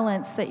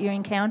violence that you're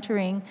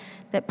encountering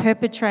that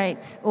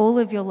perpetrates all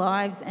of your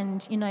lives,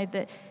 and,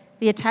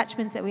 the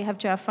attachments that we have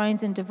to our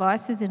phones and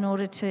devices in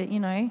order to,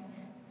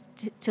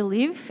 to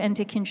live and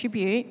to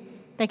contribute,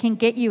 they can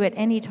get you at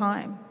any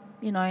time,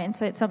 And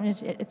so it's something.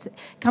 It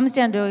comes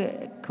down to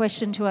a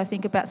question I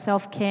think, about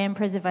self-care and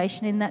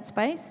preservation in that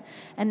space,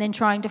 and then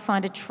trying to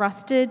find a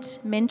trusted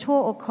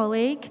mentor or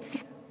colleague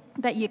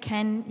that you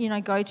can,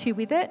 go to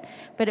with it,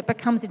 but it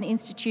becomes an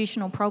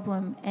institutional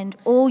problem. And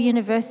all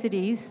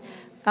universities,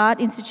 art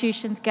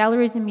institutions,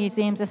 galleries and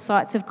museums are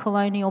sites of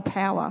colonial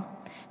power.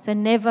 So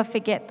never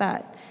forget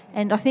that.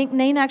 And I think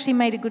Nina actually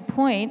made a good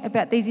point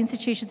about these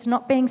institutions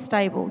not being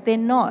stable.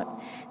 They're not.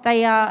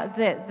 They are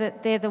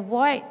they're the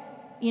white,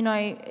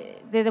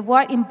 they're the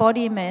white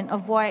embodiment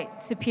of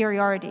white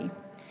superiority.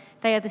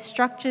 They are the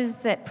structures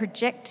that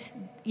project,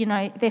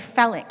 they're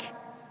phallic,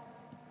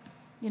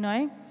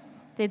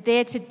 They're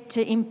there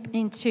to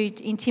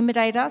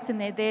intimidate us, and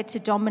they're there to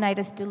dominate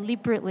us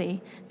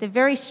deliberately. The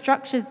very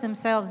structures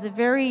themselves, the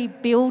very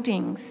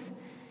buildings,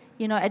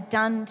 are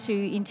done to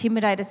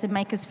intimidate us and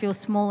make us feel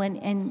small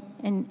and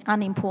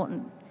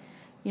unimportant,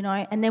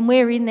 And then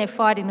we're in there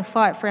fighting the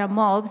fight for our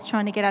mobs,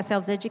 trying to get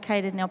ourselves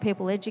educated and our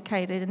people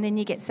educated. And then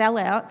you get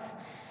sellouts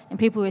and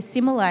people who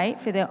assimilate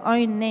for their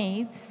own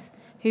needs,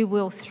 who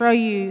will throw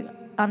you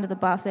under the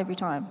bus every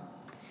time.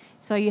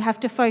 So you have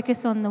to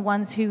focus on the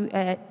ones who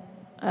are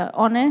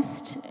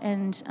honest,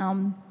 and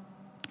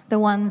the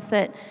ones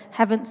that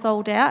haven't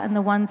sold out, and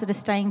the ones that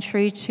are staying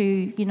true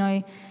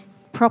to,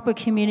 proper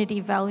community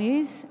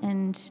values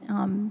and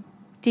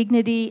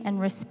dignity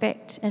and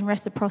respect and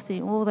reciprocity,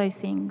 all those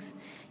things.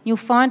 You'll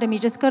find them. You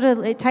just got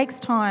to. It takes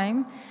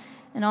time,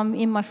 and I'm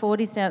in my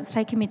 40s now. It's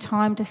taken me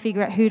time to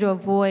figure out who to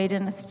avoid,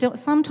 and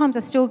sometimes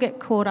I still get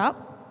caught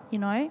up,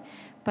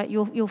 but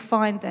you'll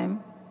find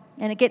them,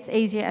 and it gets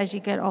easier as you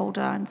get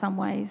older in some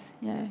ways.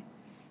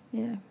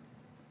 Yeah.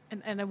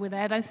 And I would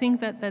add, I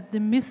think that the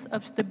myth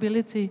of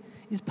stability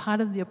is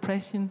part of the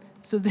oppression.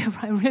 So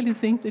therefore, I really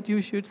think that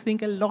you should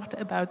think a lot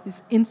about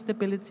this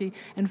instability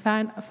and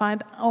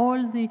find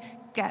all the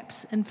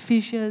gaps and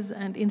fissures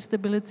and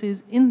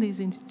instabilities in these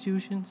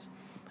institutions.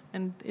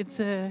 and it's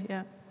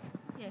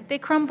Yeah, they're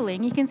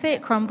crumbling. You can see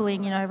it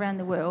crumbling, around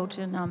the world,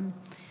 and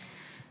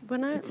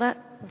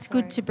it's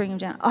good to bring them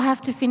down. I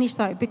have to finish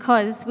though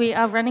because we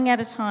are running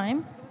out of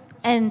time,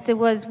 and there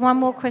was one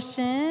more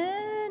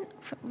question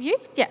from you.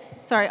 Yeah,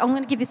 sorry, I'm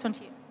going to give this one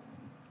to you.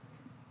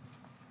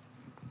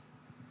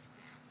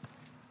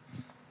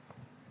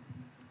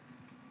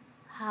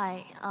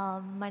 Hi,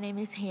 my name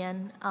is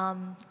Hian.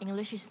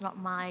 English is not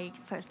my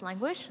first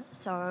language,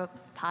 so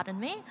pardon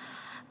me.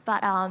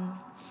 But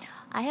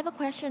I have a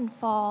question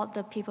for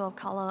the people of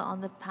color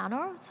on the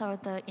panel, so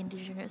the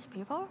indigenous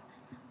people.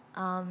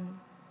 Do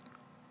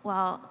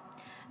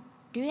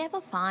you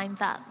ever find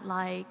that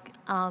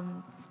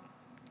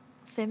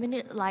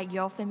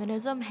your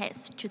feminism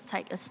has to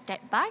take a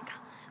step back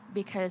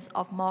because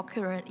of more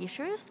current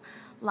issues,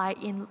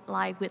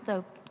 with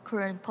the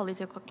current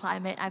political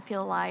climate? I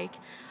feel like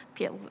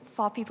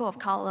for people of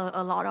color,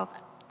 a lot of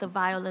the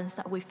violence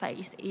that we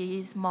face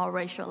is more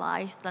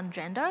racialized than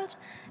gendered,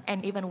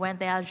 and even when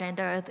they are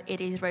gendered, it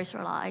is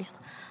racialized.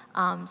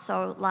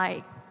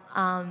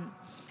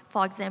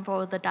 For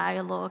example, the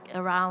dialogue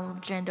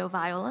around gender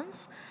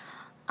violence,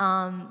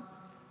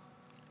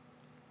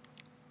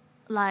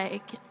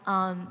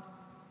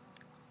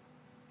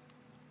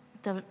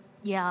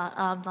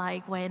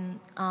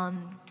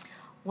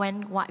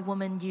 when white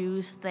women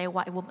use their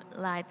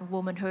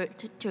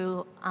womanhood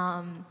to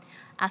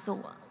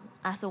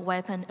as a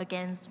weapon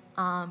against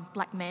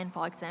black men,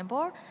 for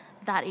example,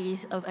 that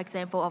is an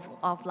example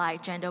of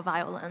gender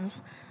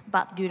violence,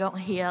 but you don't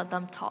hear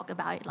them talk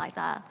about it like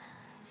that.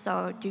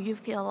 So do you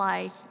feel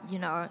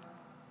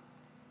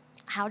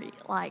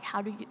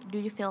do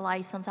you feel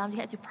like sometimes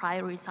you have to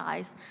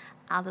prioritize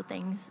other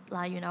things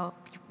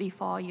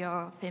before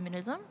your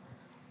feminism?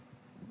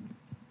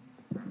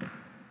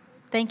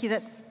 Thank you.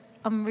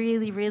 I'm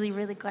really, really,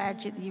 really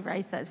glad you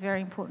raised that. It's very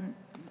important.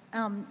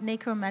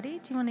 Nika or Maddie,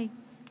 did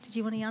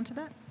you want to answer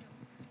that?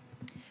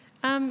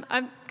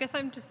 I guess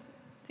I'm just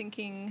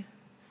thinking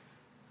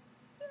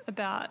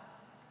about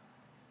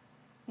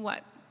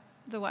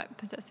the white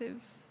possessive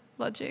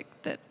logic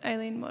that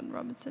Aileen Moreton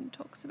Robinson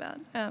talks about,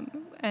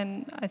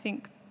 and I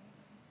think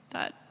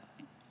that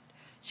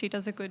she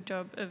does a good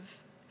job of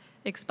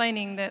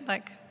explaining that,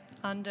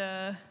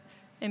 under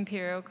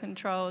imperial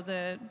control,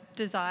 the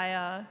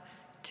desire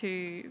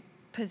to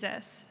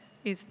possess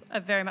is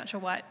very much a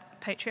white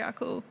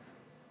patriarchal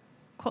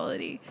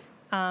quality.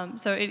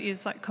 So it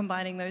is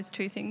combining those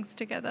two things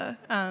together.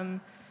 I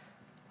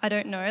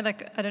don't know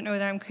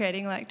whether I'm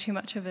creating too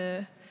much of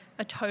a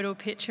total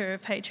picture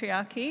of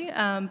patriarchy,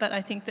 but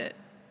I think that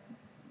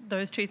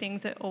those two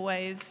things are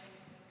always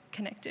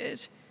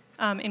connected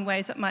in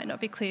ways that might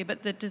not be clear,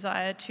 but the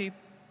desire to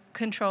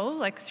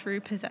control,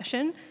 through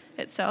possession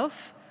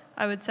itself,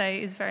 I would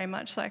say is very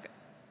much as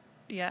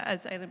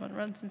Aileen Moreton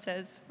Robinson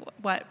says,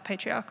 white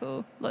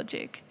patriarchal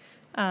logic.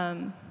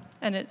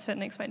 And it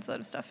certainly explains a lot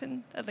of stuff,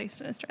 at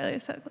least in Australia,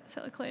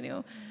 settler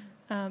colonial.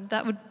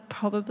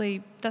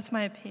 That's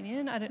my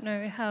opinion. I don't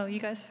know how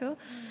you guys feel.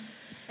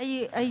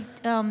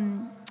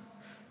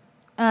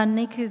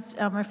 Nika's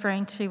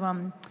referring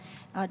to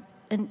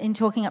in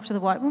talking up to the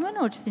white woman,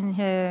 or just in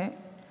her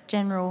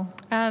general?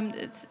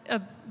 It's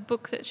a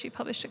book that she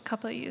published a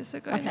couple of years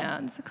ago now,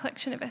 and it's a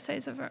collection of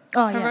essays of her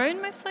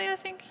own, mostly, I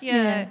think.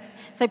 Yeah.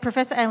 So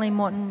Professor Aileen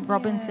Moreton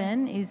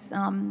Robinson is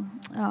an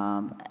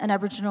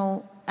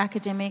Aboriginal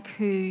academic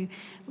who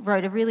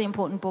wrote a really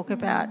important book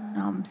about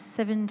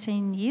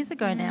 17 years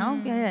ago now,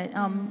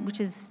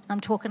 which is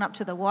Talking Up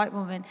to the White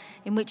Woman,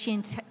 in which she,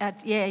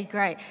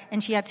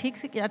 and she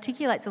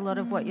articulates a lot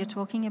of what you're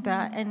talking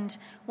about. And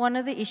one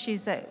of the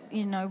issues that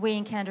we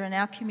encounter in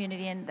our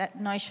community, and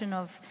that notion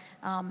of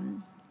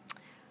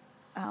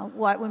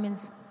white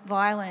women's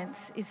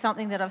violence, is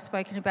something that I've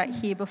spoken about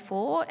here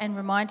before, and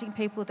reminding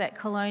people that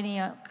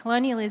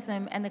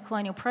colonialism and the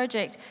colonial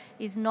project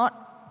is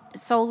not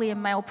solely a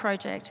male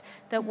project,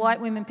 that white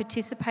women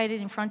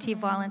participated in frontier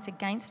violence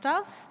against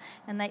us,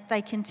 and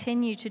they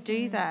continue to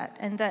do that,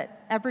 and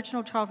that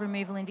Aboriginal child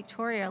removal in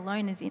Victoria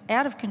alone is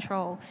out of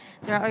control.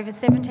 There are over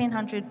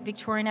 1,700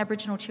 Victorian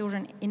Aboriginal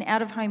children in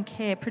out-of-home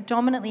care,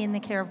 predominantly in the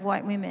care of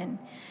white women.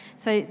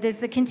 So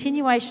there's a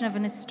continuation of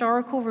an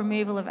historical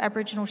removal of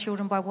Aboriginal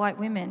children by white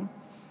women,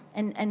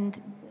 and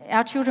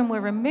our children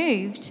were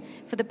removed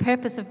for the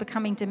purpose of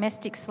becoming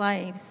domestic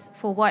slaves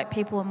for white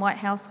people and white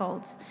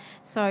households.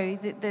 So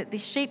the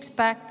sheep's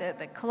back,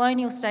 the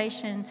colonial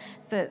station,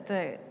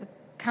 the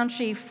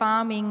country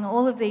farming,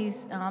 all of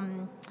these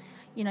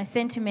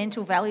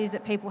sentimental values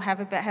that people have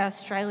about how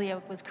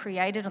Australia was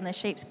created on the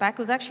sheep's back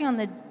was actually on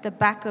the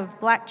back of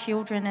black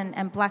children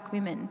and black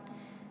women.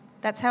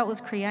 That's how it was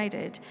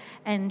created.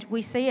 And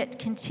we see it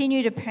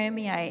continue to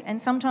permeate.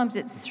 And sometimes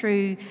it's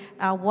through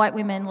white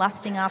women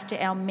lusting after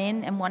our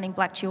men and wanting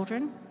black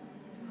children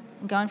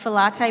and going for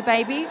latte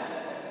babies.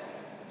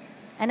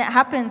 And it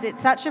happens. It's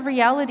such a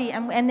reality.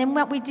 And then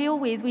what we deal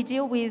with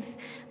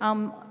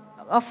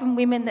often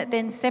women that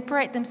then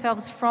separate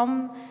themselves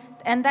from,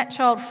 and that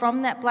child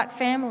from that black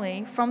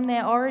family, from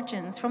their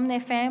origins, from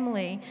their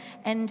family,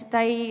 and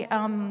they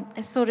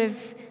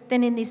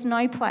then in this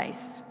no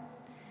place,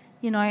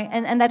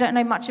 and they don't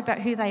know much about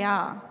who they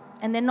are.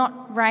 And they're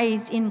not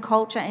raised in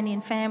culture and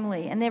in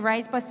family. And they're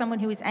raised by someone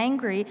who is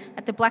angry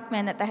at the black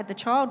man that they had the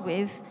child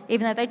with,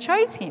 even though they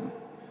chose him.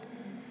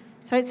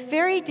 So it's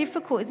very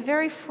difficult. It's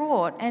very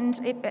fraught.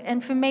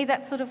 And for me,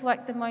 that's sort of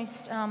like the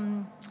most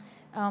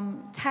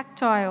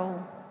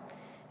tactile,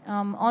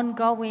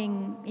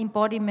 ongoing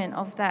embodiment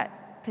of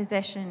that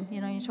possession.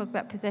 You talk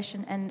about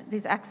possession and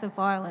these acts of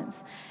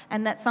violence.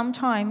 And that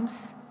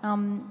sometimes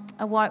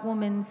a white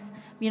woman's,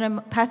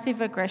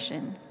 passive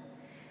aggression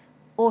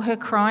or her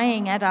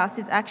crying at us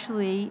is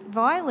actually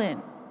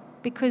violent,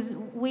 because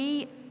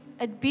we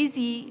are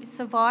busy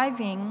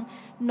surviving,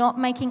 not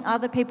making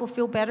other people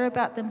feel better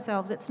about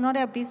themselves. It's not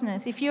our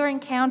business. If you're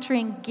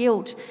encountering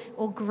guilt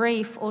or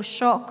grief or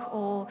shock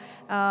or,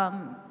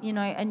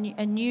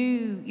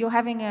 you're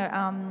having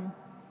a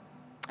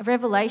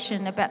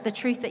revelation about the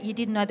truth that you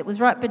didn't know that was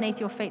right beneath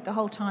your feet the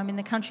whole time in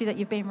the country that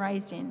you've been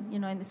raised in,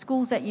 in the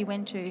schools that you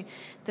went to,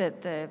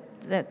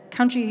 the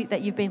country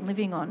that you've been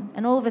living on,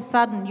 and all of a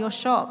sudden you're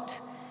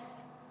shocked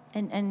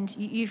and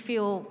you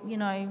feel,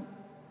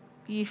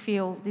 you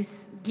feel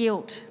this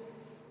guilt,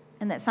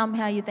 and that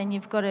somehow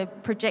you've got to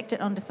project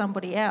it onto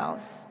somebody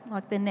else,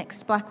 like the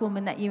next black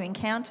woman that you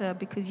encounter,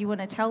 because you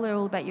want to tell her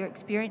all about your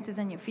experiences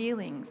and your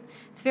feelings.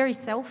 It's very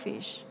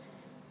selfish,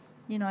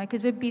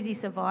 because we're busy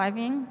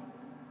surviving.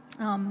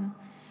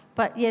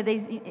 But yeah,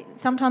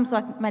 sometimes,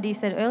 like Maddie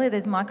said earlier,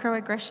 there's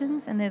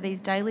microaggressions and there are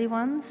these daily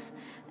ones,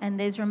 and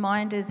there's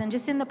reminders. And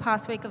just in the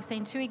past week, I've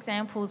seen 2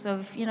 examples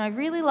of,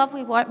 really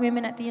lovely white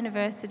women at the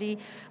university.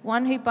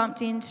 One who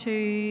bumped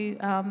into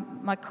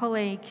my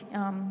colleague,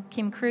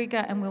 Kim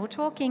Kruger, and we were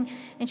talking,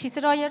 and she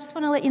said, "Oh yeah, I just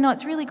want to let you know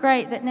it's really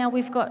great that now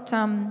we've got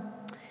a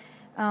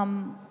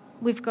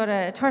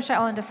Torres Strait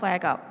Islander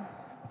flag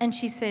up." And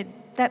she said,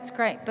 "That's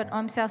great, but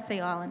I'm South Sea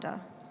Islander."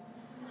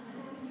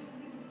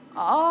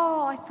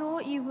 "Oh, I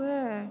thought you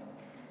were."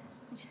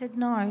 And she said,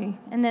 "No."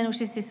 And then it was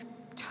just this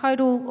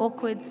total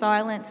awkward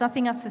silence,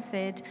 nothing else was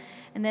said.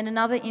 And then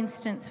another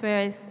instance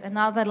where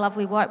another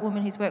lovely white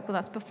woman who's worked with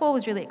us before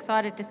was really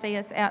excited to see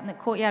us out in the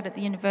courtyard at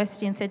the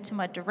university, and said to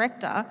my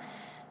director,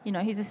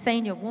 who's a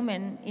senior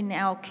woman in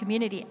our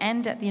community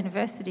and at the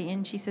university,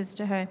 and she says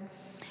to her,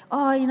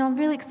 "Oh, I'm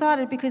really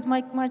excited because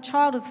my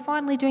child is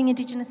finally doing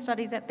Indigenous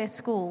studies at their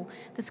school.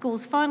 The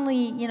school's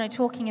finally,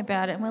 talking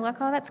about it." And we're like,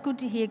 "Oh, that's good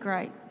to hear,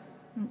 great."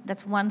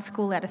 That's one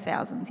school out of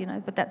thousands,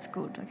 but that's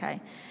good, okay.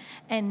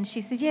 And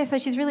she said, "Yeah, so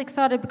she's really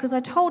excited because I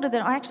told her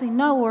that I actually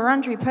know a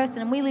Wurundjeri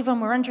person and we live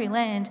on Wurundjeri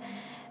land."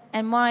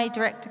 And my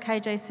director,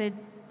 KJ, said,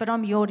 "But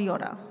I'm Yorta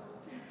Yorta."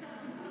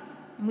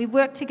 And we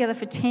worked together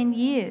for 10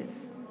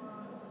 years,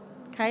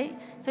 okay.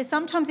 So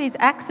sometimes these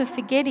acts of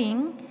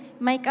forgetting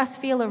make us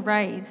feel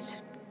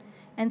erased.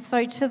 And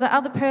so to the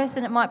other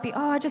person, it might be,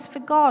 "Oh, I just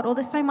forgot," or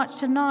 "There's so much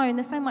to know and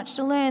there's so much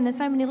to learn, there's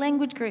so many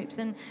language groups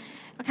and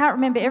I can't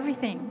remember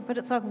everything." But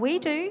it's like, we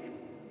do.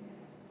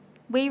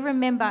 We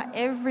remember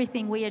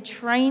everything. We are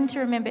trained to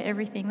remember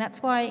everything.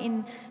 That's why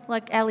in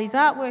like Ali's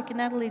artwork and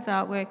Natalie's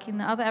artwork, in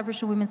the other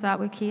Aboriginal women's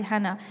artwork here,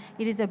 Hannah,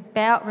 it is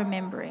about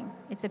remembering.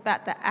 It's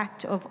about the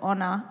act of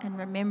honour and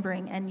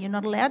remembering, and you're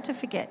not allowed to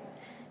forget.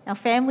 Our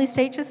families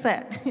teach us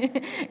that.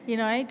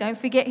 Don't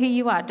forget who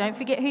you are. Don't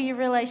forget who your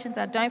relations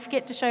are. Don't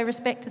forget to show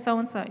respect to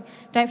so-and-so.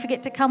 Don't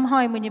forget to come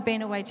home when you've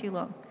been away too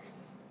long.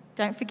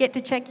 Don't forget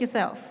to check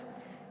yourself.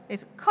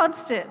 It's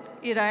constant,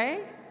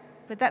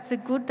 but that's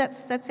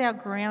our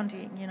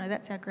grounding,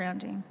 that's our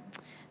grounding.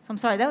 So I'm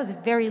sorry, that was a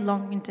very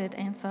long-winded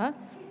answer.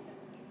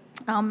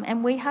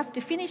 And we have to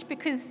finish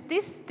because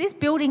this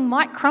building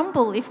might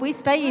crumble if we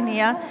stay in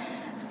here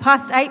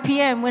past 8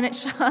 p.m. when it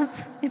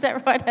shuts. Is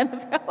that right,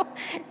 Annabelle?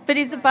 But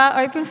is the bar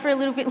open for a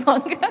little bit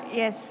longer?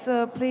 Yes,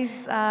 so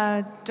please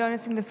join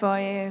us in the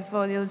foyer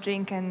for a little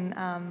drink and,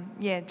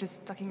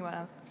 just talking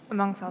about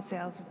amongst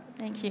ourselves.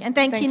 Thank you. And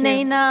thank you,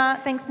 Nina.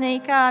 Thanks,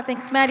 Nika.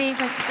 Thanks, Maddie.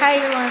 Thanks,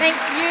 Kate. Thank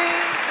you.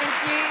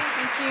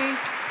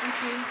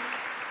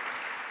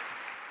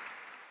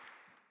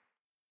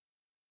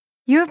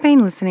 You have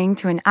been listening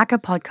to an ACCA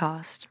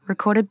podcast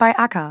recorded by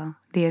ACCA,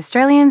 the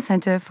Australian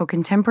Centre for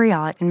Contemporary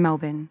Art in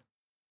Melbourne.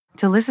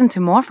 To listen to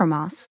more from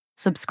us,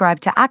 subscribe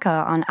to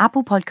ACCA on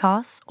Apple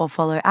Podcasts or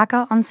follow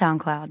ACCA on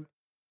SoundCloud.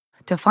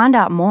 To find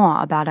out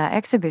more about our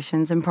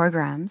exhibitions and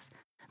programs,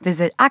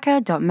 visit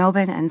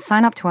acca.melbourne and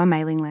sign up to our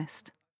mailing list.